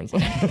 cameras.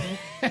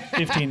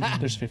 15.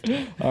 There's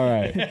 15. All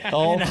right.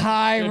 In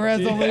high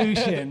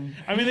resolution.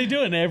 I mean, they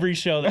do it in every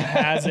show that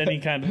has any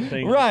kind of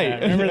thing. Right. Like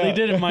that. Remember, they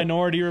did it in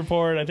Minority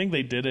Report. I think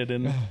they did it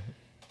in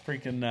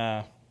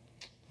freaking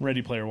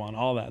Ready Player One.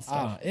 All that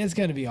stuff. It's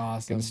gonna be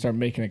awesome. Going to start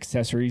making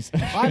accessories.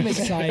 I'm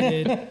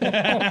excited.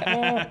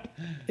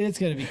 It's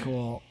gonna be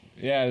cool.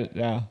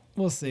 Yeah.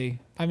 We'll see.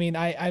 I mean,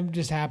 I'm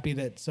just happy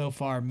that so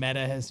far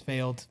Meta has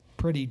failed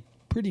pretty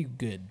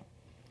good.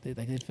 They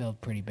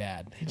failed pretty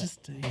bad. They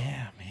just,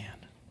 yeah, man.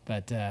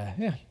 But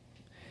yeah.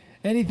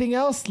 Anything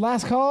else?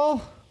 Last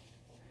call?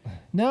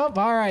 Nope.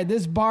 All right.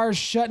 This bar's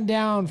shutting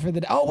down for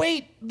the. Oh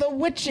wait, the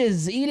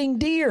witches eating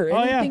deer.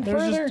 Oh yeah, Anything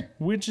there's further? just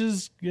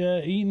witches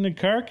eating a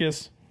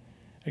carcass.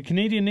 A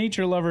Canadian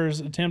nature lover's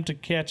attempt to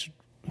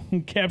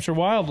capture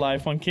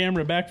wildlife on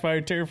camera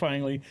backfired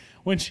terrifyingly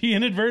when she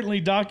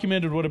inadvertently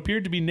documented what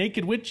appeared to be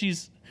naked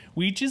witches.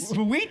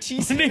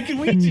 Naked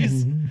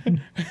witches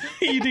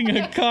eating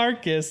a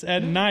carcass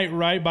at night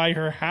right by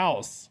her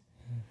house.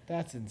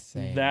 That's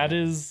insane. That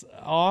is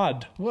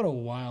odd What a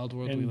wild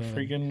world we and live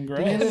in. freaking Do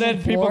they gross. live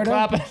in People Florida?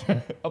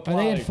 clapping. Are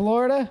they in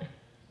Florida?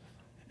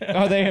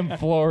 Are they in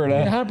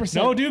Florida? 100%.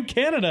 No, dude,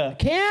 Canada.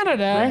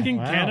 Canada. Freaking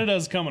Wow.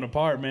 Canada's coming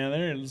apart, man.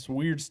 There's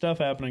weird stuff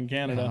happening in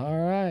Canada. All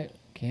right,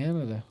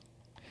 Canada.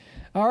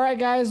 All right,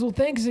 guys. Well,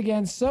 thanks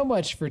again so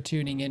much for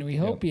tuning in. We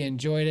hope you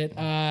enjoyed it.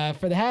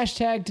 For the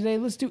hashtag today,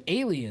 let's do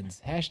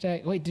aliens.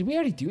 Hashtag. Wait, did we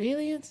already do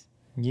aliens?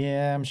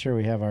 yeah, I'm sure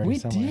we have already We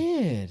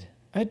somewhere.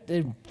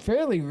 did.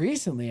 Fairly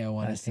recently, I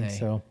want I to say. think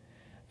so.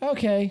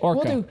 Okay.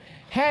 Orca. We'll do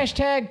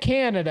hashtag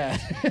Canada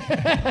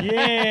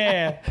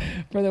Yeah.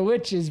 for the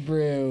Witches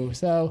Brew.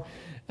 So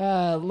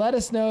let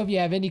us know if you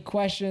have any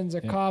questions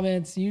or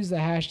comments. Use the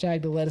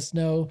hashtag to let us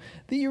know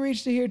that you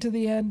reached here to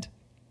the end.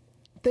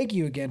 Thank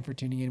you again for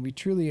tuning in. We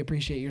truly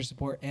appreciate your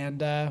support,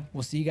 and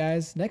we'll see you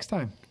guys next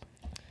time.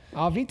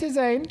 Auf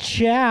Wiedersehen.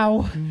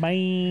 Ciao.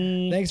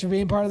 Bye. Thanks for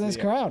being part of this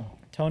crowd.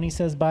 Tony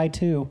says bye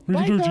too.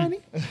 Bye, Tony.